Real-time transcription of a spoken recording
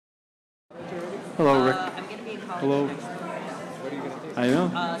Hello, Rick. I'm going to be in college Hello. next year. What are you going to take? I know.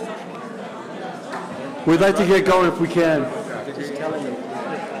 Social media. We'd like to get going if we can. Just telling you.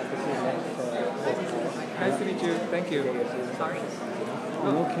 Nice to meet you. Thank you. Sorry.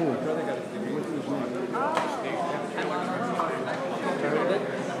 No kidding. I'm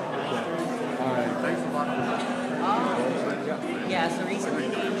Yeah, so recently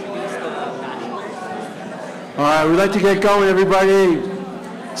they introduced the bachelor's. All right, we'd like to get going, everybody.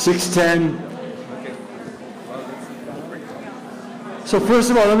 6:10. So first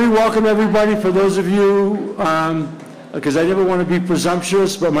of all, let me welcome everybody. For those of you, because I never want to be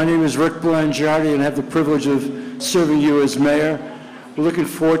presumptuous, but my name is Rick Blangiardi, and I have the privilege of serving you as mayor. We're looking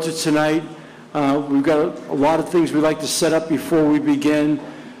forward to tonight. We've got a lot of things we'd like to set up before we begin.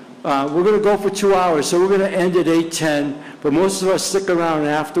 We're going to go for 2 hours, so we're going to end at 8:10, but most of us stick around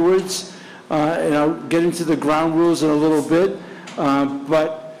afterwards, and I'll get into the ground rules in a little bit.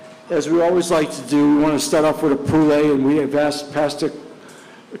 But as we always like to do, we want to start off with a poulet, and we have asked Pastor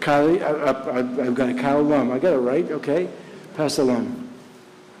Kylie, I've got a Kyle Lum. I got it right? Okay. Pastor Lum.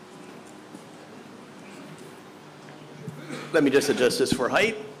 Let me just adjust this for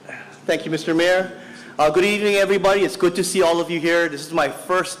height. Thank you, Mr. Mayor. Good evening, everybody. It's good to see all of you here. This is my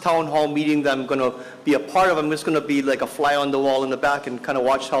first town hall meeting that I'm going to be a part of. I'm just going to be like a fly on the wall in the back and kind of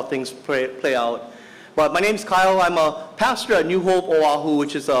watch how things play out. But my name's Kyle. I'm a pastor at New Hope, Oahu,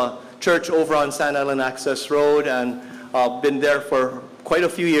 which is a church over on Sand Island Access Road, and been there for quite a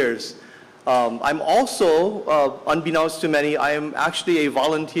few years. I'm also, unbeknownst to many, I am actually a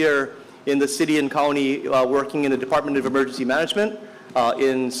volunteer in the city and county working in the Department of Emergency Management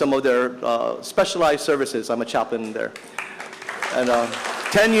in some of their specialized services. I'm a chaplain there. And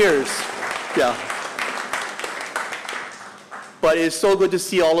 10 years, yeah. But it's so good to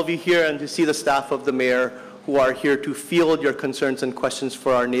see all of you here and to see the staff of the mayor who are here to field your concerns and questions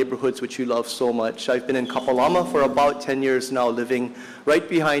for our neighborhoods, which you love so much. I've been in Pālama for about 10 years now, living right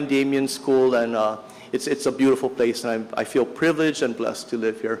behind Damien's school, and it's a beautiful place, and I feel privileged and blessed to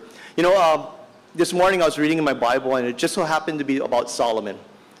live here. You know, this morning I was reading in my Bible, and it just so happened to be about Solomon.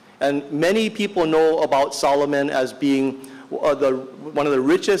 And many people know about Solomon as being one of the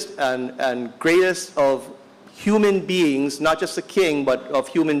richest and greatest of human beings, not just a king, but of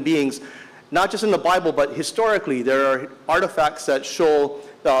human beings, not just in the Bible, but historically. There are artifacts that show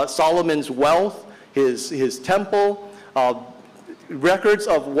Solomon's wealth, his temple, records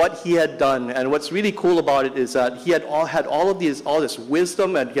of what he had done. And what's really cool about it is that he had all this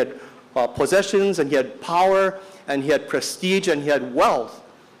wisdom, and he had possessions, and he had power, and he had prestige, and he had wealth.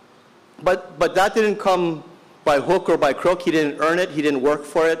 But that didn't come by hook or by crook. He didn't earn it. He didn't work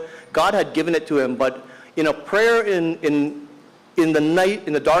for it. God had given it to him. But in a prayer in the night,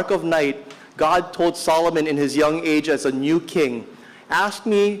 in the dark of night, God told Solomon in his young age as a new king, ask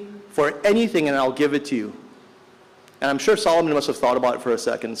me for anything and I'll give it to you. And I'm sure Solomon must have thought about it for a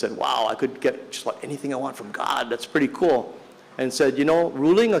second and said, wow, I could get just about anything I want from God. That's pretty cool. And said, you know,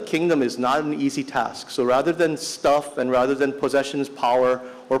 ruling a kingdom is not an easy task. So rather than stuff and rather than possessions, power,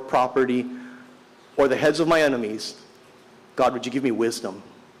 or property, or the heads of my enemies, God, would you give me wisdom?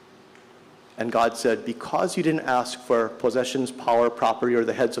 And God said, because you didn't ask for possessions, power, property, or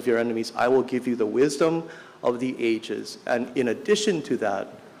the heads of your enemies, I will give you the wisdom of the ages. And in addition to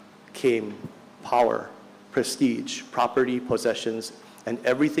that came power, prestige, property, possessions, and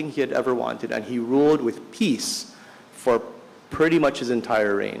everything he had ever wanted. And he ruled with peace for pretty much his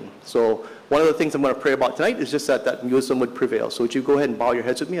entire reign. So one of the things I'm going to pray about tonight is just that wisdom would prevail. So would you go ahead and bow your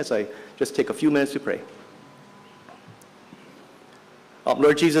heads with me as I just take a few minutes to pray.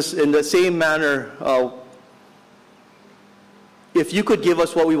 Lord Jesus, in the same manner, if you could give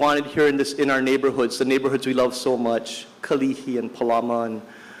us what we wanted here in our neighborhoods, the neighborhoods we love so much, Kalihi and Pālama and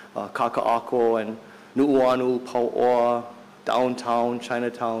Kaka and Nu'uanu, Pauoa, downtown,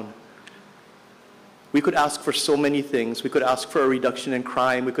 Chinatown. We could ask for so many things. We could ask for a reduction in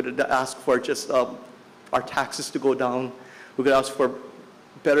crime. We could ask for just our taxes to go down. We could ask for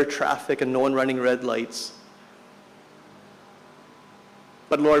better traffic and no one running red lights.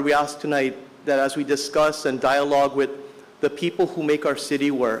 But Lord, we ask tonight that as we discuss and dialogue with the people who make our city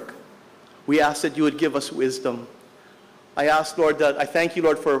work, we ask that you would give us wisdom. I ask, Lord, that I thank you,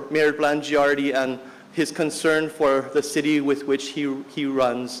 Lord, for Mayor Blangiardi and his concern for the city with which he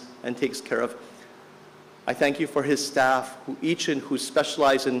runs and takes care of. I thank you for his staff, who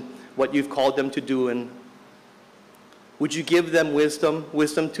specialize in what you've called them to do. And would you give them wisdom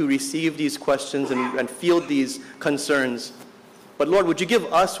to receive these questions and field these concerns? But Lord, would you give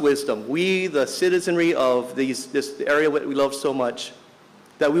us wisdom, we, the citizenry of this area that we love so much,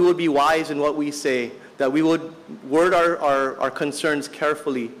 that we would be wise in what we say, that we would word our concerns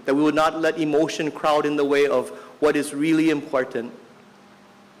carefully, that we would not let emotion crowd in the way of what is really important.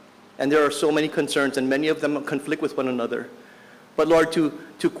 And there are so many concerns, and many of them conflict with one another. But Lord, to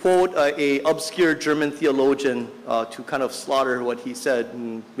quote a obscure German theologian, to kind of slaughter what he said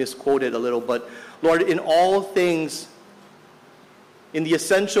and misquote it a little, but Lord, in all things, in the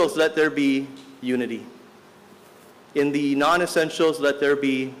essentials, let there be unity. In the non-essentials, let there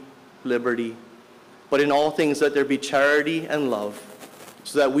be liberty. But in all things, let there be charity and love,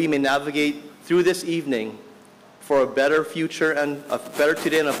 so that we may navigate through this evening for a better future and a better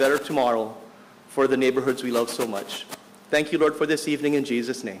today and a better tomorrow for the neighborhoods we love so much. Thank you, Lord, for this evening in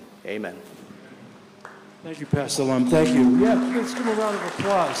Jesus' name. Amen. Thank you, Pastor Lum. Thank you. Yeah, let's give him a round of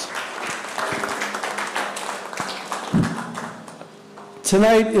applause.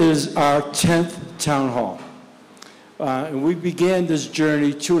 Tonight is our 10th town hall. And we began this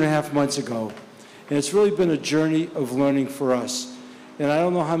journey 2.5 months ago. And it's really been a journey of learning for us. And I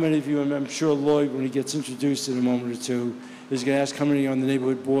don't know how many of you, and I'm sure Lloyd, when he gets introduced in a moment or two, is going to ask how many are on the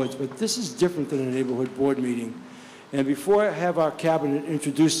neighborhood boards. But this is different than a neighborhood board meeting. And before I have our cabinet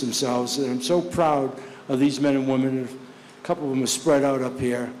introduce themselves, and I'm so proud of these men and women, a couple of them are spread out up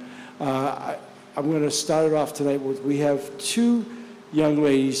here. I'm going to start it off tonight with, we have two young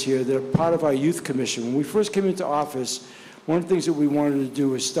ladies here that are part of our youth commission. When we first came into office, one of the things that we wanted to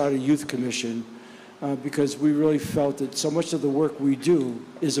do was start a youth commission because we really felt that so much of the work we do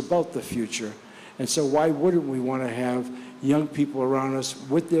is about the future. And so why wouldn't we want to have young people around us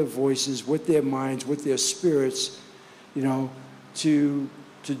with their voices, with their minds, with their spirits, you know, to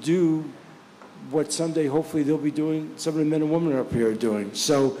do what someday hopefully they'll be doing, some of the men and women up here are doing.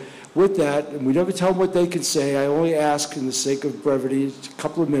 So with that, and we never tell them what they can say, I only ask in the sake of brevity, a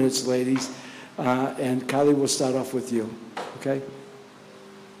couple of minutes, ladies, and Kylie, will start off with you, okay?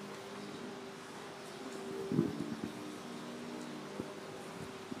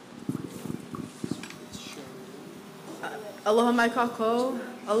 Aloha mai kako.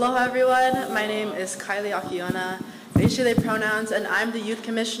 Aloha everyone. My name is Kylie Akiona. I use she, they pronouns, and I'm the youth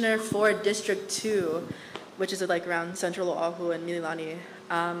commissioner for District 2, which is like around Central Oahu and Mililani.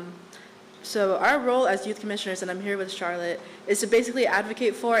 So our role as youth commissioners, and I'm here with Charlotte, is to basically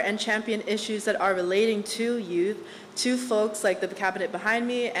advocate for and champion issues that are relating to youth, to folks like the cabinet behind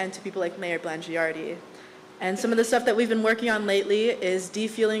me, and to people like Mayor Blangiardi. And some of the stuff that we've been working on lately is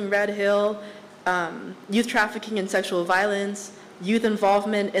defueling Red Hill, youth trafficking and sexual violence, youth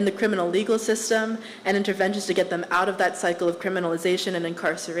involvement in the criminal legal system, and interventions to get them out of that cycle of criminalization and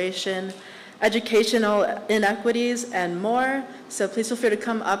incarceration, educational inequities, and more. So please feel free to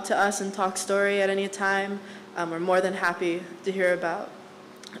come up to us and talk story at any time. We're more than happy to hear about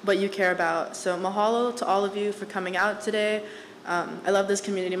what you care about. So mahalo to all of you for coming out today. I love this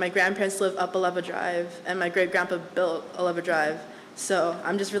community. My grandparents live up Aleva Drive, and my great-grandpa built Aleva Drive. So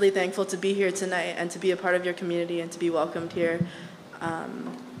I'm just really thankful to be here tonight and to be a part of your community and to be welcomed here.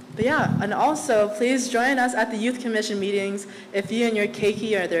 But yeah, and also please join us at the Youth Commission meetings if you and your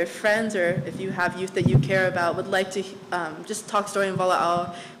keiki or their friends, or if you have youth that you care about would like to just talk story in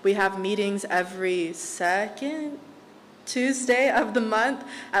Vala'au. We have meetings every second Tuesday of the month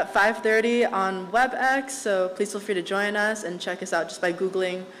at 5:30 on WebEx, so please feel free to join us and check us out just by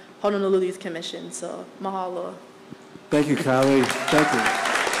Googling Honolulu Youth Commission. So mahalo. Thank you, Kylie. Thank you.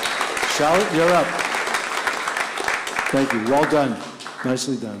 Charlotte, you're up. Thank you. Well done.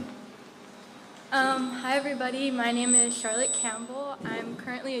 Nicely done. Hi, everybody. My name is Charlotte Campbell. I'm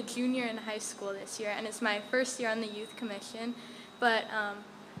currently a junior in high school this year, and it's my first year on the Youth Commission. But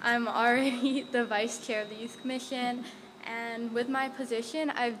I'm already the vice chair of the Youth Commission, and with my position,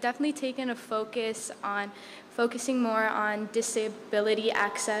 I've definitely taken a focusing more on disability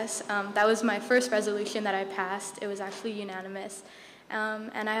access. That was my first resolution that I passed. It was actually unanimous.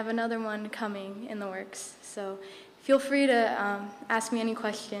 And I have another one coming in the works. So feel free to ask me any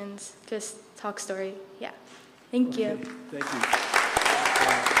questions, just talk story. Yeah. Thank you. Thank you.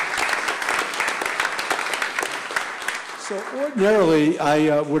 So ordinarily,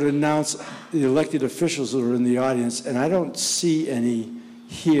 I would announce the elected officials that are in the audience, and I don't see any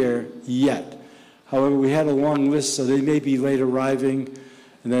here yet. However, we had a long list, so they may be late arriving,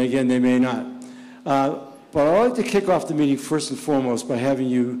 and then again, they may not. But I'd like to kick off the meeting first and foremost by having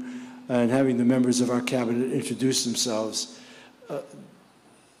you and having the members of our cabinet introduce themselves.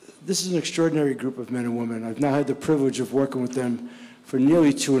 This is an extraordinary group of men and women. I've now had the privilege of working with them for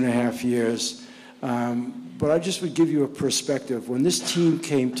nearly 2.5 years. But I just would give you a perspective. When this team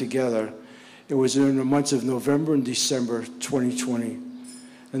came together, it was in the months of November and December 2020.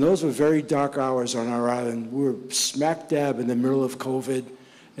 And those were very dark hours on our island. We were smack dab in the middle of COVID,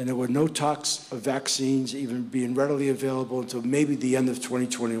 and there were no talks of vaccines even being readily available until maybe the end of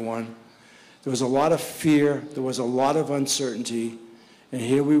 2021. There was a lot of fear, there was a lot of uncertainty, and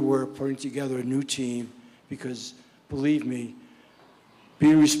here we were putting together a new team because, believe me,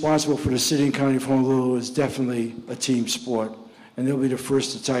 being responsible for the city and county of Honolulu is definitely a team sport. And they'll be the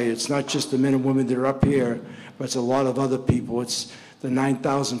first to tell you, it's not just the men and women that are up here, but it's a lot of other people. It's the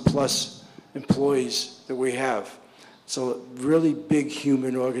 9,000 plus employees that we have. So a really big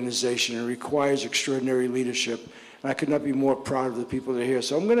human organization. It requires extraordinary leadership. And I could not be more proud of the people that are here.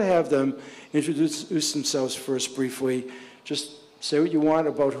 So I'm going to have them introduce themselves first briefly. Just say what you want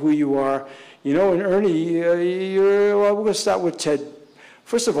about who you are. You know, and Ernie, well, we're going to start with Ted.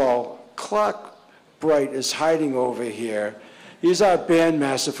 First of all, Clark Bright is hiding over here. He's our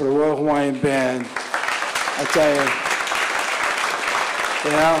bandmaster for the Royal Hawaiian Band. I tell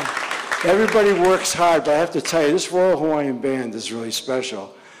you, everybody works hard, but I have to tell you, this Royal Hawaiian Band is really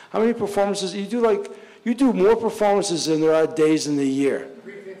special. How many performances? You do more performances than there are days in the year.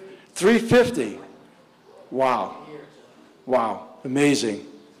 350. Wow. Wow. Amazing.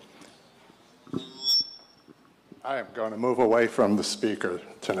 I am going to move away from the speaker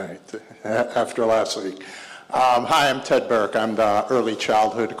tonight after last week. Hi, I'm Ted Burke. I'm the early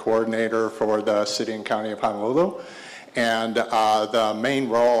childhood coordinator for the City and County of Honolulu. And the main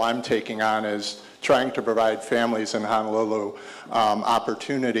role I'm taking on is trying to provide families in Honolulu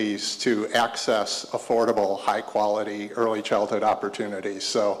opportunities to access affordable, high-quality early childhood opportunities.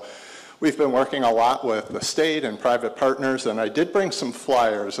 So we've been working a lot with the state and private partners, and I did bring some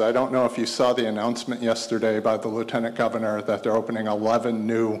flyers. I don't know if you saw the announcement yesterday by the Lieutenant Governor that they're opening 11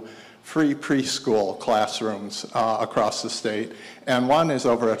 new free preschool classrooms across the state, and one is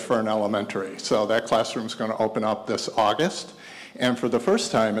over at Fern Elementary. So that classroom is going to open up this August, and for the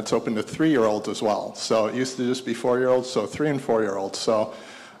first time, it's open to 3-year-olds as well. So it used to just be 4-year-olds, so 3 and 4-year-olds. So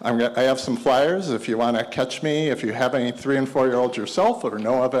I have some flyers. If you want to catch me, if you have any 3 and 4-year-olds yourself or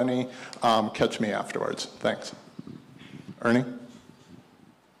know of any, catch me afterwards. Thanks. Ernie?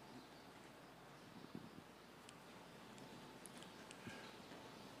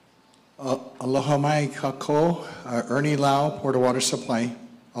 Aloha mai kako, Ernie Lau, Port of Water Supply.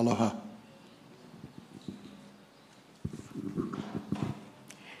 Aloha.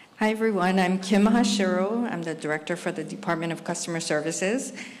 Hi everyone, I'm Kim Hashiro. I'm the director for the Department of Customer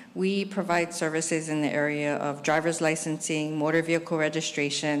Services. We provide services in the area of driver's licensing, motor vehicle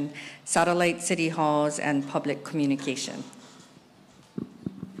registration, satellite city halls, and public communication.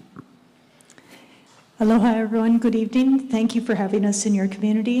 Aloha everyone, good evening. Thank you for having us in your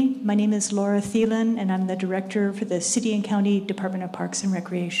community. My name is Laura Thielen and I'm the director for the City and County Department of Parks and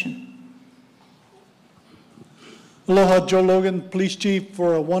Recreation. Aloha, Joe Logan, Police Chief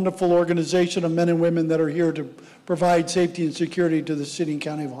for a wonderful organization of men and women that are here to provide safety and security to the City and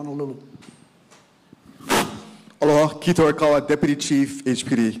County of Honolulu. Aloha, Kito Arakawa, Deputy Chief,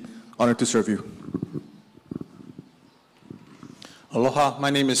 HPD. Honored to serve you. Aloha, my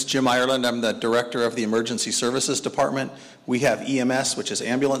name is Jim Ireland. I'm the Director of the Emergency Services Department. We have EMS, which is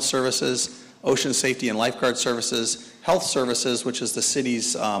ambulance services, ocean safety and lifeguard services, health services, which is the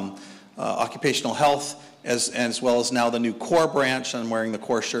city's occupational health, as well as now the new core branch. I'm wearing the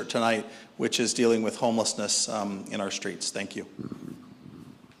core shirt tonight, which is dealing with homelessness in our streets. Thank you.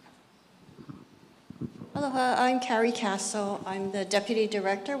 Aloha, I'm Carrie Castle. I'm the Deputy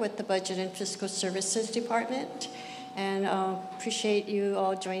Director with the Budget and Fiscal Services Department, and appreciate you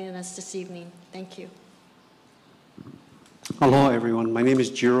all joining us this evening. Thank you. Aloha, everyone. My name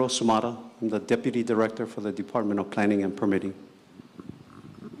is Jiro Sumada. I'm the Deputy Director for the Department of Planning and Permitting.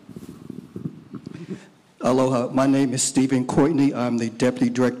 Aloha, my name is Stephen Courtney. I'm the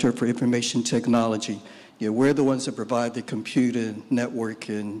Deputy Director for Information Technology. We're the ones that provide the computer network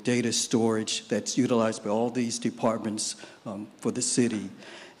and data storage that's utilized by all these departments for the city.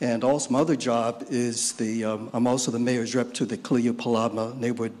 And also my other job is I'm also the mayor's rep to the Kalihi Pālama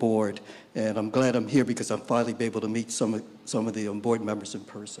Neighborhood Board. And I'm glad I'm here because I'm finally be able to meet some of the board members in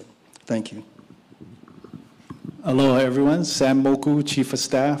person. Thank you. Aloha, everyone. Sam Moku, Chief of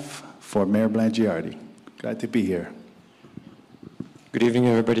Staff for Mayor Blangiardi. Glad to be here. Good evening,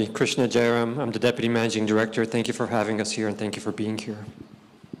 everybody. Krishna Jairam. I'm the Deputy Managing Director. Thank you for having us here, and thank you for being here.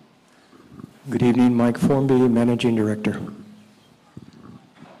 Good evening, Mike Formby, Managing Director.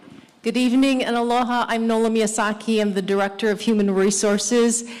 Good evening and aloha. I'm Nola Miyazaki. I'm the Director of Human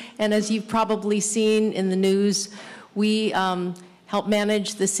Resources. And as you've probably seen in the news, we help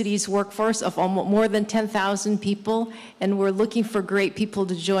manage the city's workforce of more than 10,000 people, and we're looking for great people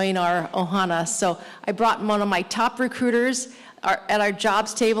to join our ohana. So I brought one of my top recruiters at our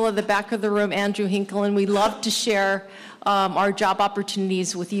jobs table at the back of the room, Andrew Hinkle, and we love to share our job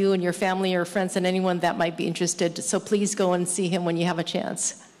opportunities with you and your family or friends and anyone that might be interested. So please go and see him when you have a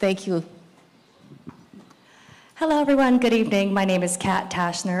chance. Thank you. Hello, everyone. Good evening. My name is Kat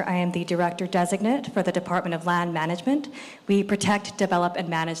Tashner. I am the Director Designate for the Department of Land Management. We protect, develop, and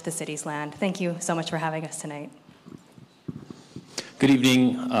manage the city's land. Thank you so much for having us tonight. Good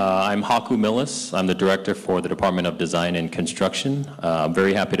evening. I'm Haku Millis. I'm the Director for the Department of Design and Construction. I'm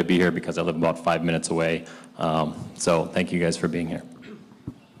very happy to be here because I live about 5 minutes away. So thank you guys for being here.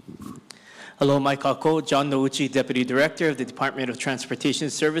 Hello, Mike Kako, John Nouchi, Deputy Director of the Department of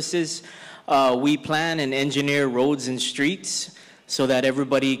Transportation Services. We plan and engineer roads and streets so that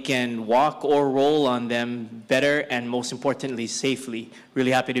everybody can walk or roll on them better and, most importantly, safely.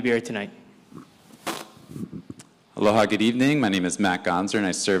 Really happy to be here tonight. Aloha, good evening. My name is Matt Gonzer, and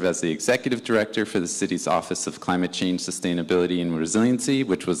I serve as the Executive Director for the City's Office of Climate Change, Sustainability, and Resiliency,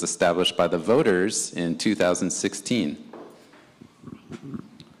 which was established by the voters in 2016.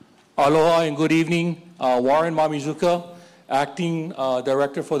 Aloha and good evening. Warren Mamizuka, Acting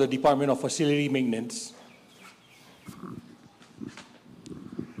Director for the Department of Facility Maintenance.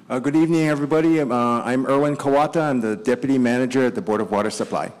 Good evening, everybody. I'm Erwin Kawata. I'm the Deputy Manager at the Board of Water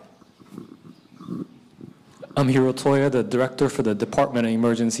Supply. I'm Hiro Toya, the Director for the Department of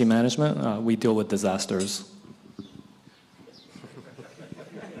Emergency Management. We deal with disasters.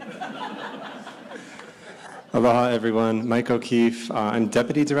 Aloha, everyone. Mike O'Keefe. I'm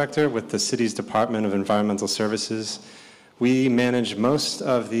Deputy Director with the city's Department of Environmental Services. We manage most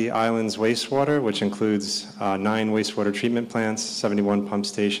of the island's wastewater, which includes 9 wastewater treatment plants, 71 pump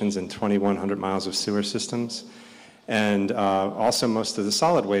stations, and 2,100 miles of sewer systems. And also most of the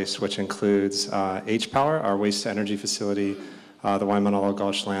solid waste, which includes H-Power, our waste-to-energy facility, the Waimanalo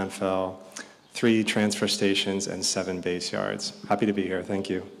Gulch landfill, 3 transfer stations, and 7 base yards. Happy to be here. Thank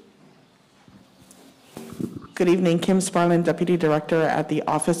you. Good evening, Kim Sparlin, Deputy Director at the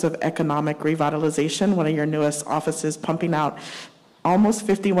Office of Economic Revitalization, one of your newest offices, pumping out almost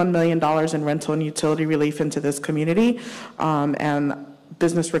 $51 million in rental and utility relief into this community. And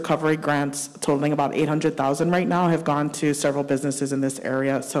business recovery grants totaling about $800,000 right now have gone to several businesses in this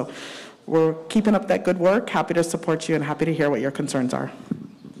area. So we're keeping up that good work. Happy to support you and happy to hear what your concerns are.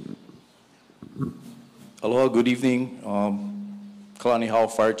 Aloha, good evening. Kalani Hao,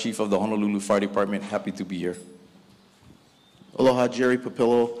 Fire Chief of the Honolulu Fire Department. Happy to be here. Aloha, Jerry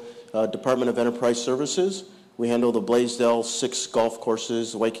Papillo, Department of Enterprise Services. We handle the Blaisdell 6 golf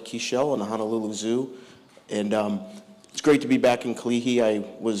courses, the Waikiki Shell, and the Honolulu Zoo. And it's great to be back in Kalihi. I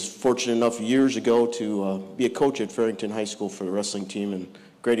was fortunate enough years ago to be a coach at Farrington High School for the wrestling team, and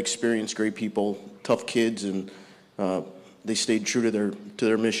great experience, great people, tough kids, and they stayed true to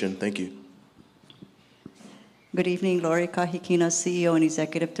their mission. Thank you. Good evening, Lori Kahikina, CEO and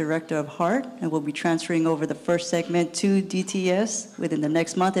Executive Director of HEART, and we'll be transferring over the first segment to DTS within the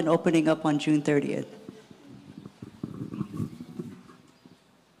next month and opening up on June 30th.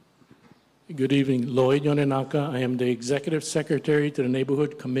 Good evening, Lloyd Yonenaka. I am the Executive Secretary to the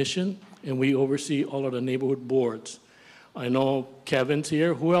Neighborhood Commission, and we oversee all of the neighborhood boards. I know Kevin's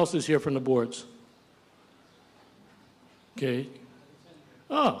here. Who else is here from the boards? Okay.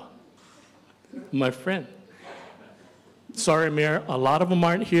 Oh, my friend. Sorry, Mayor, a lot of them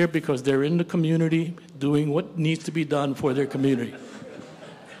aren't here because they're in the community doing what needs to be done for their community.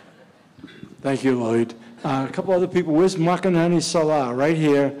 Thank you, Lloyd. A couple other people. Where's Makanani Salah? Right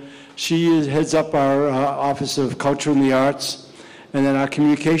here. She heads up our Office of Culture and the Arts. And then our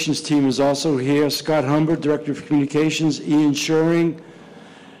communications team is also here. Scott Humbert, Director of Communications. Ian Shuring,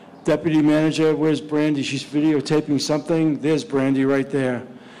 Deputy Manager. Where's Brandy? She's videotaping something. There's Brandy right there.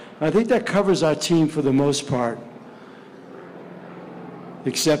 I think that covers our team for the most part.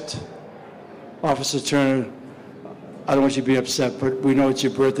 Except Officer Turner, I don't want you to be upset, but we know it's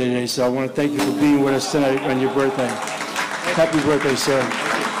your birthday today, so I want to thank you for being with us tonight on your birthday. Happy birthday, sir.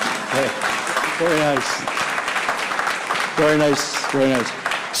 Hey, very nice. Very nice, very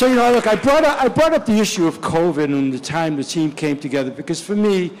nice. So, you know, look, I brought up the issue of COVID and the time the team came together, because for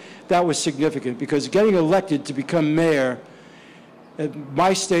me, that was significant, because getting elected to become mayor at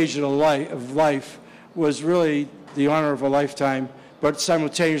my stage of life was really the honor of a lifetime, but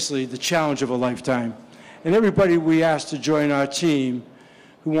simultaneously the challenge of a lifetime. And everybody we asked to join our team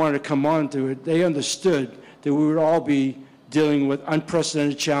who wanted to come on to it, they understood that we would all be dealing with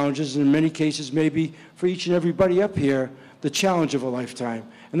unprecedented challenges, and in many cases, maybe for each and everybody up here, the challenge of a lifetime.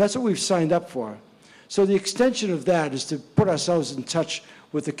 And that's what we've signed up for. So the extension of that is to put ourselves in touch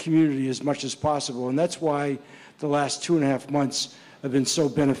with the community as much as possible, and that's why the last 2.5 months have been so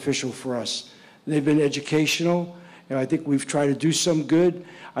beneficial for us. They've been educational, and I think we've tried to do some good.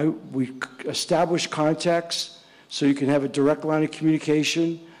 We established contacts so you can have a direct line of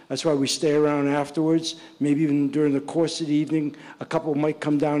communication. That's why we stay around afterwards. Maybe even during the course of the evening, a couple might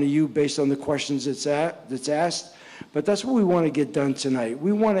come down to you based on the questions that's asked. But that's what we want to get done tonight.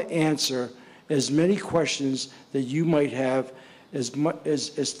 We want to answer as many questions that you might have as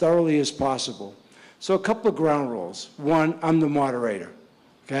thoroughly as possible. So a couple of ground rules. One, I'm the moderator,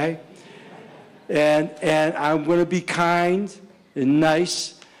 okay? And I'm going to be kind and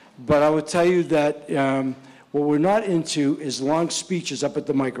nice, but I will tell you that what we're not into is long speeches up at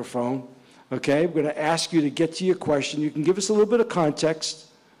the microphone, okay? We're going to ask you to get to your question. You can give us a little bit of context,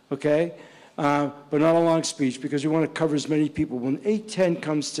 okay? But not a long speech, because we want to cover as many people. When 8:10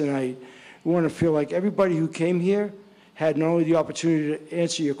 comes tonight, we want to feel like everybody who came here had not only the opportunity to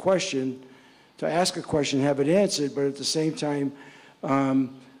answer your question, to ask a question, have it answered, but at the same time,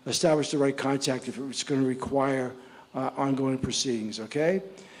 establish the right contact if it's going to require ongoing proceedings, okay?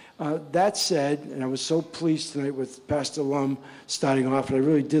 That said, and I was so pleased tonight with Pastor Lum starting off, and I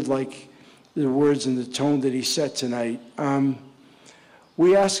really did like the words and the tone that he set tonight.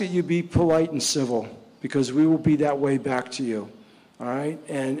 We ask that you be polite and civil, because we will be that way back to you, all right?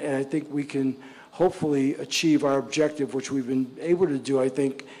 And I think we can hopefully achieve our objective, which we've been able to do, I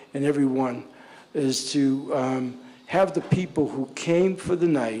think, in every one, is to have the people who came for the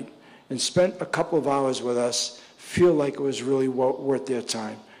night and spent a couple of hours with us feel like it was really worth their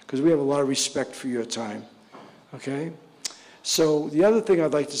time, because we have a lot of respect for your time, okay? So the other thing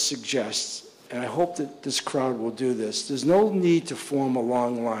I'd like to suggest, and I hope that this crowd will do this, there's no need to form a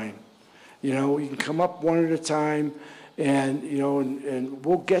long line. You know, you can come up one at a time, and, you know, and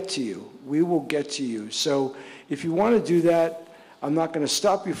we'll get to you. We will get to you. So if you want to do that, I'm not going to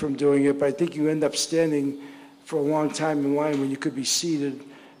stop you from doing it, but I think you end up standing for a long time in line when you could be seated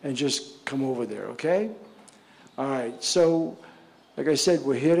and just come over there, okay? All right, so like I said,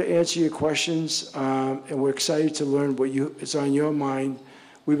 we're here to answer your questions, and we're excited to learn what is on your mind.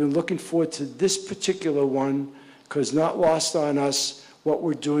 We've been looking forward to this particular one, because not lost on us what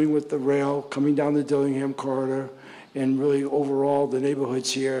we're doing with the rail coming down the Dillingham corridor, and really overall the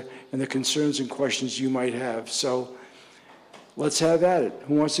neighborhoods here and the concerns and questions you might have. So let's have at it.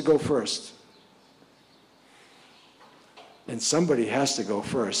 Who wants to go first? And somebody has to go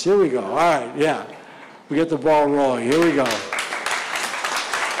first. Here we go. All right, yeah. We get the ball rolling. Here we go.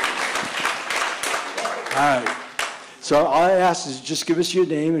 All right. So all I ask is just give us your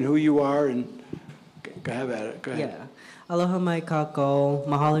name and who you are, and go have at it. Go ahead. Yeah. Aloha mai kako.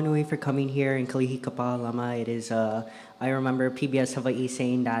 Mahalo nui for coming here in Kalihi Pālama. It is, I remember PBS Hawaii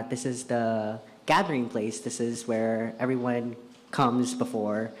saying that this is the gathering place. This is where everyone comes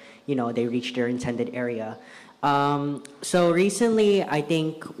before, you know, they reach their intended area. So recently, I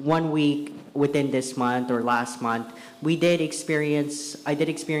think 1 week within this month or last month, I did experience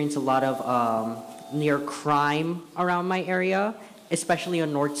a lot of near crime around my area, especially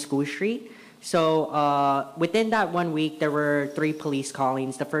on North School Street. So within that 1 week, there were 3 police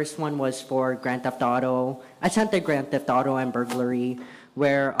callings. The first one was for attempted grand theft auto and burglary,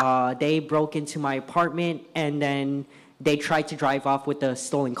 where they broke into my apartment and then they tried to drive off with a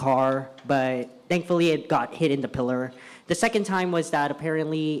stolen car, but thankfully it got hit in the pillar. The second time was that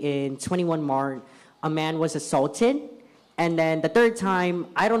apparently in 21 Mart, a man was assaulted. And then the third time,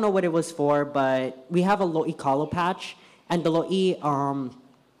 I don't know what it was for, but we have a lo'i kalo patch, and the lo'i,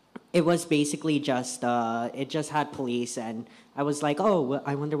 it was basically just, it just had police, and I was like, oh,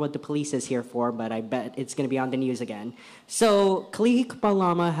 I wonder what the police is here for, but I bet it's going to be on the news again. So Kalihi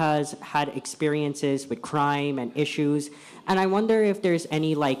Pālama has had experiences with crime and issues, and I wonder if there's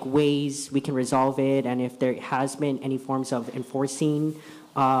any like ways we can resolve it, and if there has been any forms of enforcing,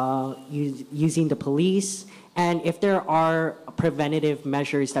 using the police, and if there are preventative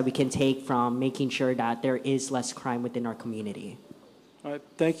measures that we can take from making sure that there is less crime within our community. All right,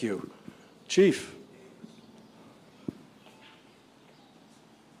 thank you. Chief.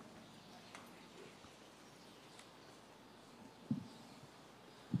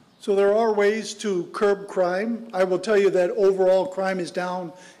 So there are ways to curb crime. I will tell you that overall crime is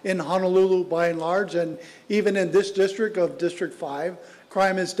down in Honolulu by and large, and even in this district of District 5,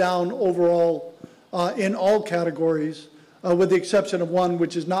 crime is down overall in all categories, with the exception of one,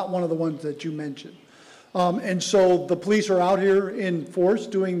 which is not one of the ones that you mentioned. And so the police are out here in force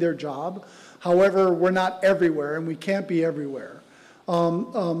doing their job. However, we're not everywhere, and we can't be everywhere.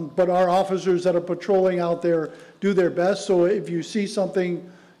 But our officers that are patrolling out there do their best. So if you see something,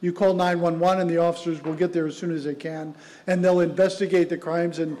 you call 911, and the officers will get there as soon as they can, and they'll investigate the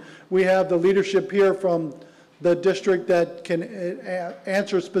crimes. And we have the leadership here from the district that can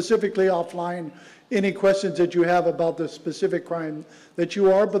answer specifically offline any questions that you have about the specific crime that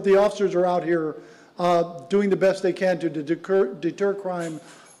you are. But the officers are out here doing the best they can to deter crime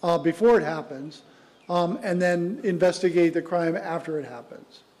before it happens, and then investigate the crime after it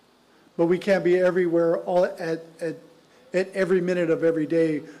happens. But we can't be everywhere all at every minute of every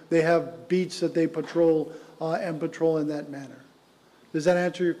day. They have beats that they patrol and patrol in that manner. Does that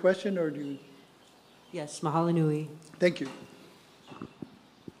answer your question, or do you? Yes, mahalo nui. Thank you.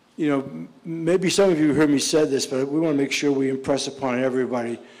 You know, maybe some of you heard me say this, but we want to make sure we impress upon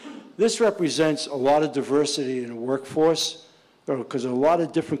everybody. This represents a lot of diversity in the workforce, because there are a lot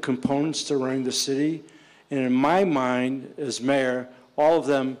of different components to running the city. And in my mind, as mayor, all of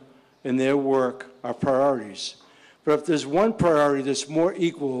them in their work are priorities. But if there's one priority that's more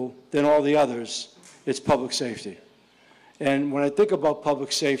equal than all the others, it's public safety. And when I think about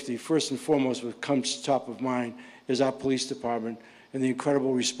public safety, first and foremost, what comes top of mind is our police department and the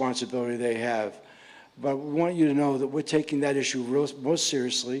incredible responsibility they have. But we want you to know that we're taking that issue most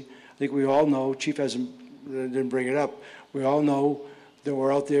seriously. I think we all know, Chief didn't bring it up, we all know that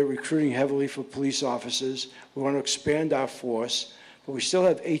we're out there recruiting heavily for police officers. We want to expand our force, but we still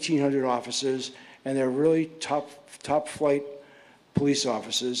have 1,800 officers, and they're really top flight police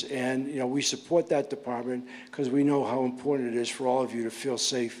officers. And you know, we support that department because we know how important it is for all of you to feel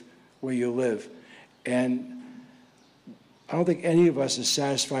safe where you live. And I don't think any of us is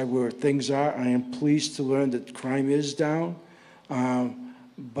satisfied where things are. I am pleased to learn that crime is down,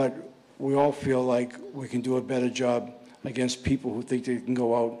 but we all feel like we can do a better job against people who think they can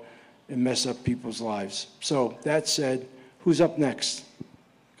go out and mess up people's lives. So that said, who's up next?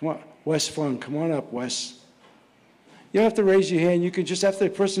 Come on, Wes Fung, come on up, Wes. You don't have to raise your hand. You can just, after the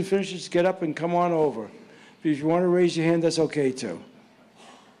person finishes, get up and come on over. If you want to raise your hand, that's okay too.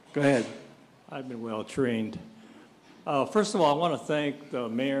 Go ahead. I've been well trained. First of all, I want to thank the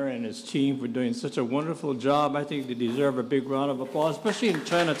mayor and his team for doing such a wonderful job. I think they deserve a big round of applause, especially in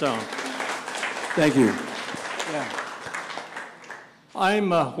Chinatown. Thank you. Yeah. I'm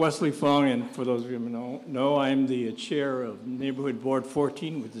Wesley Fung, and for those of you who know, I'm the chair of Neighborhood Board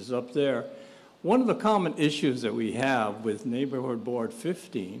 14, which is up there. One of the common issues that we have with Neighborhood Board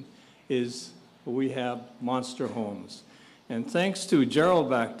 15 is we have monster homes. And thanks to Gerald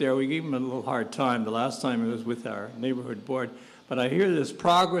back there, we gave him a little hard time the last time he was with our neighborhood board. But I hear there's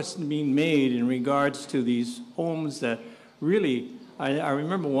progress being made in regards to these homes that really, I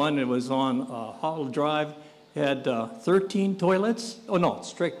remember one that was on Hollow Drive, had 13 toilets. Oh no,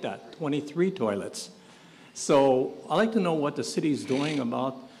 strike that, 23 toilets. So I'd like to know what the city's doing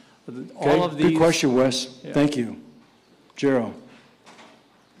about all of these. Good question, Wes. Yeah. Thank you. Gerald.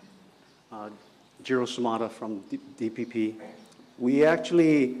 Jiro Sumata from DPP. We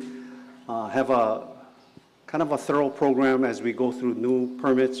actually have a kind of a thorough program as we go through new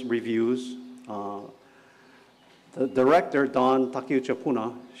permits reviews. The director, Dawn Takeuchi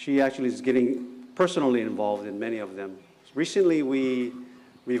Puna, she actually is getting personally involved in many of them. Recently, we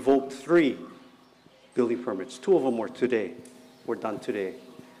revoked 3 building permits. 2 of them were done today,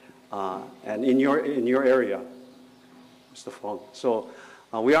 and in your area, Mr. Fong. So.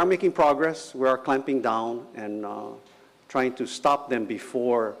 We are making progress. We are clamping down and trying to stop them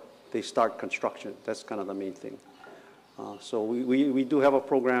before they start construction. That's kind of the main thing. So we do have a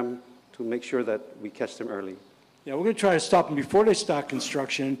program to make sure that we catch them early. Yeah, we're going to try to stop them before they start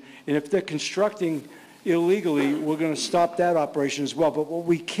construction. And if they're constructing illegally, we're going to stop that operation as well. But what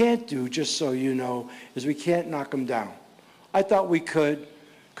we can't do, just so you know, is we can't knock them down. I thought we could,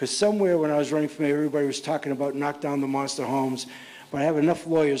 because somewhere when I was running for mayor, everybody was talking about knock down the monster homes. But I have enough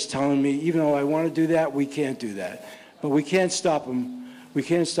lawyers telling me, even though I want to do that, we can't do that. But we can't stop them. We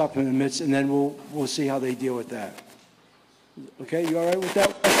can't stop them in the midst, and then we'll see how they deal with that. Okay, you all right with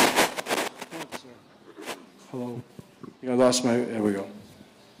that? Hello. I lost my, there we go.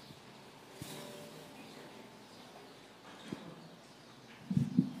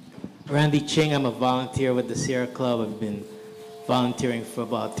 Randy Ching, I'm a volunteer with the Sierra Club. I've been volunteering for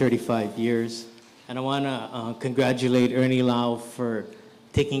about 35 years. And I want to congratulate Ernie Lau for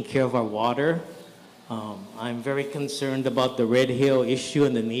taking care of our water. I'm very concerned about the Red Hill issue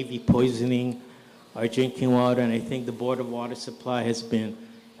and the Navy poisoning our drinking water. And I think the Board of Water Supply has been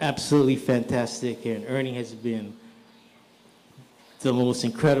absolutely fantastic. And Ernie has been the most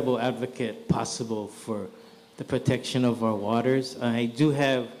incredible advocate possible for the protection of our waters. I do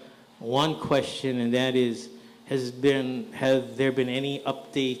have one question, and that is, have there been any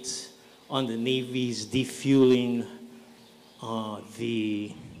updates on the Navy's defueling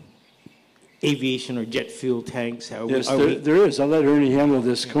the aviation or jet fuel tanks? Yes, there is. I'll let Ernie handle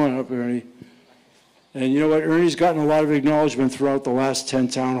this. Come on up, Ernie. And you know what? Ernie's gotten a lot of acknowledgement throughout the last 10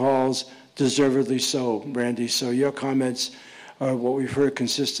 town halls, deservedly so, Randy. So your comments are what we've heard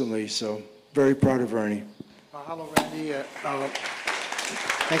consistently. So Very proud of Ernie. Mahalo, Randy.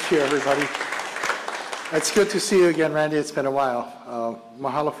 Thank you, everybody. It's good to see you again, Randy. It's been a while.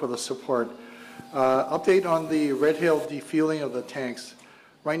 Mahalo for the support. Update on the Red Hill defueling of the tanks.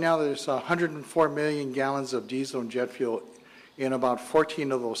 Right now, there's 104 million gallons of diesel and jet fuel in about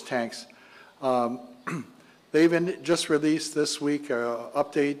 14 of those tanks. They've just released this week an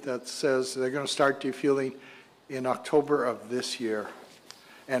update that says they're going to start defueling in October of this year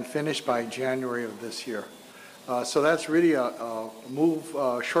and finish by January of this year. So that's really a move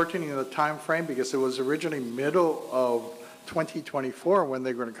shortening the time frame, because it was originally middle of 2024 when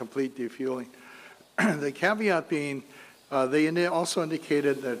they're going to complete defueling. The caveat being, they also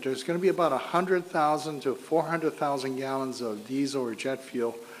indicated that there's going to be about 100,000 to 400,000 gallons of diesel or jet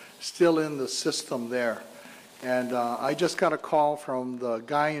fuel still in the system there. And I just got a call from the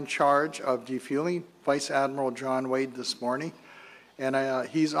guy in charge of defueling, Vice Admiral John Wade, this morning. And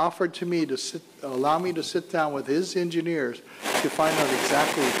he's offered to me to allow me to sit down with his engineers to find out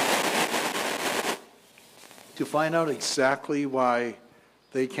exactly why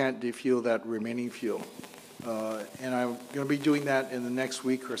they can't defuel that remaining fuel. And I'm going to be doing that in the next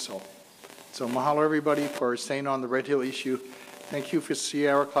week or so. So mahalo everybody for staying on the Red Hill issue. Thank you for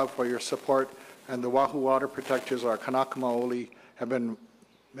Sierra Club for your support, and the Wahoo Water Protectors, our Kanaka Maoli, have been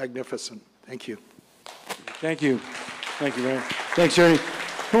magnificent. Thank you. Thank you. Thank you, Randy. Thanks, Ernie.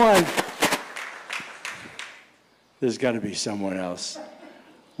 Come on. There's got to be someone else.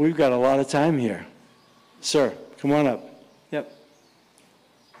 We've got a lot of time here. Sir, come on up. Yep.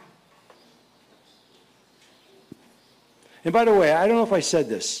 And by the way, I don't know if I said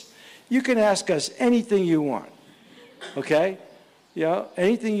this. You can ask us anything you want, okay? Yeah,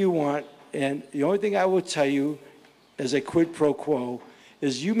 anything you want. And the only thing I will tell you as a quid pro quo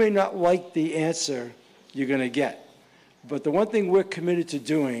is you may not like the answer you're going to get. But the one thing we're committed to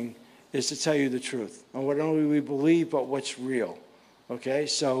doing is to tell you the truth on what not only we believe, but what's real. Okay?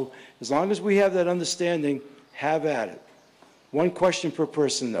 So as long as we have that understanding, have at it. One question per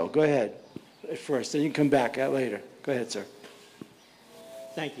person, though. Go ahead at first, then you can come back at later. Go ahead, sir.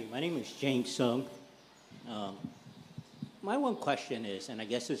 Thank you. My name is James Sung. My one question is, and I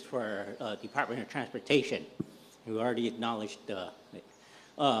guess it's for Department of Transportation, who already acknowledged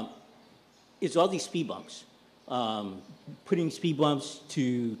it's all these speed bumps. Putting speed bumps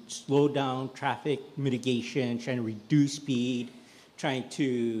to slow down traffic mitigation, trying to reduce speed, trying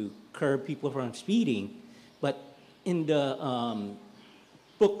to curb people from speeding. But in the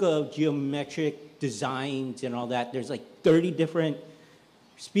book of geometric designs and all that, there's like 30 different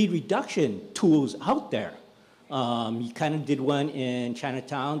speed reduction tools out there. You kind of did one in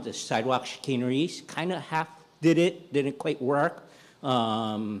Chinatown, the sidewalk chicaneries, kind of half did it, didn't quite work.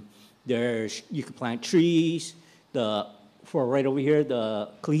 You could plant trees. For right over here, the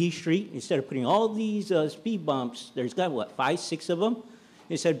Kalihi Street, instead of putting all these speed bumps, there's got, what, 5, 6 of them?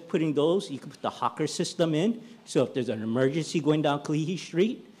 Instead of putting those, you can put the hawker system in. So if there's an emergency going down Kalihi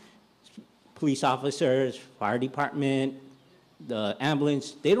Street, police officers, fire department, the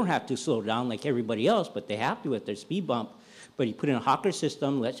ambulance, they don't have to slow down like everybody else, but they have to at their speed bump. But you put in a hawker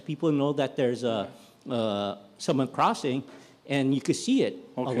system, lets people know that there's someone crossing, and you can see it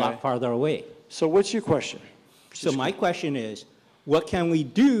a lot farther away. So what's your question? So my question is, what can we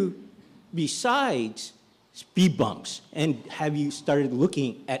do besides speed bumps? And have you started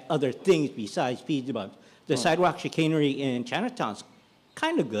looking at other things besides speed bumps? The sidewalk chicanery in Chinatown's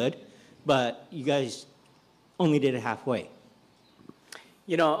kind of good, but you guys only did it halfway.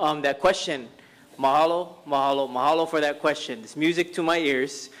 You know, that question, mahalo for that question. It's music to my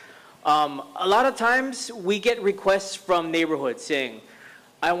ears. A lot of times we get requests from neighborhoods saying,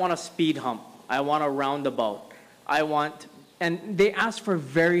 I want a speed hump, I want a roundabout, and they ask for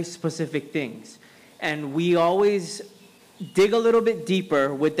very specific things. And we always dig a little bit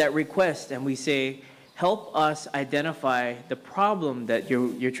deeper with that request, and we say, help us identify the problem that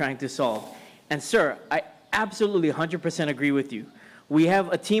you're trying to solve. And sir, I absolutely 100% agree with you. We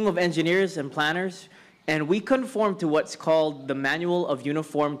have a team of engineers and planners, and we conform to what's called the Manual of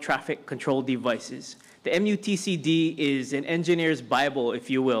Uniform Traffic Control Devices. The MUTCD is an engineer's Bible, if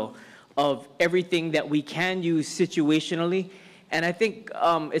you will, of everything that we can use situationally. And I think,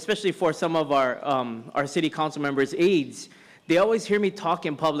 especially for some of our city council members' aides, they always hear me talk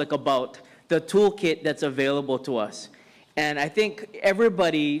in public about the toolkit that's available to us. And I think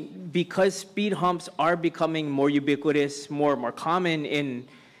everybody, because speed humps are becoming more ubiquitous, more common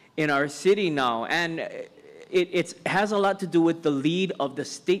in our city now, and it has a lot to do with the lead of the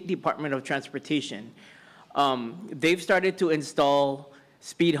State Department of Transportation. They've started to install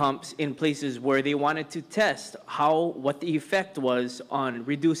speed humps in places where they wanted to test what the effect was on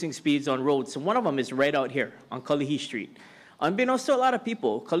reducing speeds on roads. So one of them is right out here on Kalihi Street. Unbeknownst to a lot of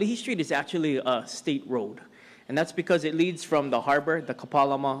people, Kalihi Street is actually a state road. And that's because it leads from the harbor, the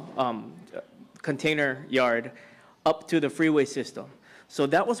Pālama container yard, up to the freeway system. So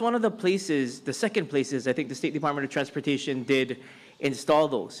that was one of the places, the second places, I think the State Department of Transportation did install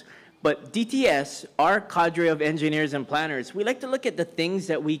those. But DTS, our cadre of engineers and planners, we like to look at the things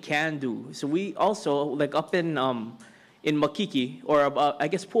that we can do. So we also, like up in Makiki, or I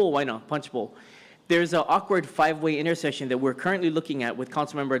guess Pu'uwaina, Punch Bowl, there's an awkward 5-way intersection that we're currently looking at with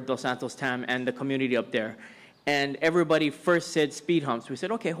Councilmember Dos Santos Tam and the community up there. And everybody first said speed humps. We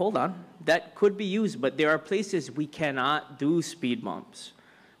said, okay, hold on. That could be used, but there are places we cannot do speed bumps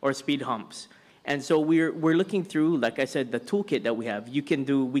or speed humps. And so we're looking through, like I said, the toolkit that we have. We can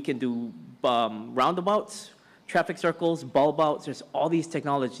do roundabouts, traffic circles, bulb outs. There's all these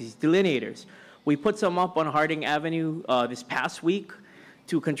technologies, delineators. We put some up on Harding Avenue this past week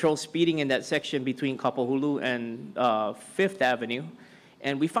to control speeding in that section between Kapahulu and 5th Avenue.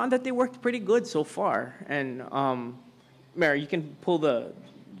 And we found that they worked pretty good so far. And Mayor, you can pull the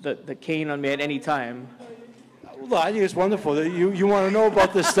cane on me at any time. Well, I think it's wonderful that you want to know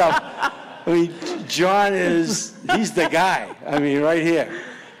about this stuff. I mean, John he's the guy. I mean, right here.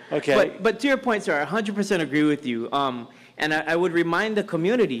 Okay. But to your point, sir, I 100% agree with you. And I would remind the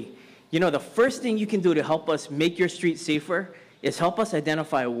community, the first thing you can do to help us make your street safer is help us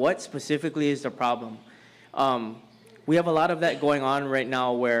identify what specifically is the problem. We have a lot of that going on right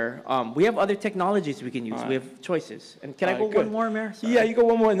now where we have other technologies we can use. Right. We have choices. And can I go one more, Mayor? Sorry. Yeah, you go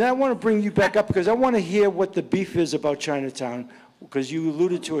one more. And then I want to bring you back up because I want to hear what the beef is about Chinatown, because you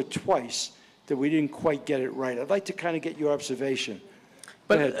alluded to it twice that we didn't quite get it right. I'd like to kind of get your observation.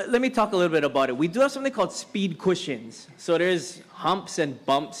 But let me talk a little bit about it. We do have something called speed cushions. So there's humps and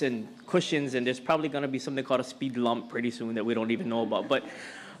bumps and cushions, and there's probably going to be something called a speed lump pretty soon that we don't even know about. But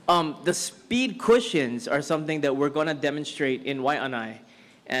the speed cushions are something that we're going to demonstrate in Waianae.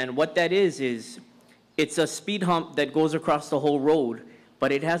 And what that is it's a speed hump that goes across the whole road,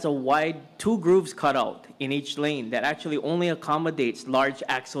 but it has a wide 2 grooves cut out in each lane that actually only accommodates large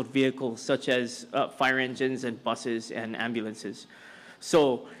axled vehicles such as fire engines and buses and ambulances.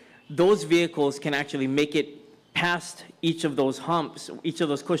 So those vehicles can actually make it past each of those humps, each of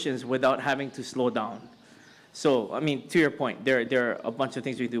those cushions without having to slow down. So, I mean, to your point, there are a bunch of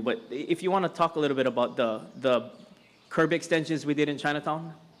things we do, but if you want to talk a little bit about the curb extensions we did in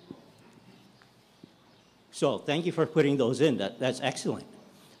Chinatown. So thank you for putting those in. That's excellent.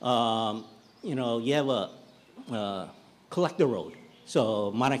 You have a collector road.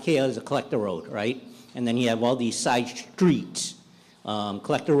 So Mauna Kea is a collector road, right? And then you have all these side streets.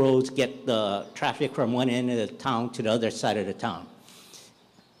 Collector roads get the traffic from one end of the town to the other side of the town.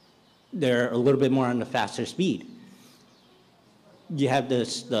 They're a little bit more on the faster speed. You have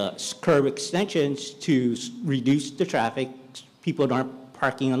the curb extensions to reduce the traffic. People aren't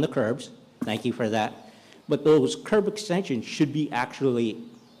parking on the curbs. Thank you for that. But those curb extensions should be actually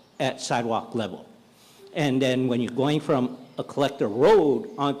at sidewalk level. And then when you're going from a collector road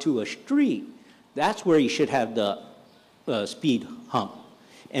onto a street, that's where you should have the speed hump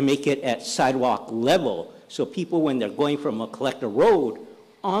and make it at sidewalk level. So people, when they're going from a collector road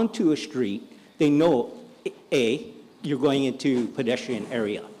onto a street, they know, A, you're going into pedestrian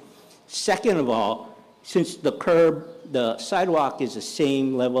area. Second of all, since the sidewalk is the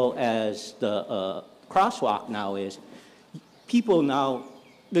same level as the crosswalk now is, people now,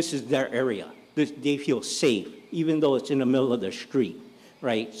 this is their area. They feel safe, even though it's in the middle of the street,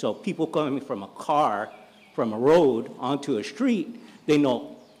 right? So people coming from a car, from a road onto a street, they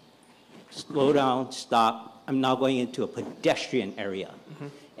know, slow down, stop, I'm now going into a pedestrian area. Mm-hmm.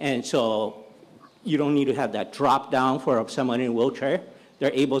 And so you don't need to have that drop down for someone in a wheelchair.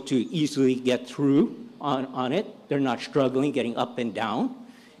 They're able to easily get through on it. They're not struggling getting up and down,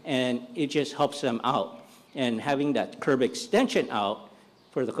 and it just helps them out. And having that curb extension out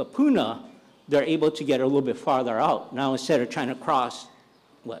for the kapuna, they're able to get a little bit farther out. Now, instead of trying to cross,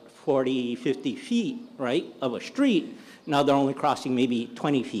 40, 50 feet, right, of a street, now they're only crossing maybe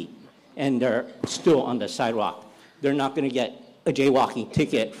 20 feet, and they're still on the sidewalk. They're not going to get a jaywalking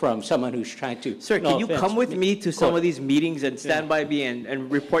ticket from someone who's trying to. Sir, can you come with me to some of these meetings and stand by me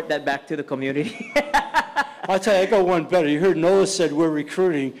and report that back to the community? I'll tell you, I got one better. You heard Noah said we're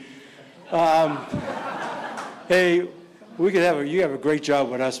recruiting. Hey, you have a great job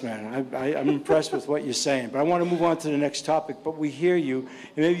with us, man. I'm impressed with what you're saying. But I want to move on to the next topic. But we hear you,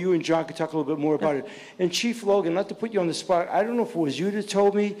 and maybe you and John could talk a little bit more about it. And Chief Logan, not to put you on the spot, I don't know if it was you that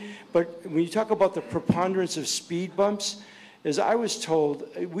told me, but when you talk about the preponderance of speed bumps, is I was told,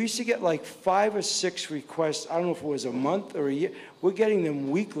 we used to get like 5 or 6 requests, I don't know if it was a month or a year. We're getting them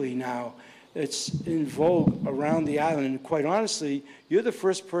weekly now. It's in vogue around the island. And quite honestly, you're the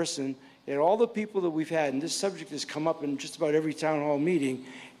first person, and all the people that we've had, and this subject has come up in just about every town hall meeting,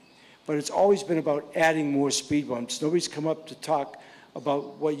 but it's always been about adding more speed bumps. Nobody's come up to talk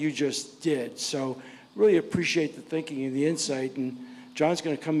about what you just did. So really appreciate the thinking and the insight. And John's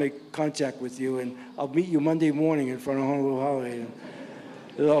going to come make contact with you, and I'll meet you Monday morning in front of Honolulu Holiday. And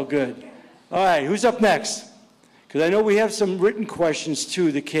it's all good. All right, who's up next? Because I know we have some written questions,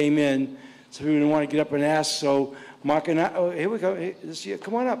 too, that came in. So we want to get up and ask. So Mark and I, oh, here we go. Hey,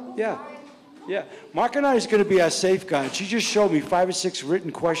 come on up. Yeah. Yeah. Mark and I is going to be our safeguard. She just showed me 5 or 6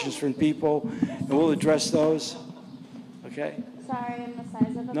 written questions from people, and we'll address those. Okay? Sorry, I'm the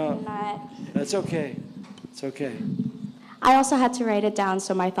size of a peanut. That's okay. It's okay. I also had to write it down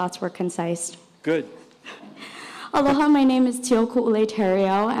so my thoughts were concise. Good. Aloha, my name is Tio Ku'ule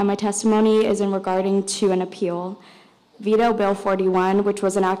Terrio, and my testimony is in regarding to an appeal. Veto Bill 41, which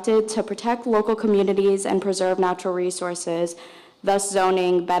was enacted to protect local communities and preserve natural resources, thus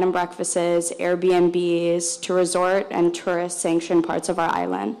zoning bed and breakfasts, Airbnbs to resort and tourist-sanctioned parts of our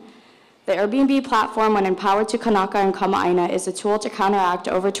island. The Airbnb platform, when empowered to Kanaka and Kama'aina, is a tool to counteract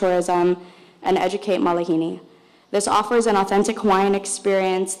over-tourism and educate Malihini. This offers an authentic Hawaiian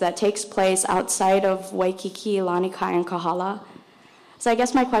experience that takes place outside of Waikiki, Lanikai, and Kahala. So I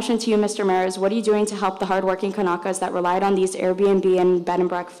guess my question to you, Mr. Mayor, is what are you doing to help the hardworking Kanakas that relied on these Airbnb and bed and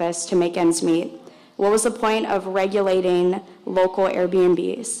breakfasts to make ends meet? What was the point of regulating local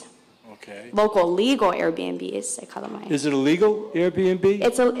Airbnbs? Okay. Local legal Airbnbs, they call them. Is it a legal Airbnb?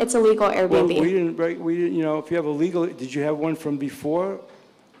 It's a legal Airbnb. Well, we didn't, you know, if you have a legal, did you have one from before?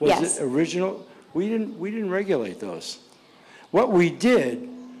 Was Yes. it original? We didn't regulate those. What we did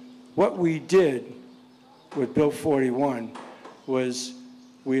with Bill 41 was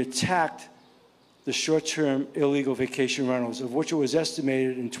we attacked the short-term illegal vacation rentals, of which it was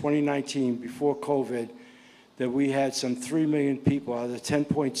estimated in 2019, before COVID, that we had some 3 million people out of the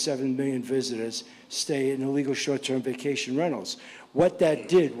 10.7 million visitors stay in illegal short-term vacation rentals. What that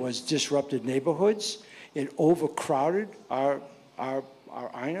did was disrupted neighborhoods. It overcrowded our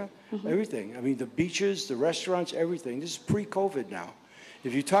Aina, everything. I mean, the beaches, the restaurants, everything. This is pre-COVID now.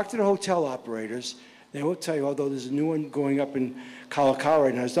 If you talk to the hotel operators, they will tell you, although there's a new one going up in Kalākaua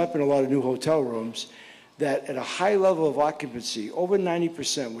right now, there's not been a lot of new hotel rooms, that at a high level of occupancy, over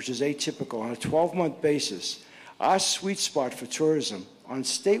 90%, which is atypical on a 12-month basis, our sweet spot for tourism on a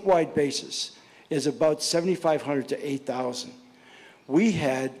statewide basis is about 7,500 to 8,000. We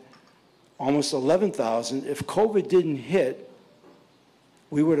had almost 11,000. If COVID didn't hit,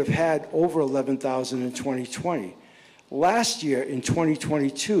 we would have had over 11,000 in 2020. Last year, in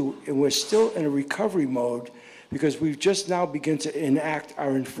 2022, and we're still in a recovery mode because we've just now begun to enact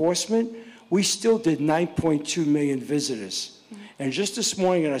our enforcement, we still did 9.2 million visitors. And just this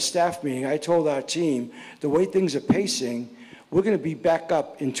morning in our staff meeting, I told our team, the way things are pacing, we're going to be back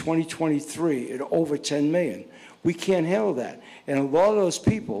up in 2023 at over 10 million. We can't handle that. And a lot of those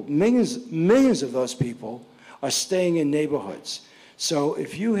people, millions of those people, are staying in neighborhoods. So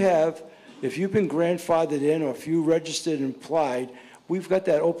if you've been grandfathered in, or if you registered and applied, we've got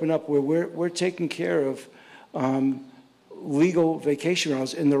that open up where we're taking care of legal vacation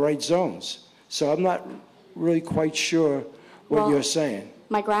rentals in the right zones. So I'm not really quite sure what you're saying.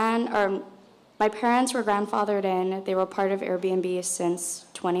 My parents were grandfathered in. They were part of Airbnb since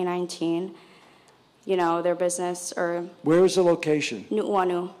 2019. You know, their business or... Where is the location?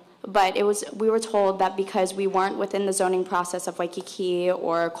 Nu'uanu. But we were told that because we weren't within the zoning process of Waikiki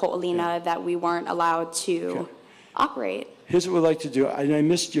or Ko'olina, that we weren't allowed to operate. Here's what we'd like to do. I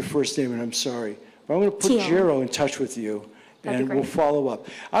missed your first name, and I'm sorry. But I'm going to put Jero in touch with you, and we'll follow up.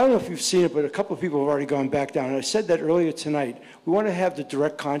 I don't know if you've seen it, but a couple of people have already gone back down. And I said that earlier tonight. We want to have the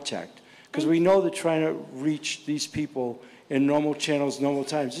direct contact, because we know that trying to reach these people in normal channels, normal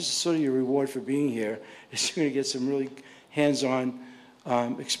times, this is sort of your reward for being here, is you're going to get some really hands-on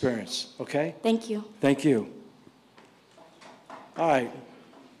experience, okay? Thank you. Thank you. All right.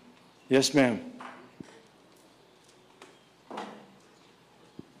 Yes, ma'am.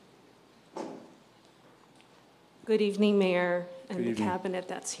 Good evening, Mayor and the Cabinet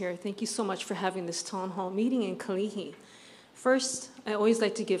that's here. Thank you so much for having this town hall meeting in Kalihi. First, I always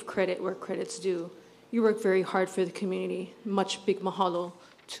like to give credit where credit's due. You work very hard for the community. Much big mahalo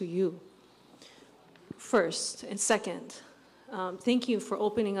to you. First, and second, thank you for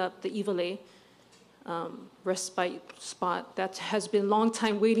opening up the Iwale respite spot that has been a long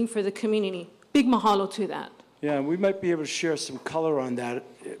time waiting for the community. Big mahalo to that. Yeah, we might be able to share some color on that,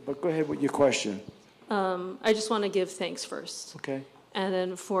 but go ahead with your question. I just want to give thanks first. Okay. And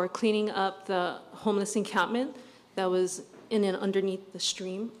then for cleaning up the homeless encampment that was in and underneath the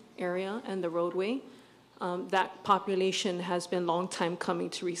stream area and the roadway. That population has been a long time coming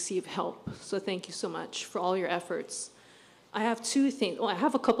to receive help. So thank you so much for all your efforts. I have two things. Well, I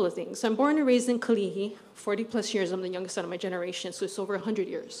have a couple of things. I'm born and raised in Kalihi, 40 plus years. I'm the youngest out of my generation, so it's over 100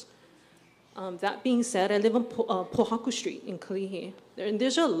 years. That being said, I live on Pohaku Street in Kalihi.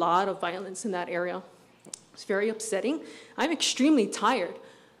 There's a lot of violence in that area. It's very upsetting. I'm extremely tired.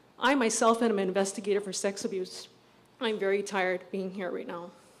 I myself am an investigator for sex abuse. I'm very tired being here right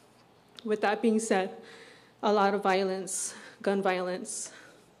now. With that being said, a lot of violence, gun violence.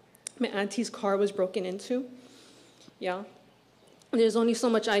 My auntie's car was broken into. Yeah. There's only so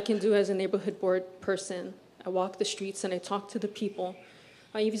much I can do as a neighborhood board person. I walk the streets and I talk to the people.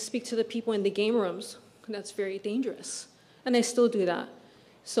 I even speak to the people in the game rooms. That's very dangerous. And I still do that.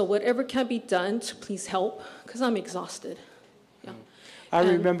 So whatever can be done to please help, because I'm exhausted. Yeah. I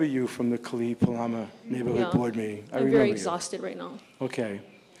remember you from the Kalihi Pālama neighborhood board meeting. I'm very exhausted right now. Okay.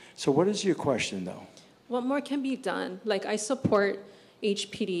 So what is your question, though? What more can be done? Like, I support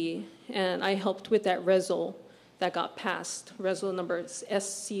HPD, and I helped with that resol that got passed, resol number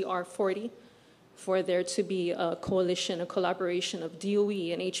SCR 40, for there to be a coalition, a collaboration of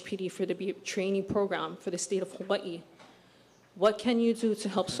DOE and HPD for the training program for the state of Hawaii. What can you do to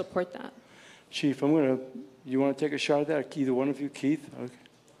help support that? Chief, you want to take a shot at that? Either one of you, Keith? Okay.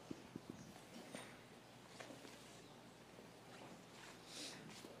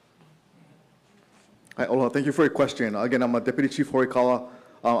 Hi, Aloha. Thank you for your question. Again, I'm a Deputy Chief Horikawa.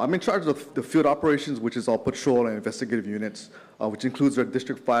 I'm in charge of the field operations, which is all patrol and investigative units, which includes our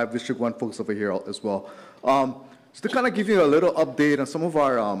District 5, District 1 folks over here as well. So to kind of give you a little update on some of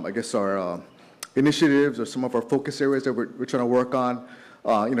our, our initiatives or some of our focus areas that we're trying to work on.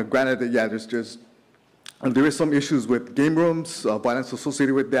 Granted that, yeah, there is some issues with game rooms, violence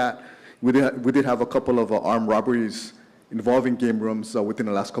associated with that. We did have a couple of armed robberies involving game rooms within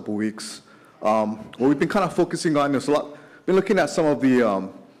the last couple of weeks. What we've been kind of focusing on is been looking at some of the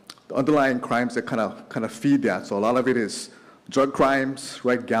underlying crimes that kind of feed that. So a lot of it is drug crimes,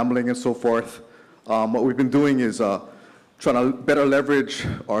 right, gambling and so forth. What we've been doing is trying to better leverage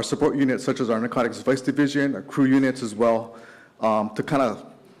our support units, such as our narcotics vice division, our crew units as well, to kind of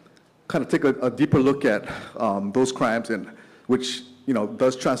take a deeper look at those crimes, and which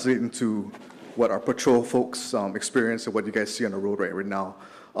does translate into what our patrol folks experience and what you guys see on the road right now.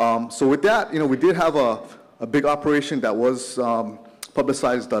 So with that, we did have a big operation that was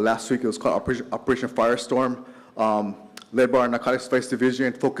publicized last week. It was called Operation Firestorm, led by our narcotics vice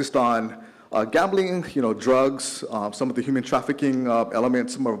division, focused on gambling, drugs, some of the human trafficking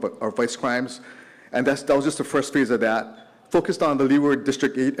elements, some of our vice crimes. And that was just the first phase of that. Focused on the Leeward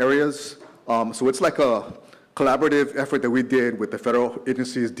District 8 areas. So it's like a collaborative effort that we did with the federal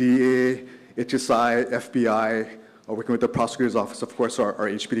agencies, DEA, HSI, FBI, working with the prosecutor's office, of course, our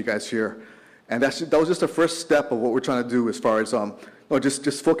HPD guys here. And that was just the first step of what we're trying to do as far as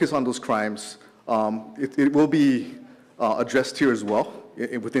just focus on those crimes. It will be addressed here as well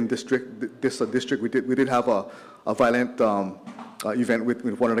within this district. We did have a violent event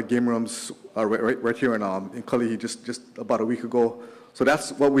with one of the game rooms right here in Kalihi just about a week ago. So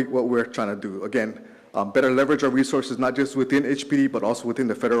that's what we're trying to do. Again, better leverage our resources, not just within HPD, but also within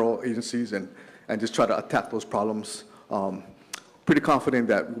the federal agencies, and just try to attack those problems. Pretty confident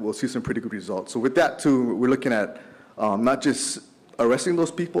that we'll see some pretty good results. So with that too, we're looking at not just arresting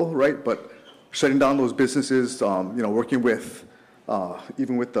those people, right, but shutting down those businesses, working with,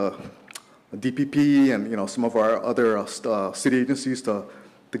 even with the DPP and, some of our other city agencies to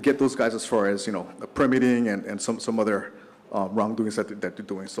get those guys as far as, permitting and some other wrongdoings that they're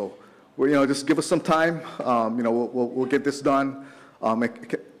doing. So, just give us some time, we'll get this done.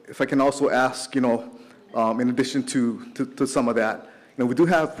 If I can also ask, in addition to some of that, we do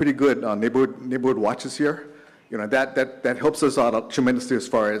have pretty good neighborhood watches here. That helps us out tremendously as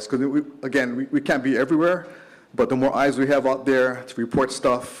far as, because we can't be everywhere, but the more eyes we have out there to report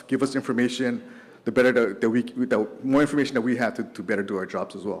stuff, give us information, the better the more information that we have to better do our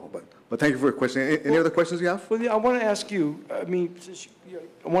jobs as well. But thank you for your question. Any other questions you have? Well, I want to ask you,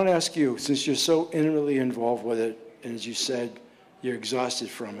 since you're so intimately involved with it, and as you said, you're exhausted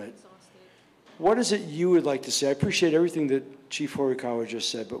from it, what is it you would like to say? I appreciate everything that Chief Horikawa just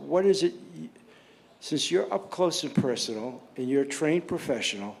said, but what is it, since you're up close and personal, and you're a trained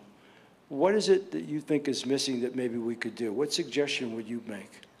professional, what is it that you think is missing that maybe we could do? What suggestion would you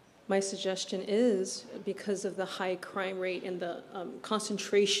make? My suggestion is, because of the high crime rate and the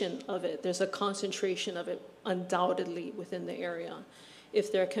concentration of it, there's a concentration of it undoubtedly within the area.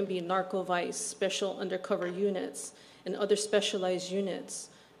 if there can be narco-vice, special undercover units, and other specialized units,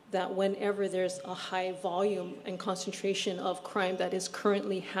 that whenever there's a high volume and concentration of crime that is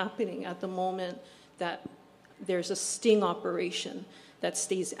currently happening at the moment, that there's a sting operation that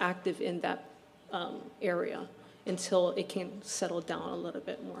stays active in that area until it can settle down a little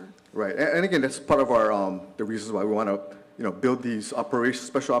bit more. Right, and again, that's part of our the reasons why we want to build these operations,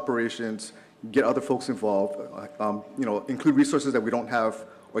 special operations, get other folks involved, include resources that we don't have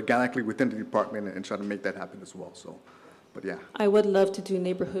organically within the department, and try to make that happen as well. So, but yeah. I would love to do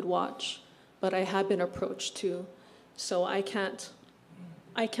neighborhood watch, but I have been approached too, so I can't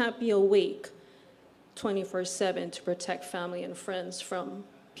be awake 24/7 to protect family and friends from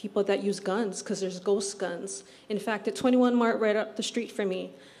people that use guns, because there's ghost guns. In fact, at 21 Mart, right up the street from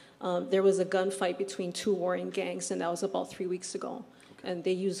me, there was a gunfight between two warring gangs, and that was about 3 weeks ago. Okay. And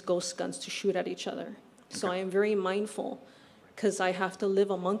they used ghost guns to shoot at each other. So I am very mindful, because I have to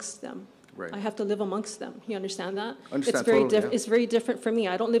live amongst them. Right. I have to live amongst them. You understand that? It's very different for me.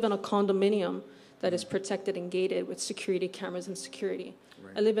 I don't live in a condominium that is protected and gated with security cameras and security.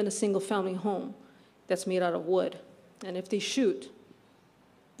 Right. I live in a single-family home that's made out of wood. And if they shoot,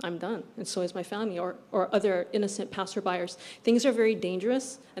 I'm done, and so is my family, or other innocent passerbyers. Things are very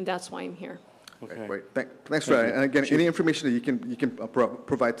dangerous, and that's why I'm here. Okay. Right. Thanks for that. And again, any information that you can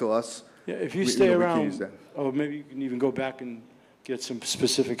provide to us. Yeah, if you stay around, or maybe you can even go back and get some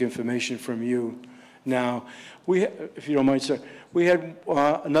specific information from you. Now, if you don't mind, sir, we had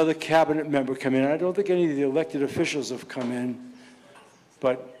another cabinet member come in. I don't think any of the elected officials have come in,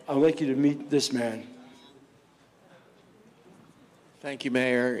 but I'd like you to meet this man. Thank you,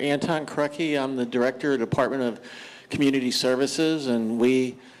 Mayor. Anton Krucki, I'm the Director of the Department of Community Services, and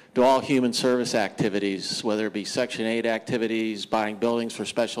we do all human service activities, whether it be Section 8 activities, buying buildings for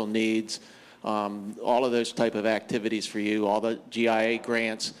special needs, all of those type of activities for you, all the GIA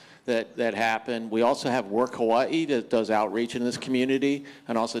grants that happen. We also have Work Hawaii that does outreach in this community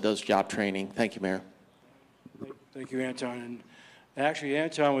and also does job training. Thank you, Mayor. Thank you, Anton. And actually,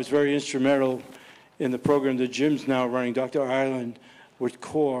 Anton was very instrumental in the program that Jim's now running, Dr. Ireland, with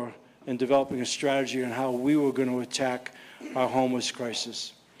CORE, and developing a strategy on how we were going to attack our homeless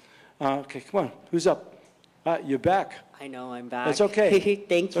crisis. Okay, come on, who's up? You're back. I know, I'm back. That's okay.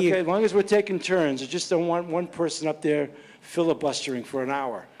 Thank you. Okay, as long as we're taking turns. I just don't want one person up there filibustering for an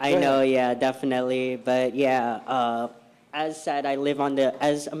hour. I know, yeah, definitely. But yeah, as said, I live on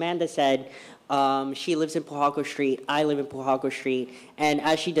as Amanda said, she lives in Puhago Street, I live in Puhago Street, and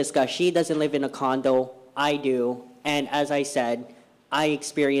as she discussed, she doesn't live in a condo, I do, and as I said, I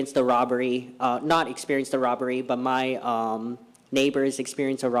experienced the robbery, not experienced the robbery, but my neighbors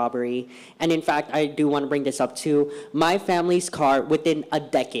experienced a robbery, and in fact, I do want to bring this up too. My family's car, within a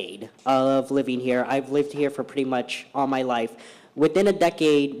decade of living here, I've lived here for pretty much all my life, within a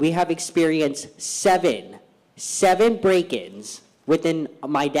decade, we have experienced seven break-ins within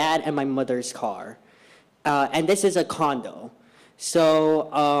my dad and my mother's car. And this is a condo.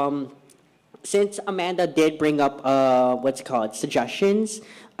 So since Amanda did bring up suggestions,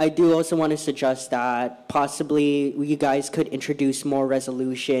 I do also want to suggest that possibly you guys could introduce more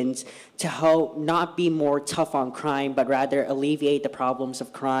resolutions to help not be more tough on crime, but rather alleviate the problems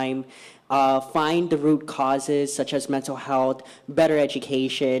of crime, find the root causes such as mental health, better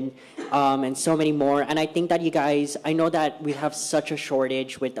education, and so many more. And I think that you guys, I know that we have such a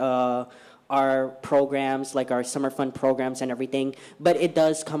shortage with our programs, like our summer fund programs and everything, but it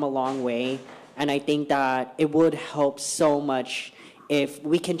does come a long way. And I think that it would help so much if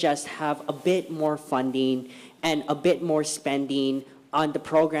we can just have a bit more funding and a bit more spending on the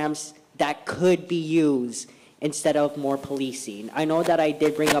programs that could be used instead of more policing. I know that I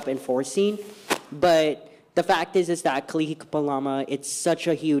did bring up enforcing, but the fact is that Kalihi Pālama, it's such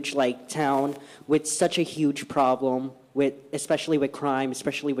a huge town with such a huge problem especially with crime,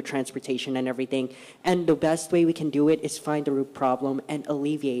 especially with transportation and everything. And the best way we can do it is find the root problem and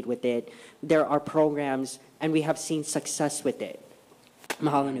alleviate with it. There are programs, and we have seen success with it.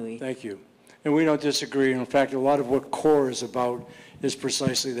 Mahalo nui. Thank you. And we don't disagree. In fact, a lot of what CORE is about is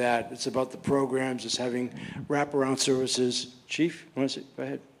precisely that. It's about the programs. It's having wraparound services. Chief, you want to say? Go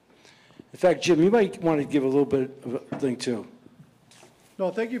ahead. In fact, Jim, you might want to give a little bit of a thing, too. No,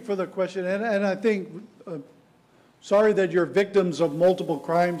 thank you for the question. And I think, sorry that you're victims of multiple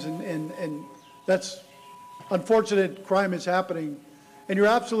crimes, and that's unfortunate. Crime is happening. And you're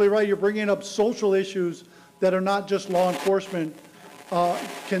absolutely right. You're bringing up social issues that are not just law enforcement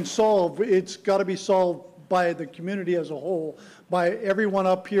can solve. It's got to be solved by the community as a whole, by everyone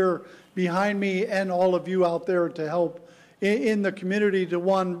up here behind me and all of you out there to help in the community to,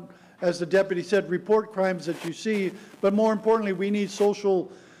 one, as the deputy said, report crimes that you see, but more importantly, we need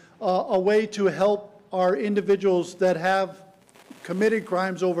a way to help our individuals that have committed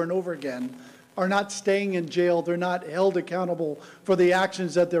crimes over and over again are not staying in jail. They're not held accountable for the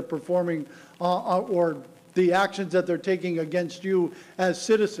actions that they're performing or the actions that they're taking against you as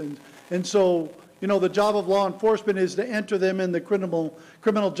citizens. And so, you know, the job of law enforcement is to enter them in the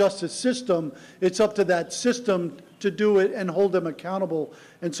criminal justice system. It's up to that system to do it and hold them accountable.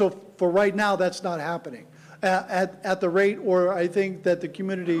 And so for right now, that's not happening at the rate, or I think that the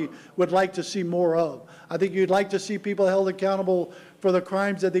community would like to see more of. I think you'd like to see people held accountable for the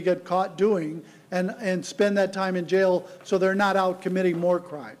crimes that they get caught doing and spend that time in jail so they're not out committing more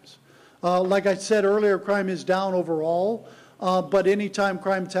crimes. Like I said earlier, crime is down overall, but anytime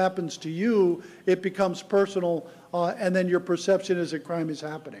crime happens to you, it becomes personal, and then your perception is that crime is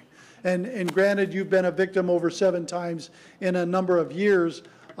happening. And granted, you've been a victim over 7 times in a number of years.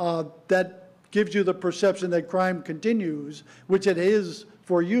 That gives you the perception that crime continues, which it is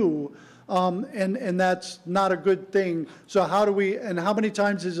for you, and that's not a good thing. So how do we, and how many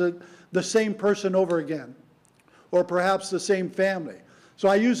times is it the same person over again? Or perhaps the same family? So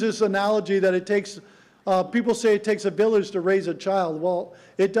I use this analogy that it takes, people say it takes a village to raise a child. Well,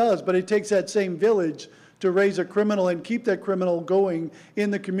 it does, but it takes that same village to raise a criminal and keep that criminal going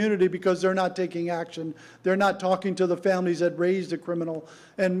in the community because they're not taking action. They're not talking to the families that raised a criminal,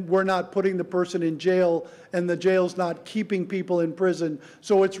 and we're not putting the person in jail, and the jail's not keeping people in prison.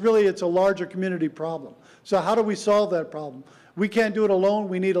 So it's a larger community problem. So how do we solve that problem? We can't do it alone.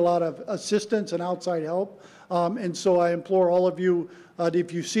 We need a lot of assistance and outside help. And so I implore all of you,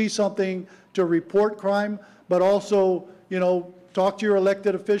 if you see something, to report crime, but also, you know, talk to your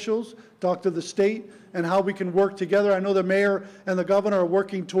elected officials, talk to the state, and how we can work together. I know the mayor and the governor are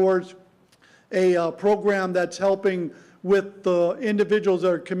working towards a program that's helping with the individuals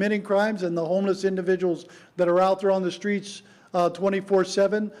that are committing crimes and the homeless individuals that are out there on the streets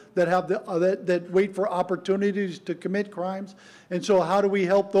 24/7 that have that wait for opportunities to commit crimes. And so how do we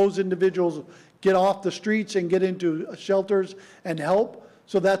help those individuals get off the streets and get into shelters and help?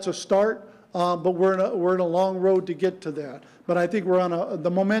 So that's a start, but we're in a long road to get to that. But I think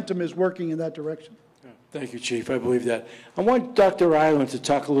the momentum is working in that direction. Thank you, Chief. I believe that. I want Dr. Island to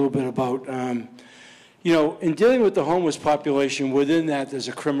talk a little bit about, you know, in dealing with the homeless population, within that there's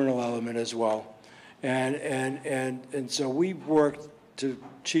a criminal element as well. And so we worked, to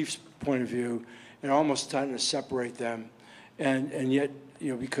Chief's point of view, and almost trying to separate them. And yet,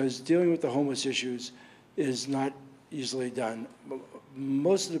 you know, because dealing with the homeless issues is not easily done.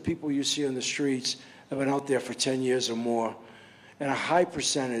 Most of the people you see on the streets have been out there for 10 years or more, and a high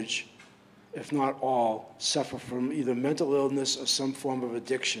percentage, if not all, suffer from either mental illness or some form of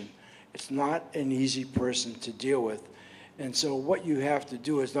addiction. It's not an easy person to deal with. And so what you have to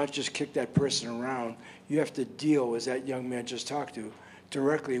do is not just kick that person around. You have to deal, as that young man just talked to,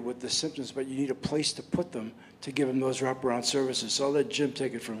 directly with the symptoms, but you need a place to put them to give them those wraparound services. So I'll let Jim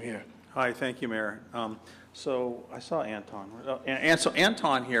take it from here. Hi, thank you, Mayor. So I saw Anton. And so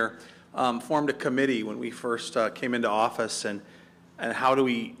Anton here formed a committee when we first came into office, and how do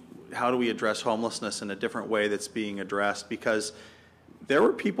we address homelessness in a different way that's being addressed? Because there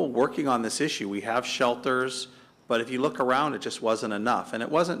were people working on this issue. We have shelters, but if you look around, it just wasn't enough. And it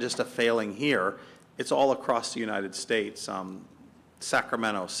wasn't just a failing here. It's all across the United States.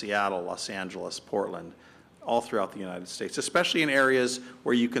 Sacramento, Seattle, Los Angeles, Portland, all throughout the United States, especially in areas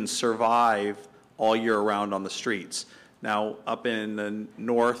where you can survive all year round on the streets. Now, up in the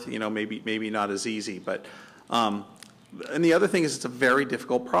north, you know, maybe not as easy, but and the other thing is it's a very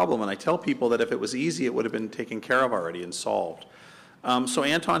difficult problem, and I tell people that if it was easy, it would have been taken care of already and solved. So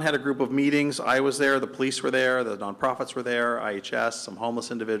Anton had a group of meetings. I was there, the police were there, the nonprofits were there, IHS, some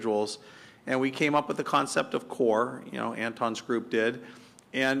homeless individuals, and we came up with the concept of CORE, you know, Anton's group did.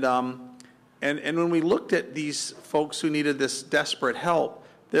 And when we looked at these folks who needed this desperate help,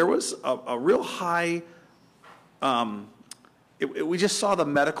 there was a real high, we just saw the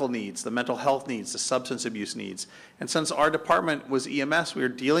medical needs, the mental health needs, the substance abuse needs. And since our department was EMS, we were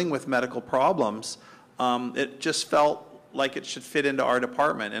dealing with medical problems, it just felt like it should fit into our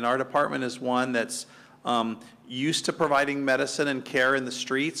department. And our department is one that's used to providing medicine and care in the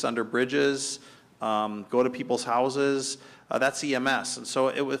streets, under bridges, go to people's houses. That's EMS. And so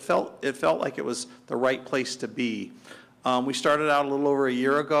it felt like it was the right place to be. We started out a little over a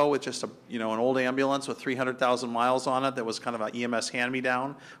year ago with just an old ambulance with 300,000 miles on it that was kind of an EMS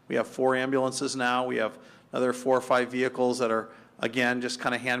hand-me-down. We have 4 ambulances now. We have another 4 or 5 vehicles that are, again, just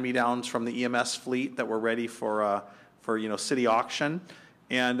kind of hand-me-downs from the EMS fleet that were ready for city auction.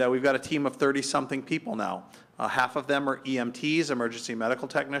 And we've got a team of 30-something people now. Half of them are EMTs, emergency medical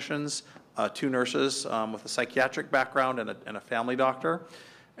technicians, 2 nurses with a psychiatric background and a family doctor.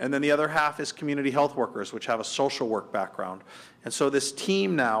 And then the other half is community health workers, which have a social work background. And so this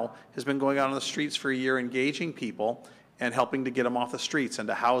team now has been going out on the streets for a year, engaging people and helping to get them off the streets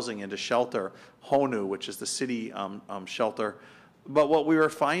into housing, into shelter, Honu, which is the city shelter. But what we were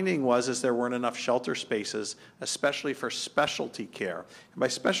finding is there weren't enough shelter spaces, especially for specialty care. And by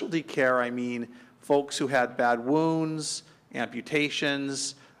specialty care, I mean folks who had bad wounds,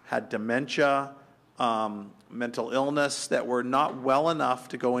 amputations, had dementia, mental illness, that were not well enough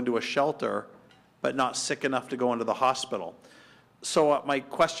to go into a shelter, but not sick enough to go into the hospital. So my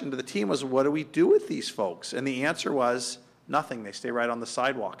question to the team was, what do we do with these folks? And the answer was nothing. They stay right on the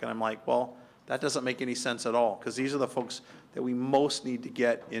sidewalk. And I'm like, well, that doesn't make any sense at all, because these are the folks that we most need to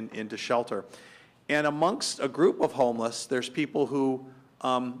get into shelter. And amongst a group of homeless, there's people who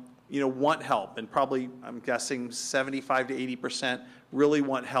want help, and probably, I'm guessing 75 to 80% really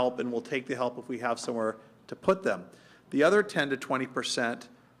want help and will take the help if we have somewhere to put them. The other 10 to 20%,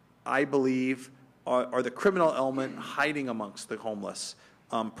 I believe, are the criminal element hiding amongst the homeless,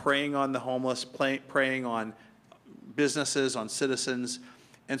 preying on the homeless, preying on businesses, on citizens.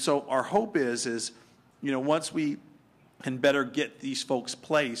 And so our hope is once we can better get these folks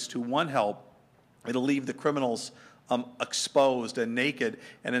placed who want help, it'll leave the criminals exposed and naked,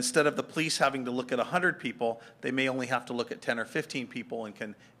 and instead of the police having to look at 100 people, they may only have to look at 10 or 15 people and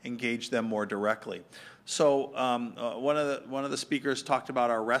can engage them more directly. So one of the speakers talked about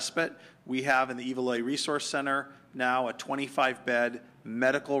our respite. We have in the Ivaloi Resource Center now a 25-bed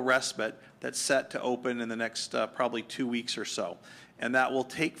medical respite that's set to open in the next probably 2 weeks or so, and that will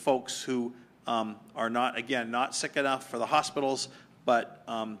take folks who are not sick enough for the hospitals, but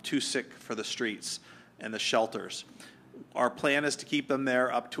too sick for the streets and the shelters. Our plan is to keep them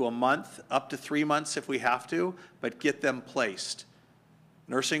there up to a month, up to 3 months if we have to, but get them placed.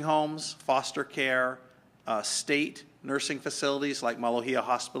 Nursing homes, foster care, state nursing facilities like Malohia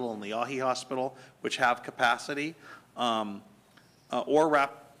Hospital and Leahi Hospital, which have capacity, or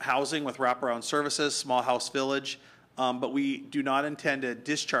housing with wraparound services, small house village, but we do not intend to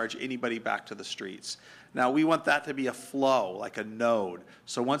discharge anybody back to the streets. Now, we want that to be a flow, like a node.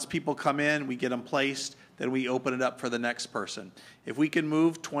 So once people come in, we get them placed, then we open it up for the next person. If we can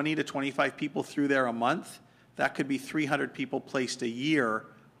move 20 to 25 people through there a month, that could be 300 people placed a year,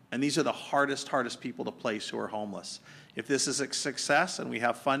 and these are the hardest people to place who are homeless. If this is a success and we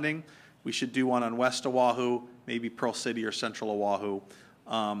have funding, we should do one on West Oahu, maybe Pearl City or Central Oahu,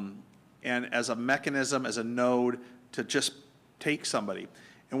 and as a mechanism, as a node to just take somebody.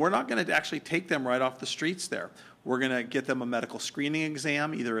 And we're not going to actually take them right off the streets there. We're going to get them a medical screening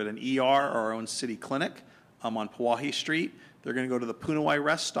exam, either at an ER or our own city clinic on Pauahi Street. They're going to go to the Punawai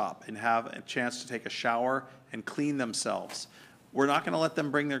rest stop and have a chance to take a shower and clean themselves. We're not going to let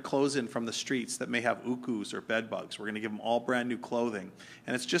them bring their clothes in from the streets that may have ukus or bed bugs. We're going to give them all brand new clothing.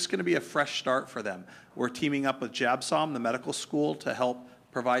 And it's just going to be a fresh start for them. We're teaming up with JABSOM, the medical school, to help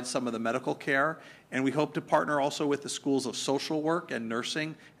provide some of the medical care. And we hope to partner also with the schools of social work and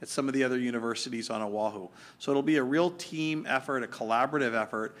nursing at some of the other universities on Oahu. So it'll be a real team effort, a collaborative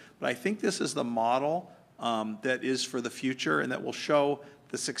effort. But I think this is the model that is for the future and that will show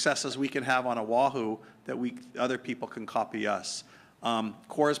the successes we can have on Oahu that other people can copy us.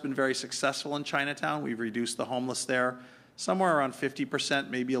 CORE has been very successful in Chinatown. We've reduced the homeless there somewhere around 50%,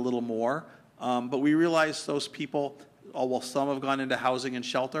 maybe a little more. But we realize those people, while some have gone into housing and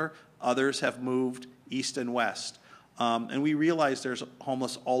shelter, others have moved east and west. And we realize there's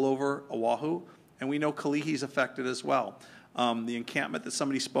homeless all over Oahu, and we know Kalihi's affected as well. The encampment that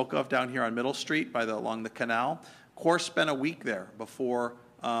somebody spoke of down here on Middle Street along the canal, CORE spent a week there before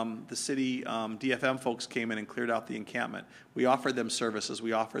the city DFM folks came in and cleared out the encampment. We offered them services,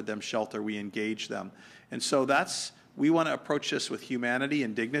 we offered them shelter, we engaged them. And so we want to approach this with humanity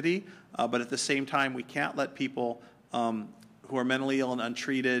and dignity, but at the same time, we can't let people who are mentally ill and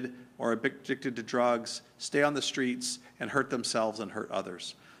untreated or addicted to drugs stay on the streets and hurt themselves and hurt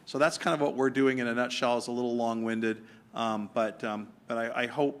others. So that's kind of what we're doing in a nutshell. It's a little long-winded, but I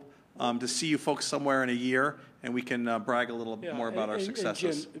hope to see you folks somewhere in a year and we can brag a little more about our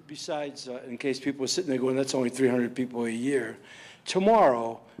successes. And Jim, besides, in case people are sitting there going, that's only 300 people a year,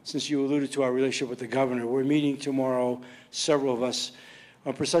 tomorrow, since you alluded to our relationship with the governor, we're meeting tomorrow, several of us,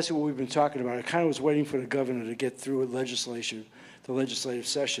 on precisely what we've been talking about. I kind of was waiting for the governor to get through the legislative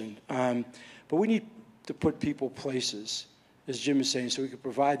session. But we need to put people places. as Jim is saying, so we could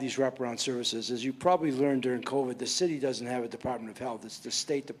provide these wraparound services. As you probably learned during COVID, the city doesn't have a Department of Health. It's the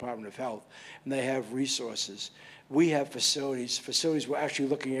State Department of Health, and they have resources. We have facilities. Facilities we're actually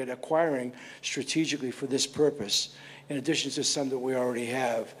looking at acquiring strategically for this purpose, in addition to some that we already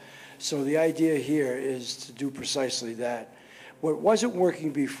have. So the idea here is to do precisely that. What wasn't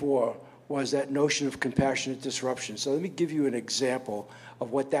working before was that notion of compassionate disruption. So let me give you an example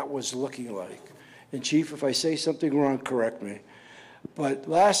of what that was looking like. And Chief, if I say something wrong, correct me. But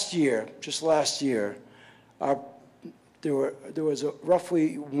last year, just last year, there was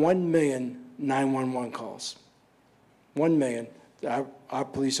roughly 1 million 911 calls. 1 million that our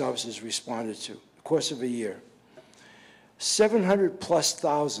police officers responded to, in the course of a year.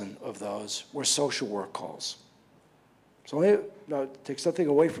 700,000+ of those were social work calls. So it takes nothing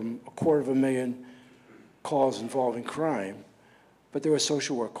away from 250,000 calls involving crime, but there were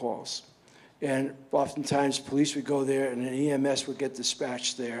social work calls. And oftentimes police would go there and an EMS would get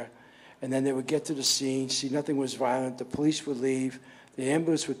dispatched there, and then they would get to the scene, see nothing was violent, the police would leave, the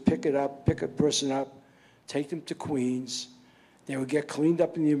ambulance would pick a person up, take them to Queens, they would get cleaned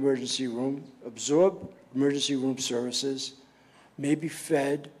up in the emergency room, absorb emergency room services, maybe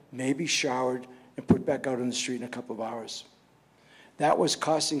fed, maybe showered, and put back out on the street in a couple of hours. That was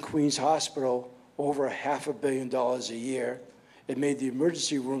costing Queens Hospital over $500 million a year. It made the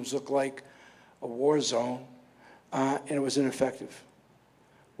emergency rooms look like a war zone, and it was ineffective.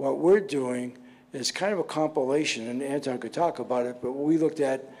 What we're doing is kind of a compilation, and Anton could talk about it, but we looked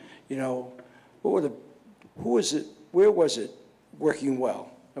at, you know, where was it working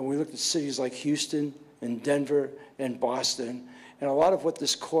well? And we looked at cities like Houston and Denver and Boston, and a lot of what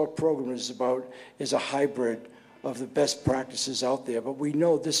this core program is about is a hybrid of the best practices out there, but we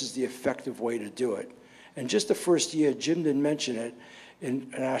know this is the effective way to do it. And just the first year, Jim didn't mention it,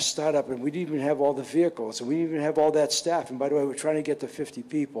 in our startup, and we didn't even have all the vehicles, and we didn't even have all that staff. And by the way, we're trying to get to 50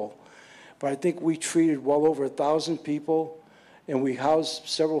 people. But I think we treated well over 1,000 people, and we housed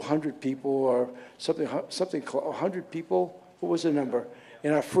several hundred people, or something 100 people. What was the number?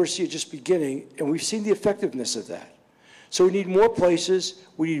 In our first year just beginning, and we've seen the effectiveness of that. So we need more places.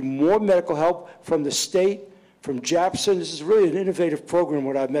 We need more medical help from the state, from JAPSON. This is really an innovative program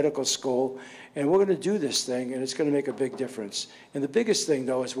with our medical school. And we're going to do this thing, and it's going to make a big difference. And the biggest thing,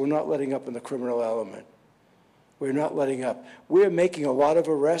 though, is we're not letting up in the criminal element. We're not letting up. We're making a lot of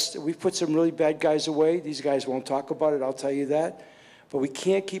arrests. We've put some really bad guys away. These guys won't talk about it, I'll tell you that. But we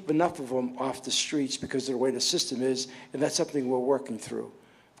can't keep enough of them off the streets because of the way the system is, and that's something we're working through.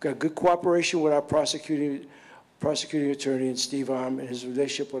 We've got good cooperation with our prosecuting attorney and Steve Arm and his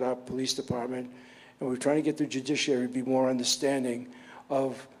relationship with our police department, and we're trying to get the judiciary to be more understanding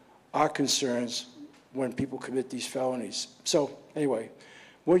of our concerns when people commit these felonies. So anyway,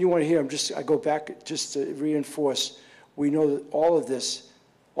 what do you want to hear? I go back just to reinforce, we know that all of this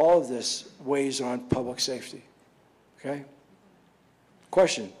weighs on public safety, okay?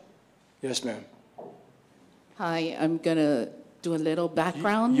 Question? Yes, ma'am. Hi, I'm gonna do a little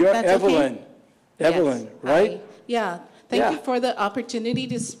background. You're that's Evelyn. Okay? Evelyn, Yes. right? Hi. Yeah, thank you for the opportunity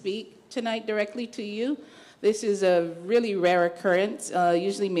to speak tonight directly to you. This is a really rare occurrence.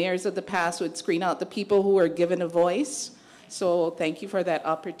 Usually mayors of the past would screen out the people who were given a voice. So thank you for that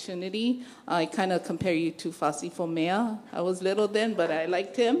opportunity. I kind of compare you to Fasi Fomea. I was little then, but I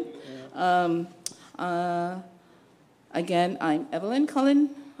liked him. Again, I'm Evelyn Cullen.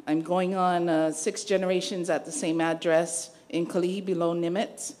 I'm going on 6 generations at the same address in Kalihi below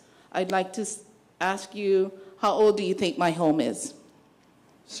Nimitz. I'd like to ask you, how old do you think my home is?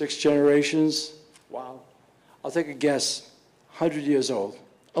 6 generations? Wow. I'll take a guess, 100 years old.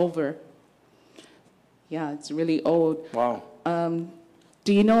 Over. Yeah, it's really old. Wow.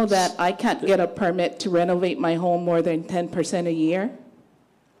 Do you know that I can't get a permit to renovate my home more than 10% a year?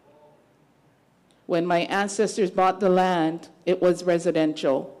 When my ancestors bought the land, it was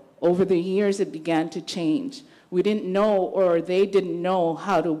residential. Over the years, it began to change. We didn't know, or they didn't know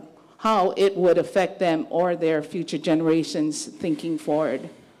how it would affect them or their future generations thinking forward.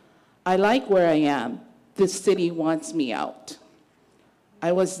 I like where I am. This city wants me out.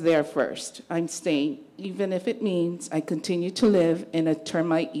 I was there first. I'm staying, even if it means I continue to live in a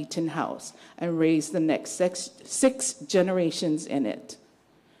termite-eaten house and raise the next 6 generations in it.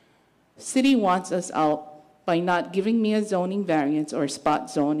 City wants us out by not giving me a zoning variance or spot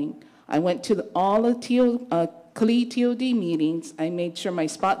zoning. I went to all the Kalihi TOD meetings. I made sure my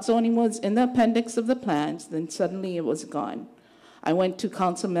spot zoning was in the appendix of the plans, then suddenly it was gone. I went to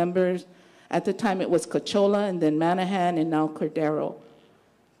council members. At the time, it was Cochola, and then Manahan, and now Cordero.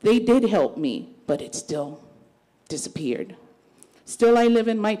 They did help me, but it still disappeared. Still, I live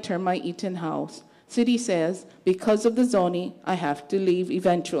in my termite-eaten house. City says, because of the zoning, I have to leave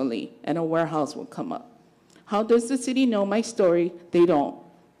eventually, and a warehouse will come up. How does the city know my story? They don't,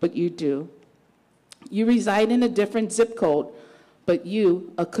 but you do. You reside in a different zip code, but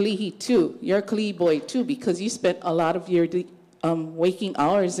you, a Kalihi too, you're a Kalihi boy too, because you spent a lot of your waking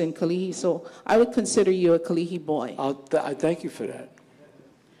hours in Kalihi, so I would consider you a Kalihi boy. I thank you for that.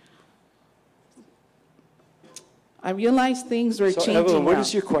 I realize things were changing Evelyn, what now.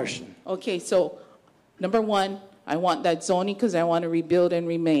 is your question? Okay, so number one, I want that zoning because I want to rebuild and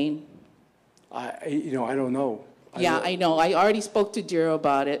remain. I don't know. I know. I already spoke to Jiro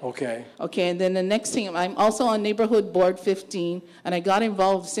about it. Okay. Okay, and then the next thing, I'm also on Neighborhood Board 15, and I got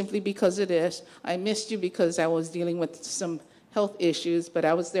involved simply because of this. I missed you because I was dealing with some health issues, but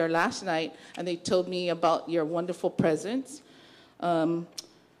I was there last night, and they told me about your wonderful presence.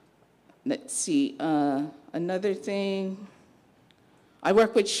 Let's see, another thing. I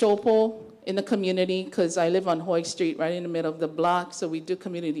work with Shopo in the community because I live on Hoy Street, right in the middle of the block, so we do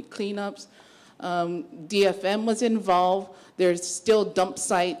community cleanups. DFM was involved. There's still dump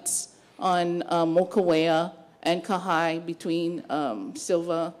sites on Mokawea and Kahai between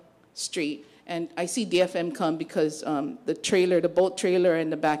Silva Street. And I see DFM come because the boat trailer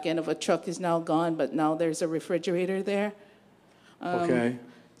and the back end of a truck is now gone, but now there's a refrigerator there. Okay.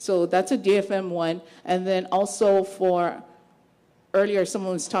 So that's a DFM one. And then also for, earlier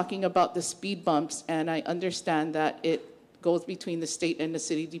someone was talking about the speed bumps, and I understand that it goes between the state and the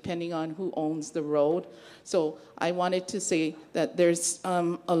city depending on who owns the road. So I wanted to say that there's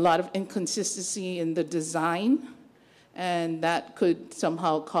a lot of inconsistency in the design, and that could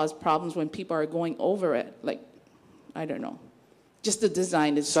somehow cause problems when people are going over it. Like, I don't know. Just the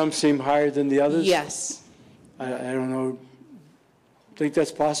design is... Some seem higher than the others? Yes. I don't know. Think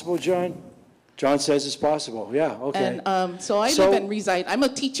that's possible, John? John says it's possible. Yeah, okay. And so I live and reside. I'm a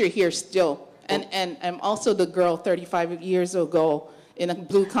teacher here still. And I'm also the girl 35 years ago in a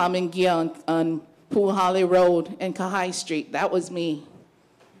blue common gear on Puhale Road and Kahai Street. That was me.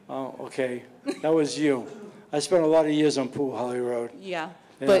 Oh, okay. That was you. I spent a lot of years on Puhale Road. Yeah.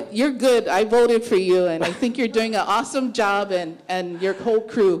 But you're good. I voted for you, and I think you're doing an awesome job, and your whole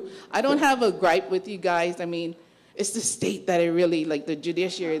crew. I don't have a gripe with you guys. I mean, it's the state that I really, like the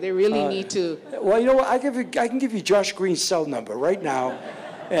judiciary, they really need to. Well, you know what? I can give you Josh Green's cell number right now,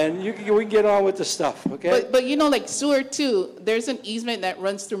 and we can get on with the stuff, okay? But you know, like sewer too, there's an easement that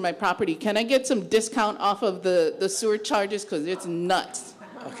runs through my property. Can I get some discount off of the sewer charges? Because it's nuts.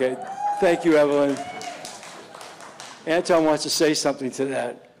 Okay. Thank you, Evelyn. Anton wants to say something to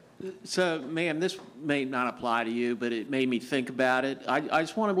that. So, ma'am, this may not apply to you, but it made me think about it. I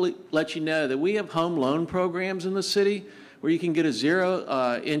just want to let you know that we have home loan programs in the city where you can get a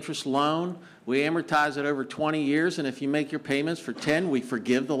zero interest loan. We amortize it over 20 years, and if you make your payments for 10, we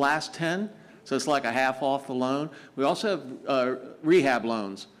forgive the last 10. So it's like a half off the loan. We also have rehab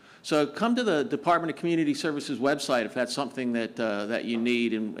loans. So come to the Department of Community Services website if that's something that you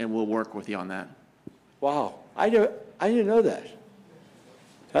need, and we'll work with you on that. Wow. I didn't know that.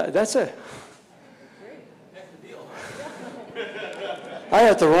 That's a... I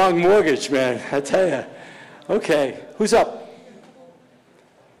had the wrong mortgage, man, I tell you. Okay, who's up?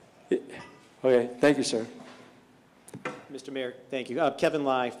 Okay, thank you, sir. Mr. Mayor, thank you. Kevin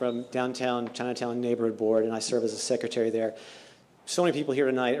Lai from downtown Chinatown Neighborhood Board, and I serve as a secretary there. So many people here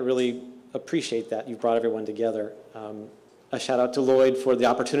tonight. I really appreciate that. You've brought everyone together. A shout out to Lloyd for the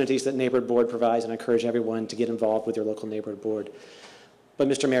opportunities that Neighborhood Board provides, and I encourage everyone to get involved with your local Neighborhood Board. But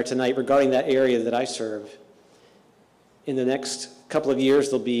Mr. Mayor, tonight, regarding that area that I serve, in the next couple of years,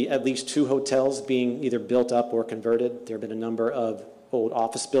 there'll be at least 2 hotels being either built up or converted. There have been a number of old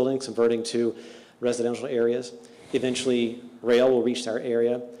office buildings converting to residential areas. Eventually, rail will reach our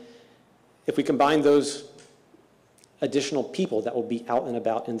area. If we combine those additional people that will be out and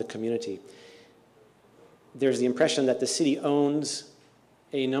about in the community, there's the impression that the city owns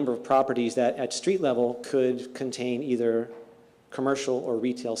a number of properties that at street level could contain either commercial or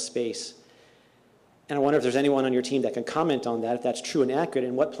retail space. And I wonder if there's anyone on your team that can comment on that, if that's true and accurate,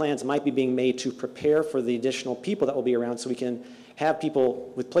 and what plans might be being made to prepare for the additional people that will be around so we can have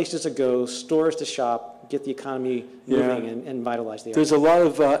people with places to go, stores to shop, get the economy moving and vitalize the area. There's a lot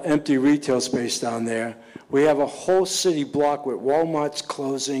of empty retail space down there. We have a whole city block with Walmart's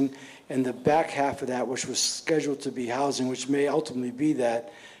closing, and the back half of that, which was scheduled to be housing, which may ultimately be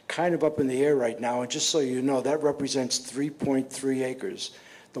that, kind of up in the air right now. And just so you know, that represents 3.3 acres.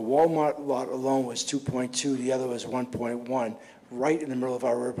 The Walmart lot alone was 2.2, the other was 1.1, right in the middle of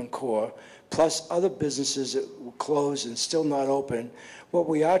our urban core, plus other businesses that were closed and still not open. What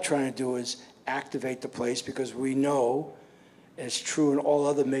we are trying to do is activate the place because we know and it's true in all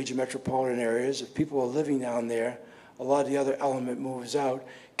other major metropolitan areas. If people are living down there, a lot of the other element moves out.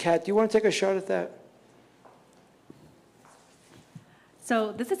 Kat, do you want to take a shot at that?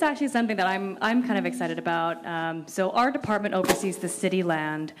 So this is actually something that I'm kind of excited about. So our department oversees the city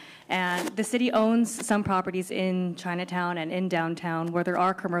land, and the city owns some properties in Chinatown and in downtown where there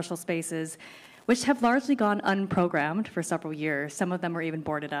are commercial spaces which have largely gone unprogrammed for several years. Some of them are even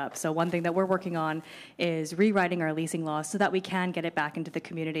boarded up. So one thing that we're working on is rewriting our leasing laws so that we can get it back into the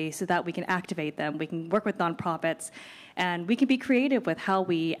community, so that we can activate them. We can work with nonprofits, and we can be creative with how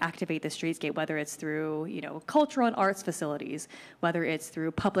we activate the streetscape, whether it's through, cultural and arts facilities, whether it's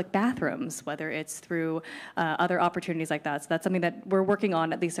through public bathrooms, whether it's through other opportunities like that. So that's something that we're working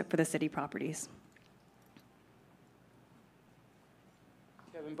on, at least for the city properties.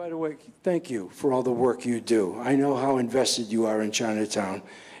 Kevin, by the way, thank you for all the work you do. I know how invested you are in Chinatown,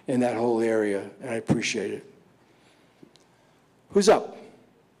 in that whole area, and I appreciate it. Who's up?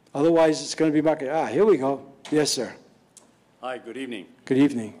 Otherwise, it's going to be market. Here we go. Yes, sir. Hi, good evening. Good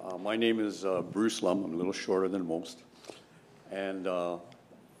evening. My name is Bruce Lum. I'm a little shorter than most. And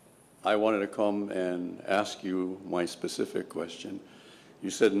I wanted to come and ask you my specific question. You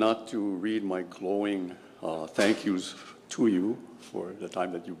said not to read my glowing thank yous to you for the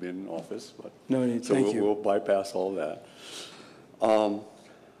time that you've been in office, but no need. Thank you. We'll bypass all that.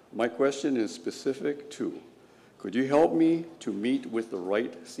 My question is specific to, could you help me to meet with the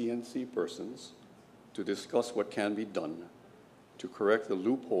right CNC persons to discuss what can be done to correct the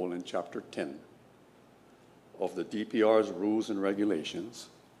loophole in Chapter 10 of the DPR's rules and regulations,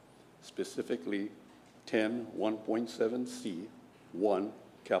 specifically 10.1.7C, 1,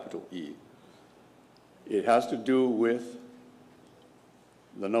 capital E. It has to do with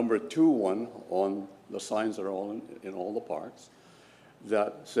the number 2.1 on the signs that are all in all the parks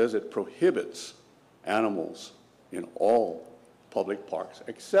that says it prohibits animals in all public parks,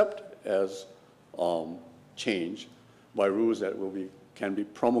 except as changed by rules that can be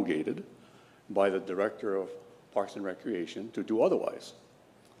promulgated by the Director of Parks and Recreation to do otherwise.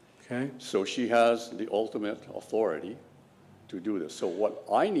 Okay. So she has the ultimate authority to do this. So what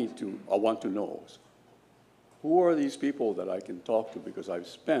I want to know is, who are these people that I can talk to? Because I've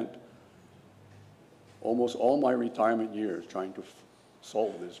spent almost all my retirement years trying to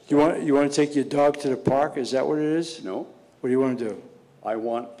solve this problem. You want to take your dog to the park? Is that what it is? No. What do you want to do? I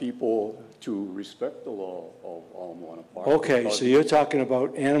want people to respect the law of Moana Park. Okay, so you're talking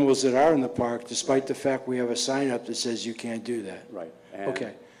about animals that are in the park, despite the fact we have a sign up that says you can't do that. Right.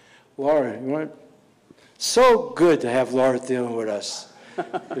 Okay. Laura, you want? So good to have Laura dealing with us,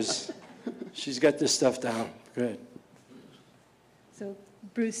 because she's got this stuff down. Good. So,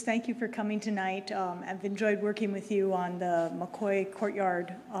 Bruce, thank you for coming tonight. I've enjoyed working with you on the McCoy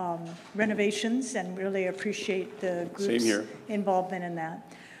Courtyard renovations, and really appreciate the group's involvement in that.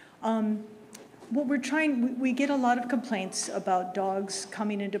 What we're trying, we get a lot of complaints about dogs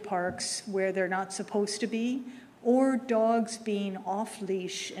coming into parks where they're not supposed to be, or dogs being off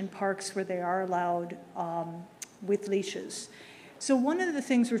leash in parks where they are allowed with leashes. So one of the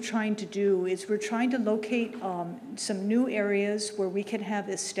things we're trying to do is we're trying to locate some new areas where we can have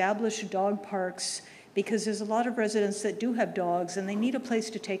established dog parks, because there's a lot of residents that do have dogs and they need a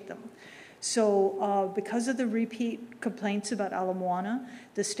place to take them. So because of the repeat complaints about Ala Moana,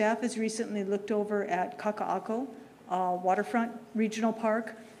 the staff has recently looked over at Kaka Waterfront Regional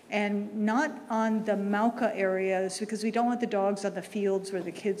Park, and not on the Mauka areas, because we don't want the dogs on the fields where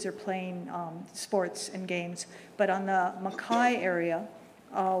the kids are playing sports and games, but on the Makai area,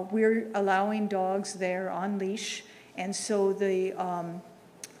 we're allowing dogs there on leash, and so the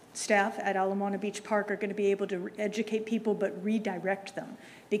staff at Ala Moana Beach Park are going to be able to educate people but redirect them,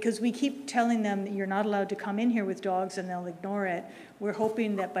 because we keep telling them that you're not allowed to come in here with dogs and they'll ignore it. We're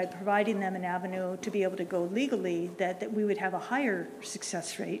hoping that by providing them an avenue to be able to go legally, that we would have a higher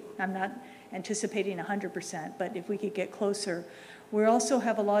success rate. I'm not anticipating 100%, but if we could get closer. We also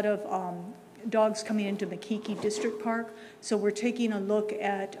have a lot of dogs coming into Makiki District Park, so we're taking a look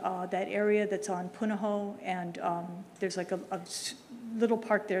at that area that's on Punahou, and there's like a little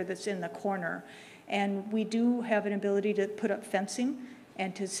park there that's in the corner. And we do have an ability to put up fencing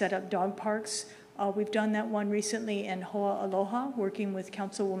and to set up dog parks. We've done that one recently in Hoa Aloha, working with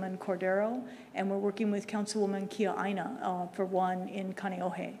Councilwoman Cordero, and we're working with Councilwoman Kia Aina for one in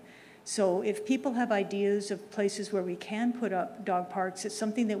Kaneohe. So if people have ideas of places where we can put up dog parks, it's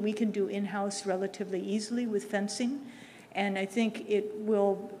something that we can do in-house relatively easily with fencing. And I think it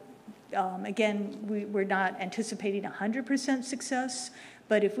will, again, we're not anticipating 100% success,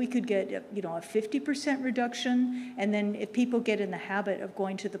 But if we could get, you know, a 50% reduction, and then if people get in the habit of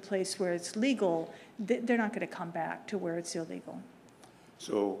going to the place where it's legal, they're not going to come back to where it's illegal.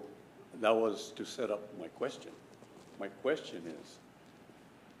 So that was to set up my question. My question is,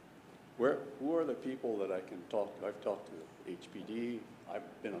 who are the people that I can talk to? I've talked to HPD. I've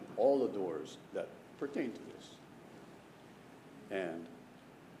been on all the doors that pertain to this. And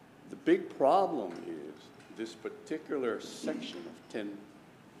the big problem is this particular section of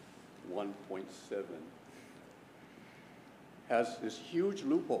 10.1.7 has this huge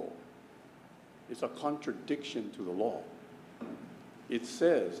loophole. It's a contradiction to the law. It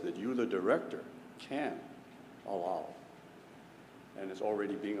says that you, the director, can allow, and it's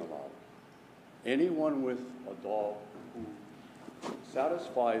already being allowed, anyone with a dog who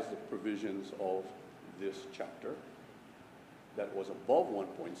satisfies the provisions of this chapter that was above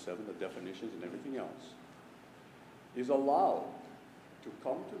 1.7, the definitions and everything else, is allowed to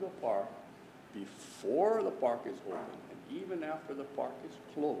come to the park before the park is open and even after the park is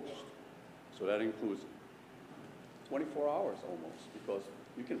closed. So that includes 24 hours almost, because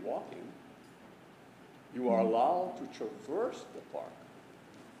you can walk in. You are allowed to traverse the park,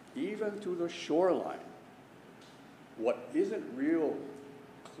 even to the shoreline. What isn't real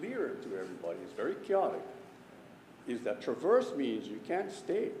clear to everybody, is very chaotic, is that traverse means you can't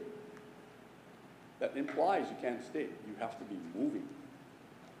stay. That implies you can't stay. You have to be moving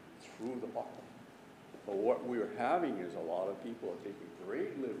through the park. But what we're having is a lot of people are taking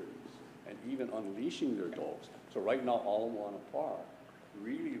great liberties and even unleashing their dogs. So right now, Ala Moana Park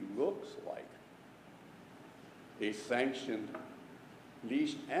really looks like a sanctioned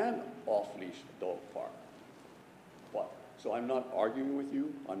leashed and off-leash dog park. So I'm not arguing with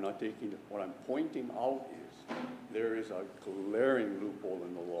you. I'm not taking, what I'm pointing out is there is a glaring loophole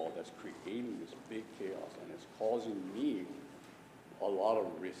in the law that's creating this big chaos, and it's causing me a lot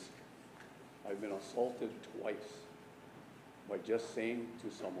of risk. I've been assaulted twice by just saying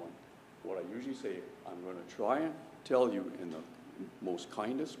to someone what I usually say. I'm going to try and tell you in the most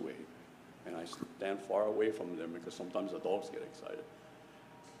kindest way, and I stand far away from them because sometimes the dogs get excited,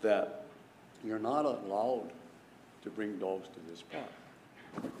 that you're not allowed to bring dogs to this park.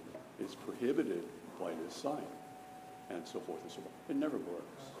 It's prohibited by this sign, and so forth and so on. It never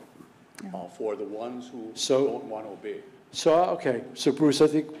works for the ones who don't want to obey. So, okay, so Bruce, I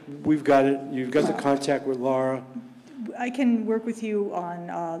think we've got it. You've got the contact with Laura. I can work with you on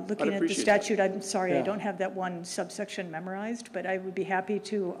looking at the statute. I'm sorry, Yeah. I don't have that one subsection memorized, but I would be happy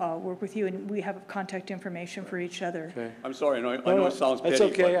to work with you, and we have contact information for each other. Okay. I'm sorry, I know it sounds petty. That's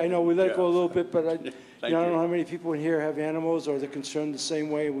okay. But I know we let it go a yeah. little bit, but I don't you. know how many people in here have animals or they're concerned the same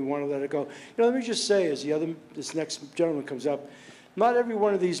way. We want to let it go. Let me just say, as this next gentleman comes up, not every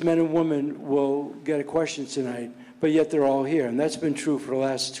one of these men and women will get a question tonight, but yet they're all here, and that's been true for the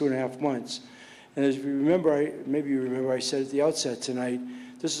last 2.5 months. And as you remember, maybe you remember I said at the outset tonight,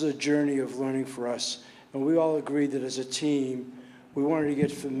 this is a journey of learning for us. And we all agreed that as a team, we wanted to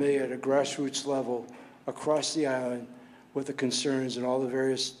get familiar at a grassroots level across the island with the concerns in all the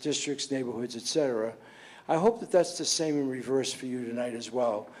various districts, neighborhoods, et cetera. I hope that that's the same in reverse for you tonight as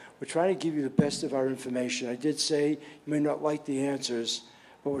well. We're trying to give you the best of our information. I did say you may not like the answers,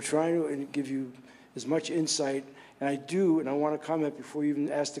 but we're trying to give you as much insight. And I do, and I want to comment before you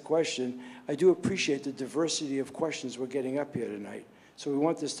even ask the question, I do appreciate the diversity of questions we're getting up here tonight. So we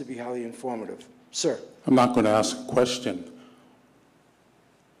want this to be highly informative. Sir. I'm not going to ask a question.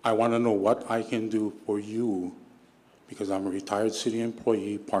 I want to know what I can do for you, because I'm a retired city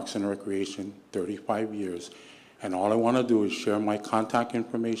employee, Parks and Recreation, 35 years, and all I want to do is share my contact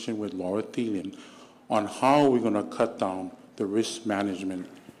information with Laura Thielen on how we're going to cut down the risk management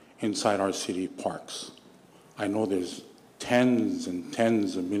inside our city parks. I know there's tens and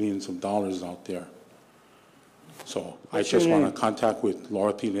tens of millions of dollars out there. So I just want to contact with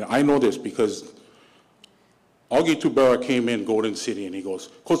Laura Thielen. I know this because Augie Tubera came in Golden City and he goes,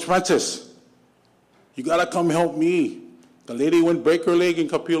 Coach Francis, you got to come help me. The lady went break her leg in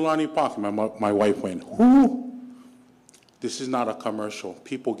Kapiolani Park. My wife went, who? This is not a commercial.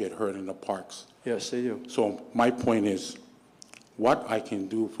 People get hurt in the parks. Yes, they do. So my point is, what I can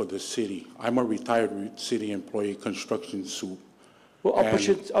do for the city. I'm a retired city employee, construction soup. Well, I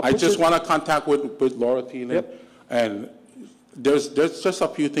just want to contact with Laura Thielen. Yep. And there's just a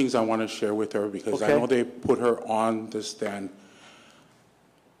few things I want to share with her because I know they put her on the stand.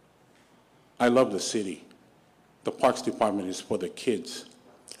 I love the city. The Parks Department is for the kids.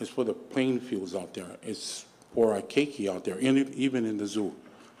 It's for the playing fields out there. It's for our keiki out there, even in the zoo.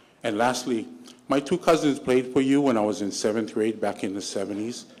 And lastly, my 2 cousins played for you when I was in 7th grade back in the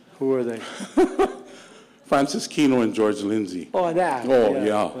 70s. Who are they? Francis Kino and George Lindsay. Oh, that. Oh,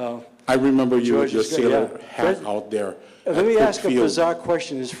 yeah. Well, I remember you with George your is good, sailor yeah. hat out there. Let me ask a Brookfield. bizarre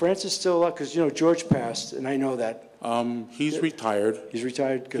question. Is Francis still alive? Because, you know, George passed, and I know that. He's retired. He's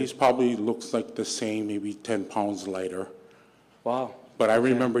retired? Good. He's probably looks like the same, maybe 10 pounds lighter. Wow. But I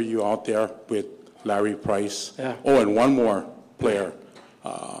remember you out there with Larry Price. Yeah. Oh, and one more player,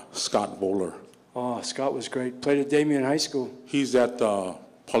 Scott Bowler. Oh, Scott was great. Played at Damien High School. He's at the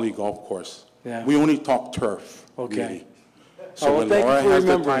Poly Golf Course. Yeah. We only talk turf. Okay. Really. So well, when thank Laura you for has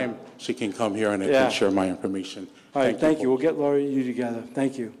the remembering. time, she can come here and I Yeah. can share my information. All right, thank you. We'll get Laura and you together.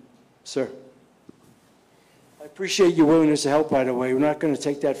 Thank you. Sir. I appreciate your willingness to help, by the way. We're not going to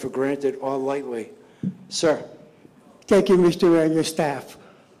take that for granted or lightly. Sir. Thank you, Mr. Mayor and your staff.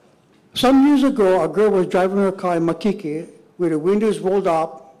 Some years ago, a girl was driving her car in Makiki with the windows rolled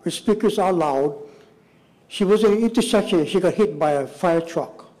up, her speakers are loud. She was in an intersection, she got hit by a fire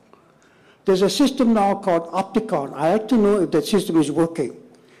truck. There's a system now called Opticon. I'd like to know if that system is working.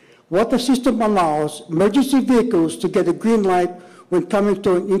 What the system allows emergency vehicles to get a green light when coming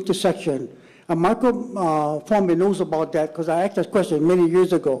to an intersection. And Michael Foreman knows about that because I asked that question many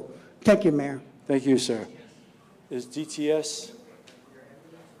years ago. Thank you, Mayor. Thank you, sir. Is DTS,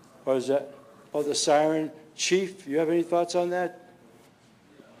 or is that, oh, the siren? Chief, you have any thoughts on that?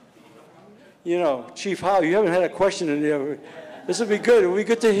 You know, Chief Howe, you haven't had a question in there. This will be good. It'll be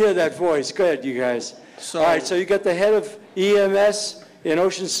good to hear that voice. Go ahead, you guys. All right, so you got the head of EMS and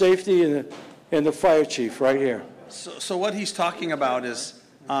Ocean Safety and the fire chief right here. So what he's talking about is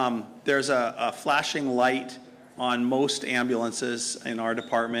there's a flashing light on most ambulances in our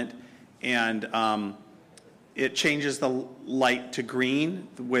department, and it changes the light to green,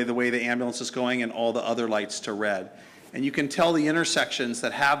 the way the ambulance is going, and all the other lights to red. And you can tell the intersections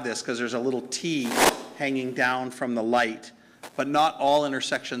that have this because there's a little T hanging down from the light, but not all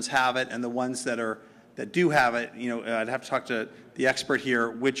intersections have it, and the ones that do have it, you know, I'd have to talk to the expert here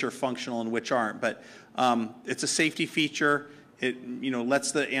which are functional and which aren't. But it's a safety feature. It, you know,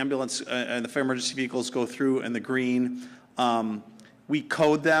 lets the ambulance and the fire emergency vehicles go through in the green. We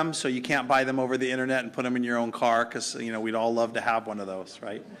code them, so you can't buy them over the internet and put them in your own car because, you know, we'd all love to have one of those,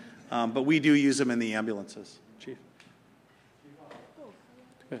 right? But we do use them in the ambulances. Chief.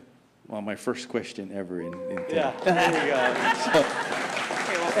 Well, my first question ever in Yeah, there you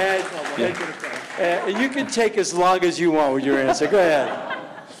go. And you can take as long as you want with your answer. Go ahead.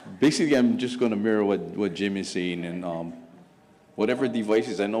 Basically, I'm just going to mirror what Jim is saying. And whatever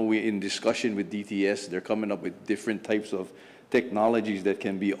devices, I know we're in discussion with DTS. They're coming up with different types of technologies that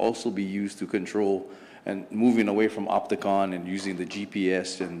can also be used to control and moving away from Opticon and using the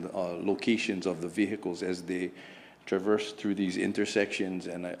GPS and locations of the vehicles as they traverse through these intersections.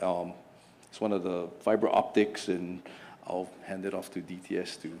 And it's one of the fiber optics, and I'll hand it off to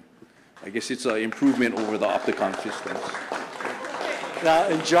DTS to, I guess it's an improvement over the Opticon systems. Now,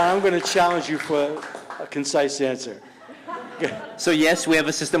 and John, I'm going to challenge you for a concise answer. So yes, we have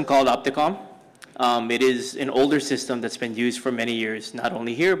a system called Opticom. It is an older system that's been used for many years, not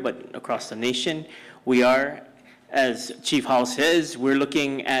only here, but across the nation. We are, as Chief Howe says, we're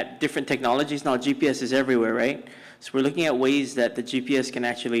looking at different technologies. Now, GPS is everywhere, right? So we're looking at ways that the GPS can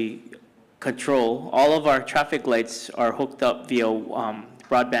actually control. All of our traffic lights are hooked up via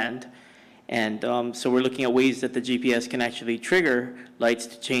broadband. And so we're looking at ways that the GPS can actually trigger lights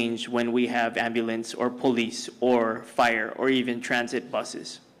to change when we have ambulance or police or fire or even transit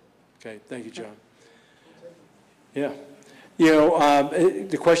buses. Okay, thank you, John. Yeah. You know,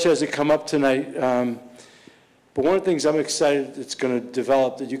 the question hasn't come up tonight, but one of the things I'm excited that's going to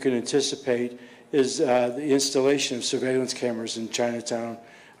develop that you can anticipate is the installation of surveillance cameras in Chinatown.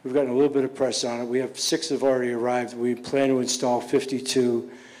 We've gotten a little bit of press on it. We have 6 have already arrived. We plan to install 52,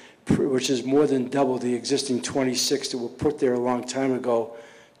 which is more than double the existing 26 that were put there a long time ago,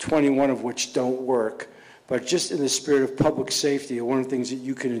 21 of which don't work. But just in the spirit of public safety, one of the things that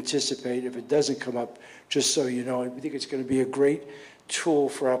you can anticipate, if it doesn't come up, just so you know, I think it's going to be a great tool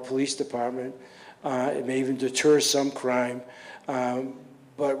for our police department. It may even deter some crime,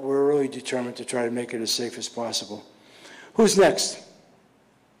 but we're really determined to try to make it as safe as possible. Who's next?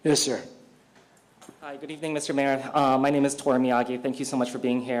 Yes, sir. Hi, good evening, Mr. Mayor. My name is Tori Miyagi. Thank you so much for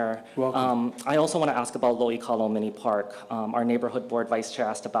being here. Welcome. I also want to ask about Lo'ikalo Mini Park. Our neighborhood board vice chair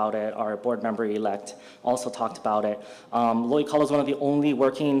asked about it. Our board member-elect also talked about it. Lo'ikalo is one of the only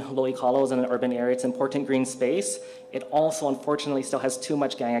working Lo'ikalos in an urban area. It's important green space. It also, unfortunately, still has too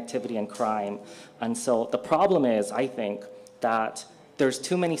much gang activity and crime. And so the problem is, I think, that there's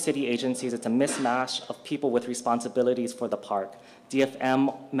too many city agencies. It's a mismatch of people with responsibilities for the park.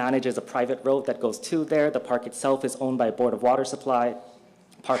 DFM manages a private road that goes to there. The park itself is owned by Board of Water Supply.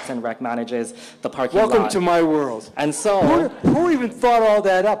 Parks and Rec manages the parking lot. Welcome to my world. And so... Who even thought all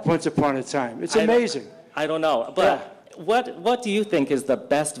that up once upon a time? It's amazing. I don't know, but what do you think is the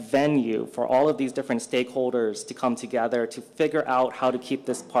best venue for all of these different stakeholders to come together to figure out how to keep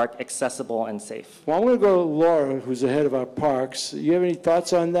this park accessible and safe? Well, I'm going to go to Laura, who's the head of our parks. You have any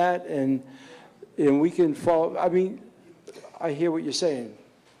thoughts on that? And we can follow. I mean, I hear what you're saying.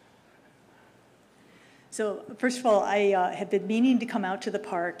 So first of all, I have been meaning to come out to the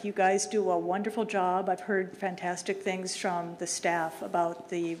park. You guys do a wonderful job. I've heard fantastic things from the staff about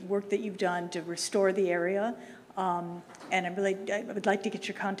the work that you've done to restore the area. And I would like to get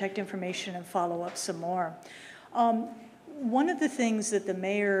your contact information and follow up some more. One of the things that the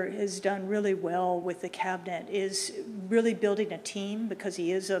mayor has done really well with the cabinet is really building a team, because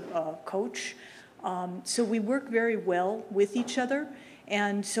he is a coach. So we work very well with each other.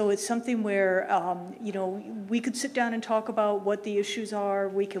 And so it's something where, you know, we could sit down and talk about what the issues are.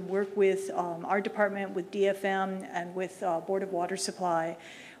 We can work with our department, with DFM, and with Board of Water Supply.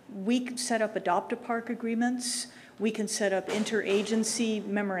 We could set up adopt-a-park agreements. We can set up interagency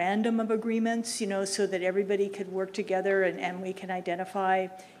memorandum of agreements, you know, so that everybody could work together, and we can identify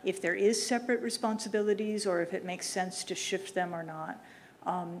if there is separate responsibilities or if it makes sense to shift them or not.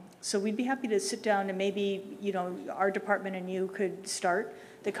 So we'd be happy to sit down, and maybe, you know, our department and you could start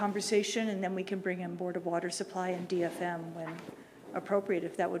the conversation, and then we can bring in Board of Water Supply and DFM when appropriate,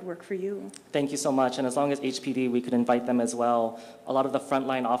 if that would work for you. Thank you so much. And as long as HPD, we could invite them as well. A lot of the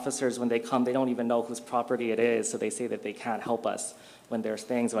frontline officers, when they come, they don't even know whose property it is, so they say that they can't help us when there's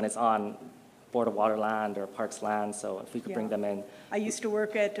things, when it's on Board of Water land or Parks land, so if we could bring them in. I used to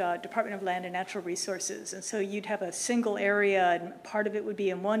work at Department of Land and Natural Resources, and so you'd have a single area, and part of it would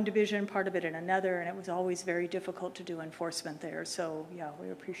be in one division, part of it in another, and it was always very difficult to do enforcement there. So, yeah, we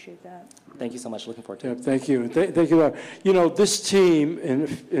appreciate that. Thank you so much. Looking forward to it. Thank you. Thank you. You know, this team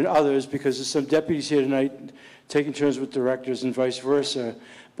and others, because there's some deputies here tonight taking turns with directors and vice versa,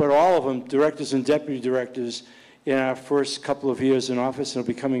 but all of them, directors and deputy directors, in our first couple of years in office, and it'll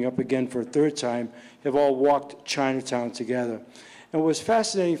be coming up again for a third time, have all walked Chinatown together. And it was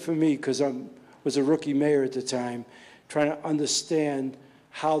fascinating for me, because I was a rookie mayor at the time, trying to understand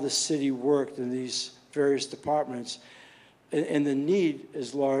how the city worked in these various departments. And the need,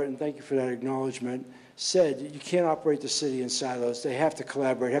 as Laura, and thank you for that acknowledgement, said, you can't operate the city in silos. They have to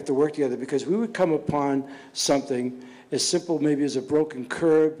collaborate, have to work together, because we would come upon something as simple maybe as a broken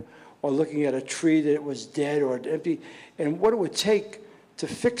curb, or looking at a tree that was dead or empty. And what it would take to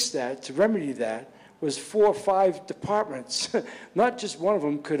fix that, to remedy that, was 4 or 5 departments. Not just one of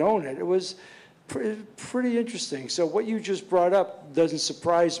them could own it. It was pretty interesting. So what you just brought up doesn't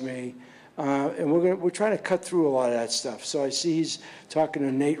surprise me. And we're trying to cut through a lot of that stuff. So I see he's talking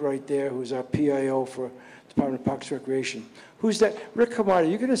to Nate right there, who's our PIO for Department of Parks and Recreation. Who's that? Rick, come on, are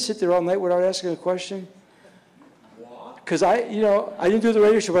you going to sit there all night without asking a question? Because I didn't do the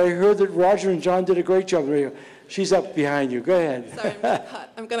radio show, but I heard that Roger and John did a great job on the radio. She's up behind you. Go ahead. Sorry,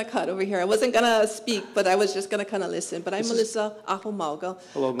 I'm going to cut over here. I wasn't going to speak, but I was just going to kind of listen. But I'm Melissa Ahomauga.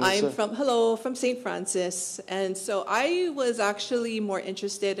 Hello, Melissa. I'm from St. Francis. And so I was actually more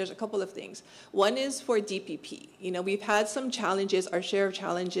interested. There's a couple of things. One is for DPP. You know, we've had some challenges, our share of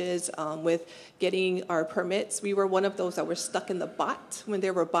challenges with getting our permits. We were one of those that were stuck in the bot when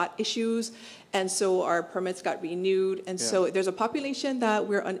there were bot issues. And so our permits got renewed. And so there's a population that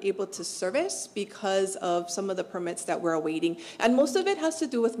we're unable to service because of some of the permits that we're awaiting. And most of it has to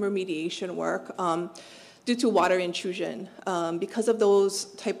do with remediation work due to water intrusion. Because of those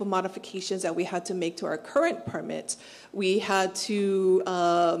type of modifications that we had to make to our current permits, we had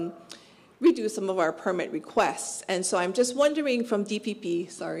to reduce some of our permit requests. And so I'm just wondering from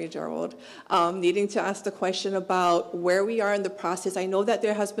DPP, sorry, Gerald, needing to ask the question about where we are in the process. I know that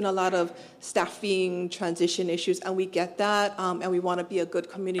there has been a lot of staffing transition issues, and we get that, and we want to be a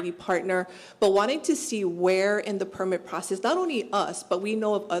good community partner, but wanting to see where in the permit process, not only us, but we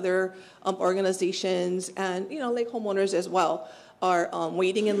know of other organizations and, you know, like homeowners as well, are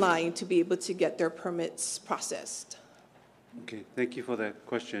waiting in line to be able to get their permits processed. Okay, thank you for that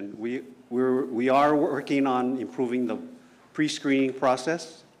question. We are working on improving the pre-screening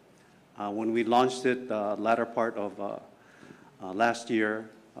process. When we launched it the latter part of last year,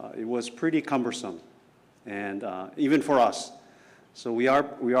 it was pretty cumbersome, and even for us. So we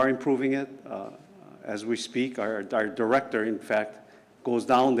are improving it as we speak. Our director, in fact, goes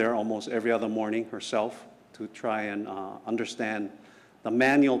down there almost every other morning herself to try and understand the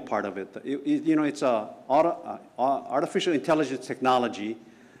manual part of it. You know, it's artificial intelligence technology,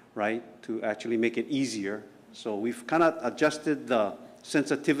 right, to actually make it easier. So we've kind of adjusted the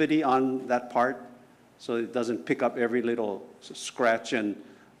sensitivity on that part so it doesn't pick up every little scratch and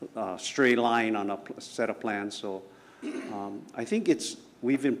stray line on a set of plans. So I think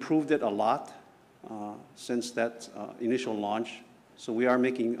we've improved it a lot since that initial launch. So we are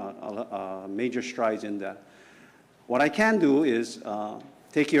making major strides in that. What I can do is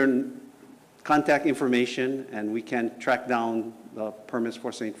take your contact information and we can track down the permits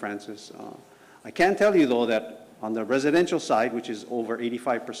for St. Francis. I can tell you though that on the residential side, which is over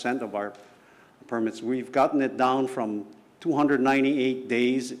 85% of our permits, we've gotten it down from 298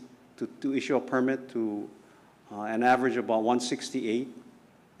 days to issue a permit to an average of about 168.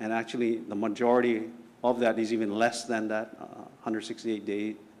 And actually the majority of that is even less than that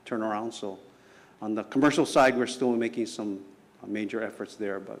 168-day turnaround. So on the commercial side, we're still making some major efforts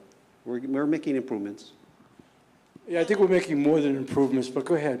there, but we're making improvements. Yeah, I think we're making more than improvements, but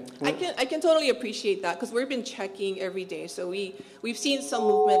go ahead. I can totally appreciate that because we've been checking every day. So we've seen some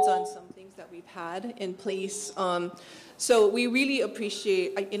movements on some things that we've had in place. So we really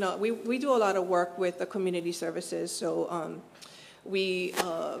appreciate, we do a lot of work with the community services. So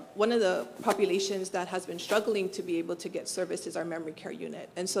one of the populations that has been struggling to be able to get service is our memory care unit.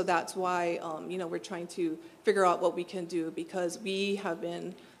 And so that's why, we're trying to figure out what we can do because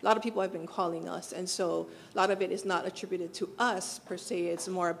a lot of people have been calling us. And so a lot of it is not attributed to us per se. It's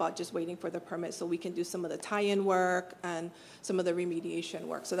more about just waiting for the permit so we can do some of the tie-in work and some of the remediation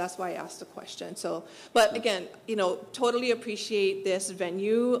work. So that's why I asked the question. So, but again, totally appreciate this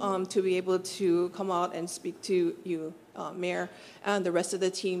venue to be able to come out and speak to you, Mayor, and the rest of the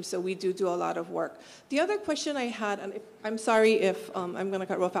team. So we do a lot of work. The other question I had, and I'm sorry if I'm going to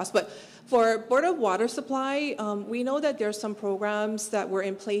cut real fast, but for Board of Water Supply, we know that there's some programs that were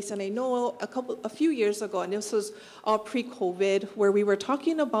in place, and I know a few years ago, and this was all pre-COVID, where we were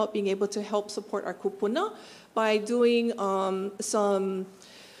talking about being able to help support our kupuna by doing some.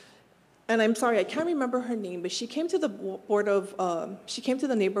 And I'm sorry, I can't remember her name, but she came to the she came to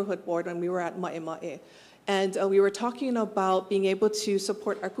the neighborhood board when we were at Ma'e. And we were talking about being able to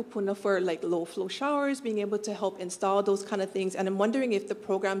support our kupuna for like low flow showers, being able to help install those kind of things. And I'm wondering if the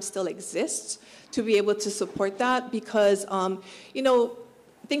program still exists to be able to support that because,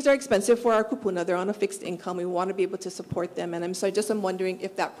 things are expensive for our kupuna. They're on a fixed income. We want to be able to support them. And I'm wondering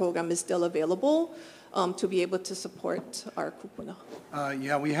if that program is still available to be able to support our kupuna.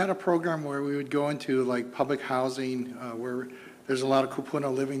 Yeah, we had a program where we would go into like public housing where there's a lot of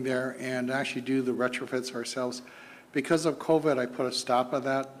kupuna living there and actually do the retrofits ourselves. Because of COVID, I put a stop of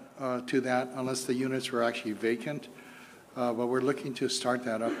that to that unless the units were actually vacant. But we're looking to start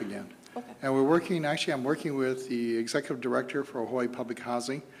that up again. Okay. And I'm working with the executive director for Hawaii Public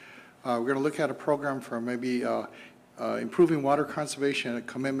Housing. We're going to look at a program for maybe improving water conservation at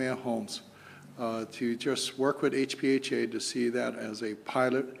Kamehameha homes to just work with HPHA to see that as a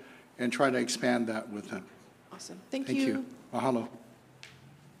pilot and try to expand that with them. Awesome. Thank you. Mahalo.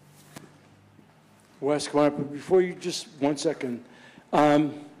 Wes, come on up. Before you, just 1 second.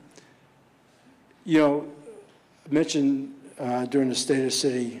 Mentioned during the State of the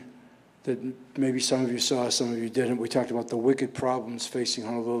City that maybe some of you saw, some of you didn't. We talked about the wicked problems facing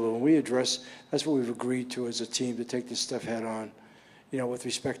Honolulu, and that's what we've agreed to as a team to take this stuff head on, with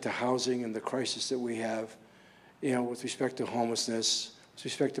respect to housing and the crisis that we have, with respect to homelessness, with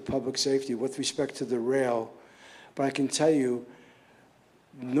respect to public safety, with respect to the rail. But I can tell you,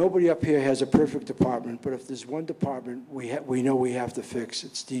 nobody up here has a perfect department, but if there's one department we know we have to fix,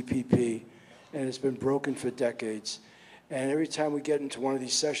 it's DPP, and it's been broken for decades. And every time we get into one of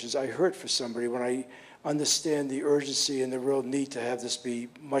these sessions, I hurt for somebody when I understand the urgency and the real need to have this be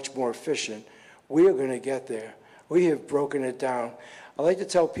much more efficient. We are going to get there. We have broken it down. I like to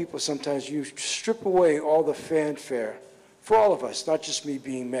tell people sometimes you strip away all the fanfare for all of us, not just me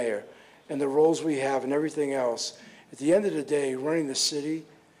being mayor, and the roles we have and everything else. At the end of the day, running the city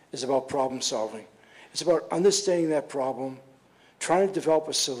is about problem solving. It's about understanding that problem, trying to develop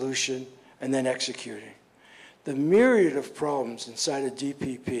a solution, and then executing. The myriad of problems inside of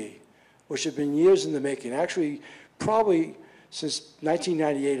DPP, which have been years in the making, actually probably since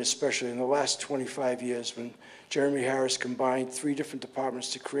 1998 especially, in the last 25 years when Jeremy Harris combined 3 different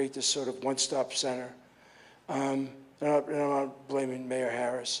departments to create this sort of one-stop center. And I'm not blaming Mayor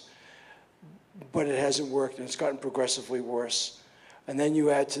Harris, but it hasn't worked and it's gotten progressively worse. And then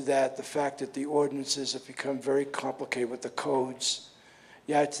you add to that the fact that the ordinances have become very complicated with the codes.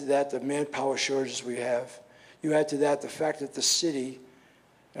 You add to that the manpower shortages we have. You add to that the fact that the city,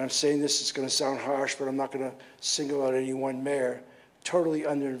 and I'm saying this is going to sound harsh, but I'm not going to single out any one mayor, totally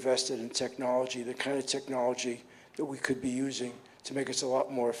underinvested in technology, the kind of technology that we could be using to make us a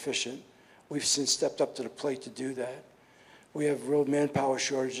lot more efficient. We've since stepped up to the plate to do that. We have real manpower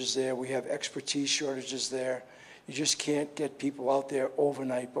shortages there. We have expertise shortages there. You just can't get people out there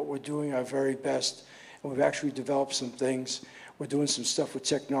overnight, but we're doing our very best. And we've actually developed some things. We're doing some stuff with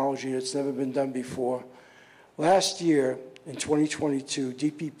technology that's never been done before. Last year, in 2022,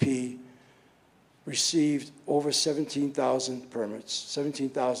 DPP received over 17,000 permits,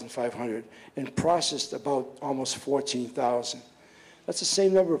 17,500, and processed about almost 14,000. That's the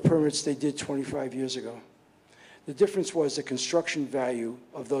same number of permits they did 25 years ago. The difference was the construction value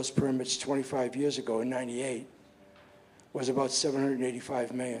of those permits 25 years ago in '98 was about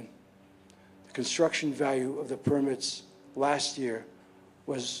 $785 million. The construction value of the permits last year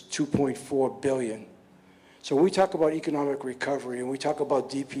was $2.4 billion. So when we talk about economic recovery and we talk about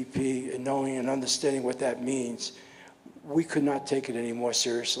DPP and knowing and understanding what that means, we could not take it any more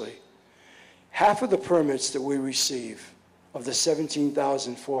seriously. Half of the permits that we receive, of the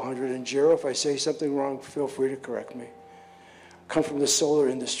 17,400, and Jero, if I say something wrong, feel free to correct me, come from the solar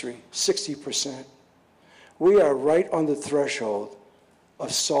industry, 60%. We are right on the threshold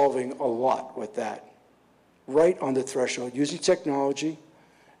of solving a lot with that. Right on the threshold, using technology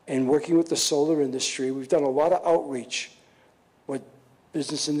and working with the solar industry. We've done a lot of outreach with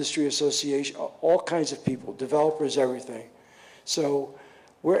Business Industry Association, all kinds of people, developers, everything. So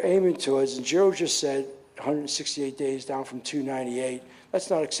we're aiming towards, and Jero just said 168 days down from 298. That's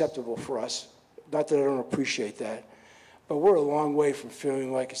not acceptable for us. Not that I don't appreciate that. But we're a long way from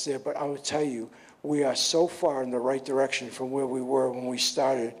feeling like it's there. But I will tell you, we are so far in the right direction from where we were when we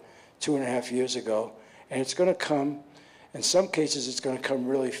started 2.5 years ago. And it's going to come, in some cases, it's going to come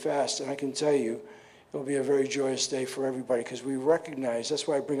really fast. And I can tell you, it'll be a very joyous day for everybody because we recognize, that's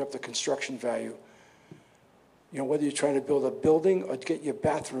why I bring up the construction value. You know, whether you're trying to build a building or get your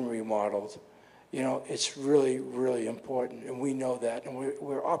bathroom remodeled, you know, it's really, really important. And we know that. And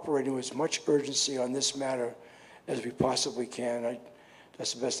we're operating with as much urgency on this matter as we possibly can.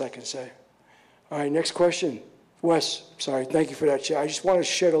 That's the best I can say. All right, next question. Wes, sorry, thank you for that, Chair. I just want to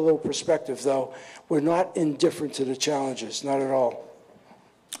shed a little perspective, though. We're not indifferent to the challenges, not at all.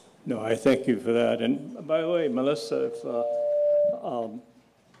 No, I thank you for that. And by the way, Melissa, if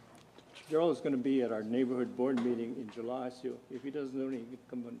Gerald is going to be at our neighborhood board meeting in July, so if he doesn't know anything, he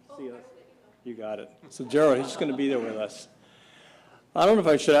can come and see us. You got it. So Gerald, he's going to be there with us. I don't know if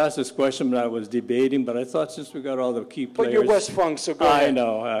I should ask this question, but I was debating, but I thought since we got all the key players. But you're West Funk, so go ahead. I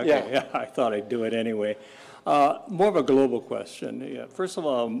know. Okay. Yeah, I thought I'd do it anyway. More of a global question. Yeah. First of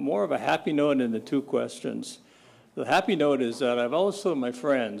all, more of a happy note in the two questions. The happy note is that I've always told my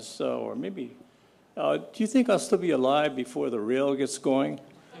friends, or maybe, do you think I'll still be alive before the rail gets going?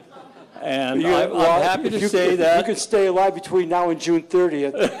 And I'm happy to say that. You could stay alive between now and June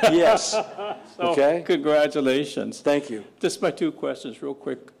 30th, yes. Okay? Congratulations. Thank you. Just my two questions real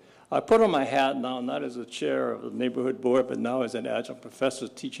quick. I put on my hat now, not as a chair of the neighborhood board, but now as an adjunct professor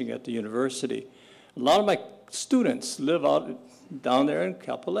teaching at the university. A lot of my students live out down there in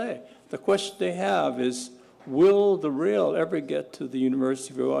Kapolei. The question they have is, will the rail ever get to the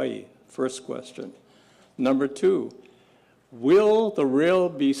University of Hawaii? First question. Number two, will the rail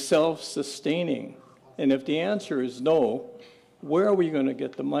be self-sustaining? And if the answer is no, where are we going to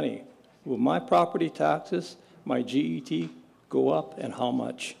get the money? Will my property taxes, my GET go up, and how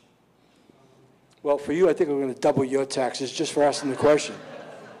much? Well, for you, I think we're going to double your taxes just for asking the question.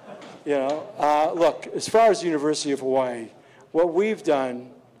 You know, look, as far as the University of Hawaii, what we've done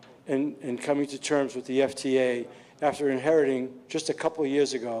in coming to terms with the FTA after inheriting just a couple of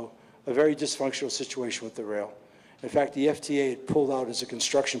years ago a very dysfunctional situation with the rail. In fact, the FTA had pulled out as a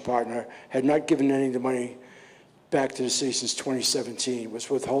construction partner, had not given any of the money back to the city since 2017, was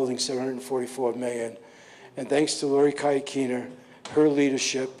withholding $744 million. And thanks to Lori Kaikina, her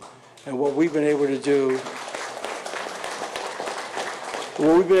leadership, and what we've been able to do,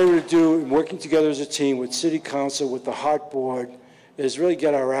 in working together as a team with City Council, with the Heart Board, is really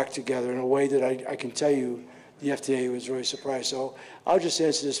get our act together in a way that I can tell you the FTA was really surprised. So I'll just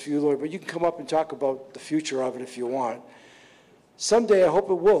answer this for you, Lord, but you can come up and talk about the future of it if you want. Someday I hope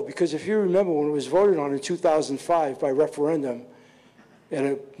it will, because if you remember when it was voted on in 2005 by referendum, at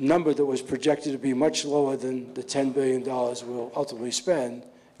a number that was projected to be much lower than the $10 billion we'll ultimately spend,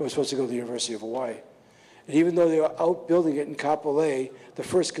 it was supposed to go to the University of Hawaii. And even though they were out building it in Kapolei, the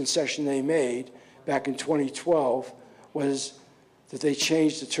first concession they made back in 2012 was that they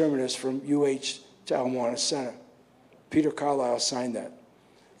changed the terminus from UH to El Moana Center. Peter Carlisle signed that,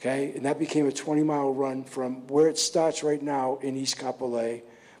 okay? And that became a 20-mile run from where it starts right now in East Kapolei,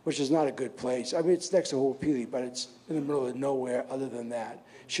 which is not a good place. I mean, it's next to Ho'opili, but it's in the middle of nowhere other than that.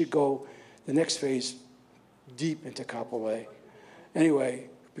 It should go the next phase deep into Kapolei. Anyway,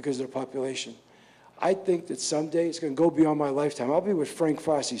 because of the population. I think that someday it's going to go beyond my lifetime. I'll be with Frank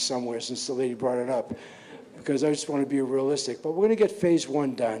Fosse somewhere since the lady brought it up. because I just want to be realistic. But we're going to get phase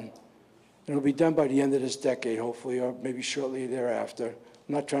 1 done. And it'll be done by the end of this decade, hopefully, or maybe shortly thereafter.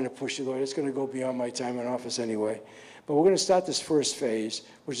 I'm not trying to push it, Lord. It's going to go beyond my time in office anyway. But we're going to start this first phase,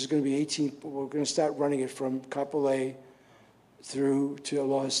 which is going to be 18. We're going to start running it from Kapolei through to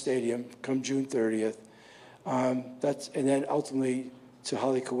Aloha Stadium come June 30th. And then ultimately to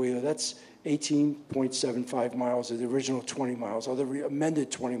Halikawila. That's 18.75 miles of the original 20 miles, or the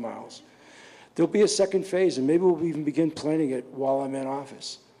amended 20 miles. There'll be a second phase, and maybe we'll even begin planning it while I'm in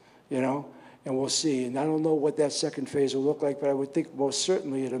office, you know, and we'll see. And I don't know what that second phase will look like, but I would think most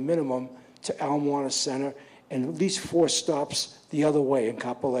certainly at a minimum to Al Moana Center and at least 4 stops the other way in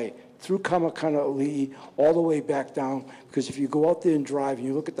Kapolei, through Kamakanaʻali'i, all the way back down, because if you go out there and drive and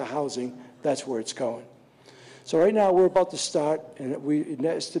you look at the housing, that's where it's going. So right now we're about to start, and we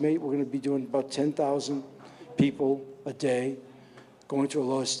estimate we're going to be doing about 10,000 people a day going to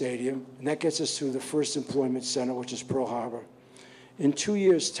Aloha Stadium, and that gets us to the first employment center, which is Pearl Harbor. In 2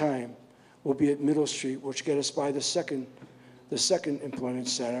 years' time, we'll be at Middle Street, which get us by the second employment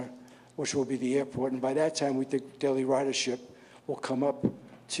center, which will be the airport, and by that time we think daily ridership will come up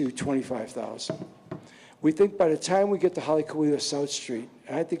to 25,000. We think by the time we get to Halikawila South Street,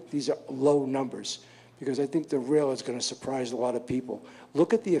 and I think these are low numbers, because I think the rail is going to surprise a lot of people.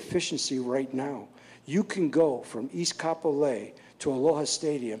 Look at the efficiency right now. You can go from East Kapolei to Aloha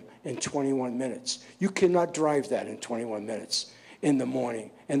Stadium in 21 minutes. You cannot drive that in 21 minutes in the morning,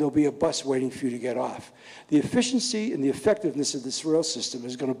 and there'll be a bus waiting for you to get off. The efficiency and the effectiveness of this rail system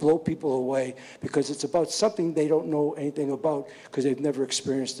is going to blow people away, because it's about something they don't know anything about because they've never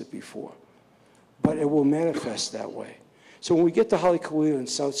experienced it before. But it will manifest that way. So when we get to Halikawila and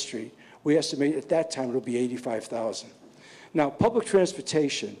South Street, we estimate at that time it'll be 85,000. Now, public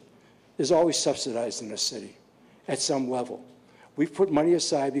transportation is always subsidized in the city at some level. We've put money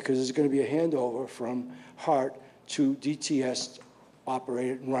aside because there's going to be a handover from HART to DTS, operate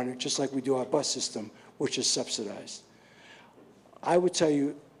it and run it, just like we do our bus system, which is subsidized. I would tell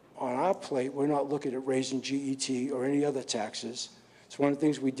you, on our plate, we're not looking at raising GET or any other taxes. It's one of the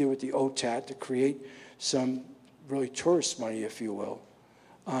things we do with the OTAT to create some really tourist money, if you will,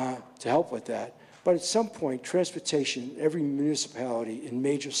 to help with that. But at some point, transportation, every municipality in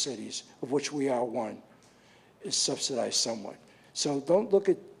major cities, of which we are one, is subsidized somewhat. So don't look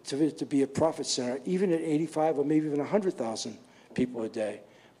at it to be a profit center, even at 85 or maybe even 100,000 people a day.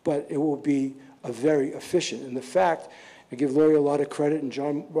 But it will be a very efficient. And the fact, I give Lori a lot of credit,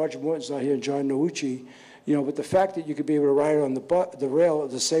 and Roger Morton's not here, and John Nouchi, you know, but the fact that you could be able to ride on the rail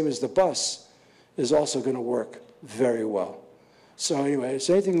the same as the bus is also going to work very well. So anyway, is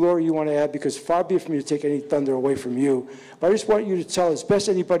there anything, Lori, you want to add? Because far be it from me to take any thunder away from you. But I just want you to tell, as best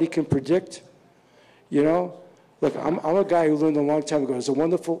anybody can predict, you know, look, I'm a guy who learned a long time ago. There's a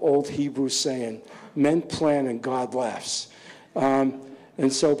wonderful old Hebrew saying, men plan and God laughs.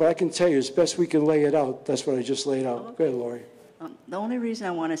 And so, but I can tell you, as best we can lay it out, that's what I just laid out. Go ahead, Lori. The only reason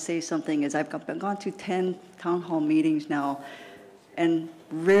I want to say something is I've gone to 10 town hall meetings now, and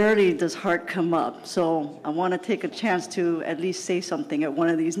rarely does HART come up. So I want to take a chance to at least say something at one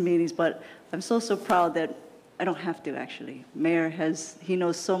of these meetings, but I'm so proud that I don't have to, actually. Mayor he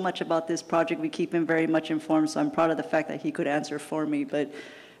knows so much about this project. We keep him very much informed, so I'm proud of the fact that he could answer for me, but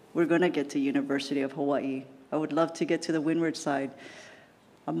we're going to get to University of Hawaii. I would love to get to the windward side.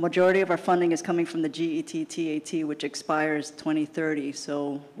 A majority of our funding is coming from the GET-TAT, which expires 2030.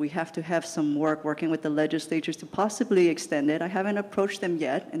 So we have to have some working with the legislatures to possibly extend it. I haven't approached them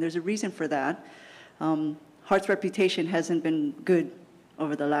yet, and there's a reason for that. HART's reputation hasn't been good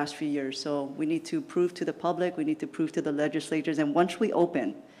over the last few years. So we need to prove to the public, we need to prove to the legislatures, and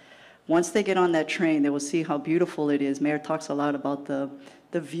once they get on that train, they will see how beautiful it is. Mayor talks a lot about the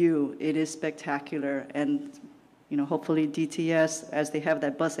view. It is spectacular, and you know, hopefully DTS, as they have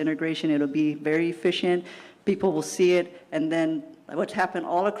that bus integration, it'll be very efficient. People will see it, and then what's happened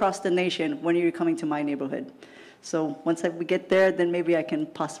all across the nation, when are you coming to my neighborhood? So once we get there, then maybe I can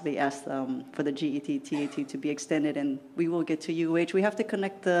possibly ask for the GET-TAT to be extended, and we will get to UH. We have to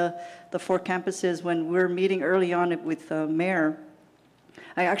connect the 4 campuses. When we were meeting early on with the mayor,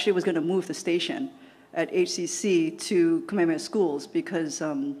 I actually was going to move the station at HCC to Kamehameha Schools because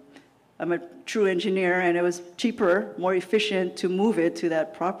I'm a true engineer, and it was cheaper, more efficient to move it to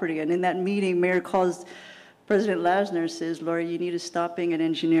that property. And in that meeting, Mayor calls President Lasner, says, Lori, you need to stop being an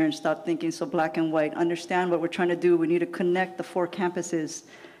engineer and stop thinking so black and white. Understand what we're trying to do. We need to connect the 4 campuses.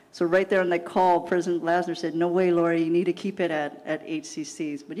 So right there on that call, President Lasner said, no way, Lori, you need to keep it at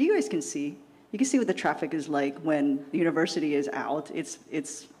HCCs. But you guys can see. You can see what the traffic is like when the university is out.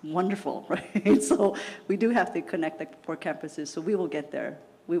 It's wonderful, right? So we do have to connect the 4 campuses, so we will get there.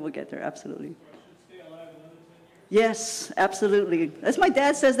 We will get there, absolutely. Yes, absolutely. That's my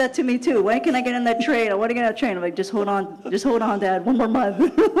dad says that to me too. When can I get on that train? I want to get on that train. I'm like, just hold on, Dad. One more month.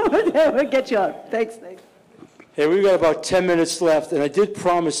 We'll get you up. Thanks. Hey, we've got about 10 minutes left, and I did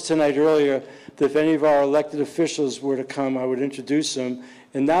promise tonight earlier that if any of our elected officials were to come, I would introduce them.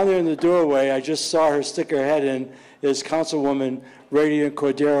 And now they're in the doorway. I just saw her stick her head in, is Councilwoman Radiant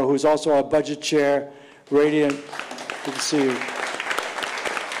Cordero, who's also our budget chair. Radiant, good to see you.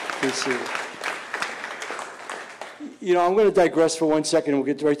 Good to see you. You know, I'm going to digress for 1 second, and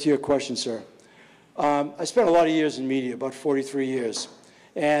we'll get right to your question, sir. I spent a lot of years in media, about 43 years.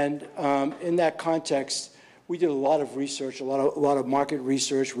 And in that context, we did a lot of research, a lot of market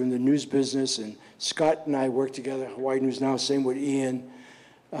research. We're in the news business, and Scott and I work together at Hawaii News Now, same with Ian.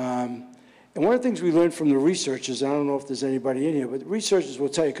 And one of the things we learned from the researchers, I don't know if there's anybody in here, but the researchers will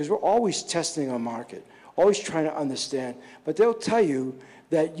tell you, because we're always testing our market, always trying to understand, but they'll tell you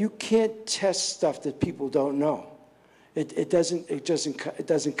that you can't test stuff that people don't know. It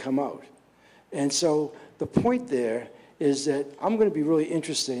doesn't come out. And so the point there is that I'm going to be really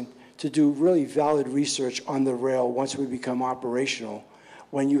interested to do really valid research on the rail once we become operational,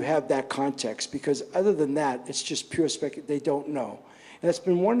 when you have that context, because other than that, it's just pure speculation. They don't know. And that's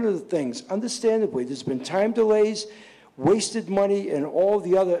been one of the things. Understandably, there's been time delays, wasted money, and all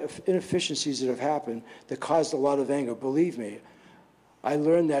the other inefficiencies that have happened that caused a lot of anger. Believe me, I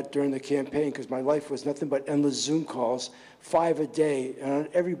learned that during the campaign, because my life was nothing but endless Zoom calls, 5 a day, and on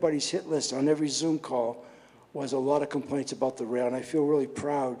everybody's hit list on every Zoom call was a lot of complaints about the rail. And I feel really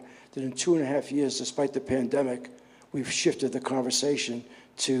proud that in 2.5 years, despite the pandemic, we've shifted the conversation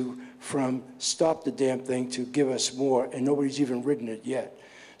from stop the damn thing to give us more, and nobody's even ridden it yet.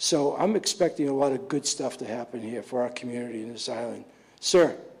 So I'm expecting a lot of good stuff to happen here for our community in this island.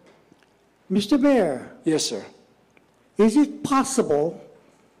 Sir. Mr. Mayor. Yes, sir. Is it possible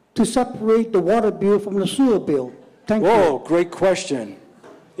to separate the water bill from the sewer bill? Thank you. Whoa, great question.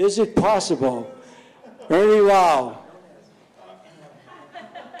 Is it possible? Ernie Lau.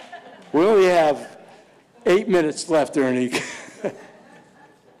 We only have 8 minutes left, Ernie.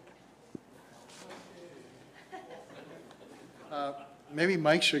 Maybe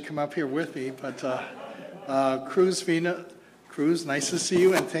Mike should come up here with me, but Cruz, nice to see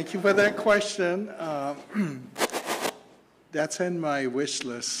you, and thank you for that question. That's in my wish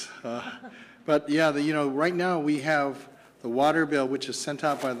list. But yeah, right now we have the water bill, which is sent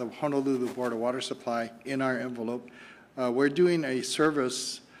out by the Honolulu Board of Water Supply, in our envelope. We're doing a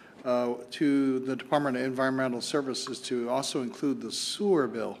service to the Department of Environmental Services to also include the sewer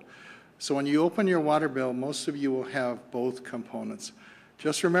bill. So when you open your water bill, most of you will have both components.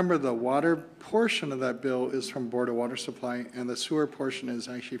 Just remember, the water portion of that bill is from Board of Water Supply, and the sewer portion is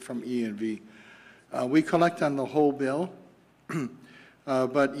actually from E&V. We collect on the whole bill.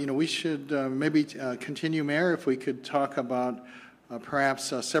 But we should maybe continue, Mayor, if we could talk about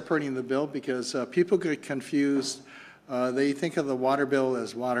perhaps separating the bill, because people get confused. They think of the water bill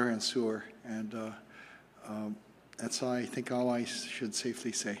as water and sewer, and that's I think all I should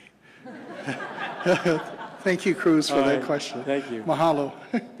safely say. Thank you, Cruz, for that question. Thank you. Mahalo.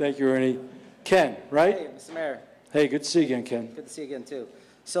 Thank you, Ernie. Ken, right? Hey, Mr. Mayor. Hey, good to see you again, Ken. Good to see you again, too.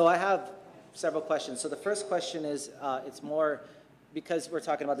 So I have several questions. So the first question is, it's more because we're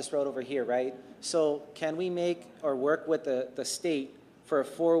talking about this road over here, right? So can we make or work with the state for a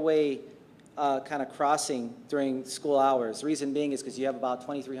four-way kind of crossing during school hours? The reason being is because you have about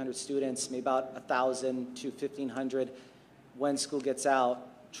 2,300 students, maybe about 1,000 to 1,500 when school gets out,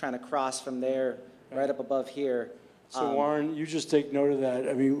 trying to cross from there right up above here. So Warren, you just take note of that.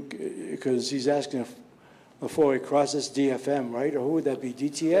 I mean, because he's asking a four-way cross, that's DFM, right? Or who would that be,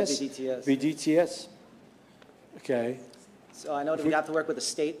 DTS? That'd be DTS. Be DTS? Okay. So I know that we have to work with the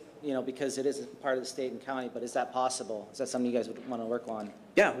state, because it is part of the state and county, but is that possible? Is that something you guys would want to work on?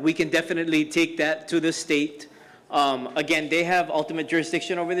 Yeah, we can definitely take that to the state. Again, they have ultimate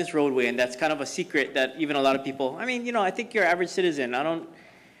jurisdiction over this roadway, and that's kind of a secret that even a lot of people, I think your average citizen,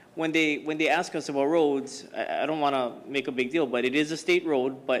 when they ask us about roads, I don't want to make a big deal, but it is a state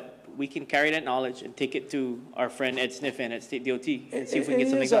road, but we can carry that knowledge and take it to our friend Ed Sniffen at State DOT and see if we can get something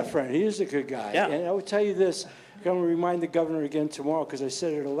done. He is our friend. He is a good guy. Yeah. And I would tell you this, I'm going to remind the governor again tomorrow, because I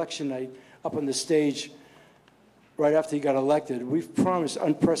said it at election night up on the stage right after he got elected, we've promised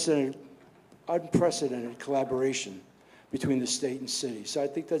unprecedented collaboration between the state and city. So I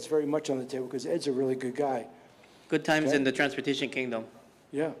think that's very much on the table, because Ed's a really good guy. Good times in the transportation kingdom.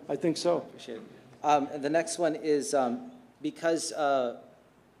 Yeah, I think so. Appreciate it. And the next one is because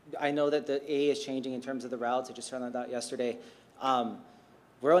I know that the A is changing in terms of the routes. I just found that out yesterday.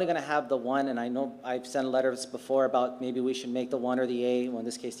 We're only going to have the one, and I know I've sent letters before about maybe we should make the one or the A. Well, in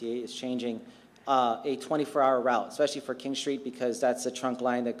this case, the A is changing. a 24-hour route, especially for King Street, because that's the trunk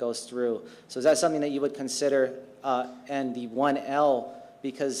line that goes through. So is that something that you would consider? And the 1L,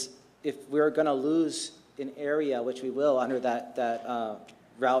 because if we're going to lose an area, which we will under that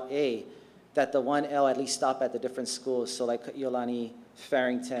Route A, that the 1L at least stop at the different schools, so like Iolani,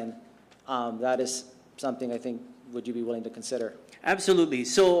 Farrington, that is something I think, would you be willing to consider? Absolutely.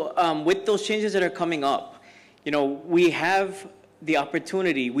 So with those changes that are coming up, you know, we have the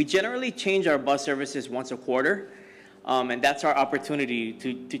opportunity. We generally change our bus services once a quarter, and that's our opportunity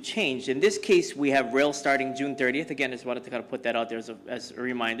to change. In this case, we have rail starting June 30th. Again, I just wanted to kind of put that out there as a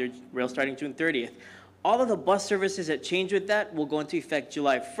reminder, rail starting June 30th. All of the bus services that change with that will go into effect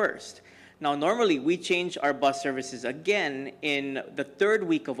July 1st. Now, normally, we change our bus services again in the third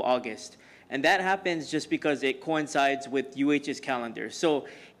week of August, and that happens just because it coincides with UH's calendar. So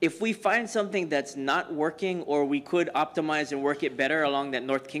if we find something that's not working, or we could optimize and work it better along that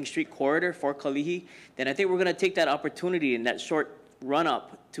North King Street corridor for Kalihi, then I think we're going to take that opportunity in that short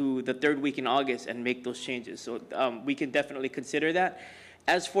run-up to the third week in August and make those changes. So we can definitely consider that.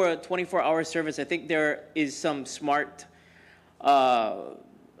 As for a 24-hour service, I think there is some smart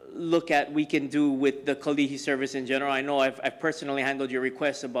look at we can do with the Kalihi service in general. I know I've personally handled your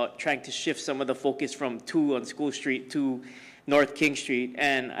requests about trying to shift some of the focus from 2 on School Street to North King Street,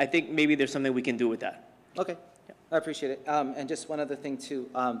 and I think maybe there's something we can do with that. Okay, I appreciate it. And just one other thing too,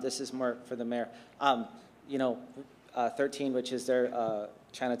 this is more for the mayor. You know, 13, which is their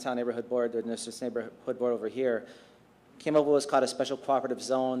Chinatown Neighborhood Board, their District Neighborhood Board over here, came up with what's called a special cooperative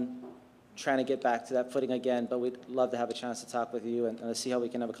zone, trying to get back to that footing again, but we'd love to have a chance to talk with you and see how we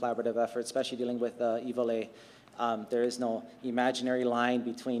can have a collaborative effort, especially dealing with Ivole. There is no imaginary line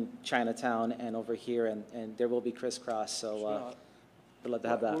between Chinatown and over here, and there will be crisscross, so we'd love to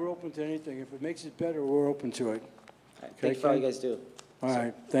have that. We're open to anything. If it makes it better, we're open to it. Right, thank you for all you guys do. All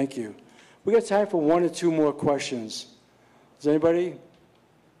right, thank you. We got time for 1 or 2 more questions. Does anybody?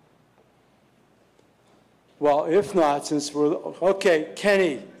 Well, if not, since we're, okay,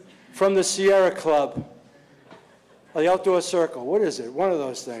 Kenny from the Sierra Club, the Outdoor Circle, what is it? One of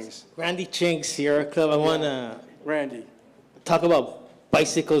those things. Randy Ching, Sierra Club. I want to Randy talk about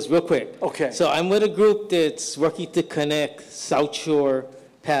bicycles real quick. Okay. So I'm with a group that's working to connect South Shore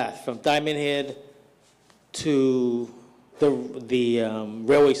Path from Diamond Head to the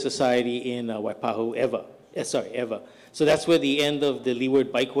Railway Society in Waipahu, Eva. So that's where the end of the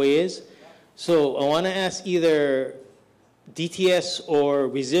Leeward Bikeway is. So I want to ask either DTS or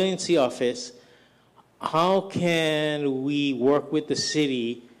Resiliency Office, how can we work with the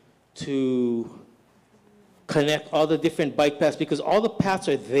city to connect all the different bike paths? Because all the paths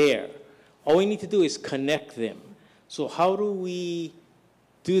are there. All we need to do is connect them. So how do we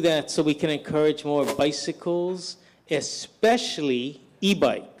do that so we can encourage more bicycles, especially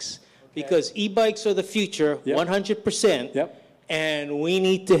e-bikes? Because e-bikes are the future, 100%. Yep. And we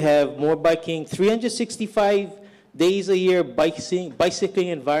need to have more biking, 365 days a year bicycling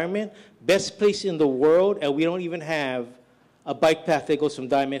environment, best place in the world, and we don't even have a bike path that goes from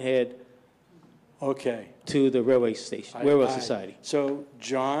Diamond Head to the railway station, Railroad Society. So,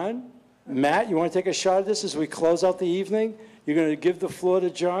 John, Matt, you want to take a shot at this as we close out the evening? You're going to give the floor to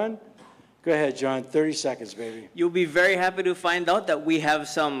John? Go ahead, John. 30 seconds, baby. You'll be very happy to find out that we have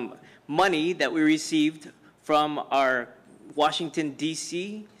some money that we received from our Washington,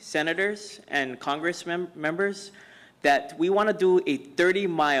 D.C. senators and Congress members that we want to do a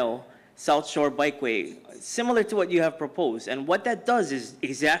 30-mile South Shore Bikeway, similar to what you have proposed. And what that does is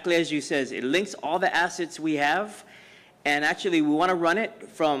exactly as you says, it links all the assets we have, and actually we want to run it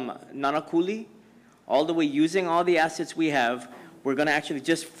from Nanakuli all the way using all the assets we have. We're going to actually,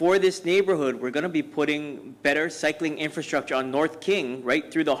 just for this neighborhood, we're going to be putting better cycling infrastructure on North King, right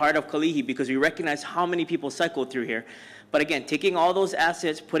through the heart of Kalihi, because we recognize how many people cycle through here. But again, taking all those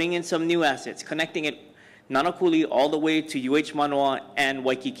assets, putting in some new assets, connecting it Nanakuli all the way to UH Manoa and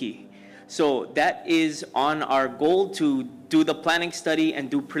Waikiki. So that is on our goal to do the planning study and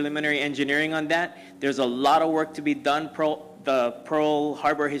do preliminary engineering on that. There's a lot of work to be done. The Pearl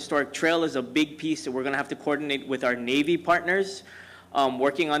Harbor Historic Trail is a big piece that we're going to have to coordinate with our Navy partners,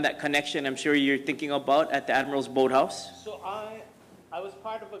 working on that connection I'm sure you're thinking about at the Admiral's Boathouse. So I was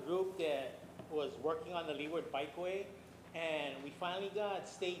part of a group that was working on the Leeward Bikeway, and we finally got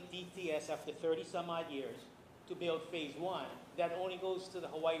state DTS after 30 some odd years to build phase 1. That only goes to the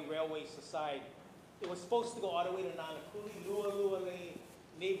Hawaii Railway Society. It was supposed to go all the way to Nanakuli, Lualualei,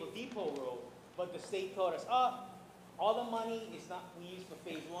 Naval Depot Road, but the state told us, all the money is not we use for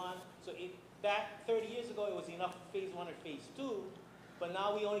phase 1. So back 30 years ago, it was enough for phase 1 or phase 2, but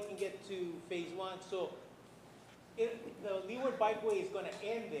now we only can get to phase 1. So the Leeward Bikeway is going to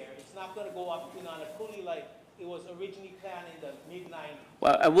end there. It's not going to go up on a coulee like it was originally planned in the mid-90s.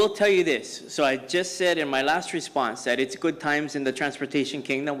 Well, I will tell you this. So I just said in my last response that it's good times in the transportation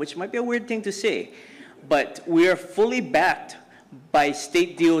kingdom, which might be a weird thing to say, but we are fully backed by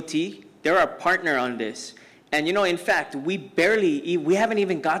state DOT. They're our partner on this. And you know, in fact, we haven't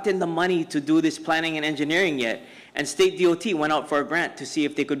even gotten the money to do this planning and engineering yet. And state DOT went out for a grant to see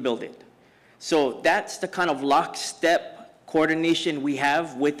if they could build it. So that's the kind of lockstep coordination we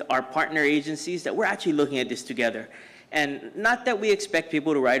have with our partner agencies that we're actually looking at this together. And not that we expect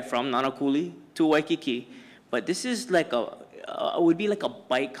people to ride from Nanakuli to Waikiki, but this is like would be like a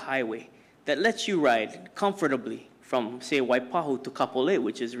bike highway that lets you ride comfortably from, say, Waipahu to Kapolei,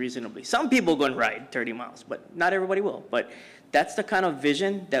 which is reasonably. Some people going to ride 30 miles, but not everybody will. But that's the kind of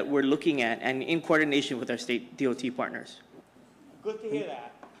vision that we're looking at, and in coordination with our state DOT partners. Good to hear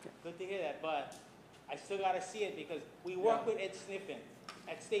that. Good to hear that, but I still got to see it because we work with Ed Sniffen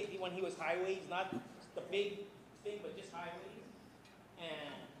at state when he was highways, not the big thing, but just highways.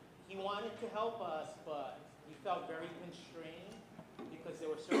 And he wanted to help us, but he felt very constrained because there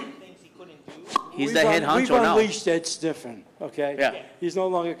were certain things he couldn't do. He's the head honcho now. We've unleashed Ed Sniffen, okay? Yeah. He's no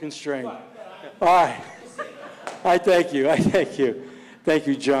longer constrained. All right. I thank you. I thank you. Thank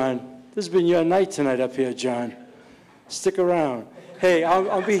you, John. This has been your night tonight up here, John. Stick around. Hey,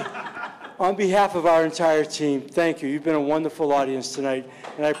 on behalf of our entire team, thank you. You've been a wonderful audience tonight,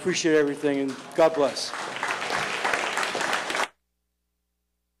 and I appreciate everything, and God bless.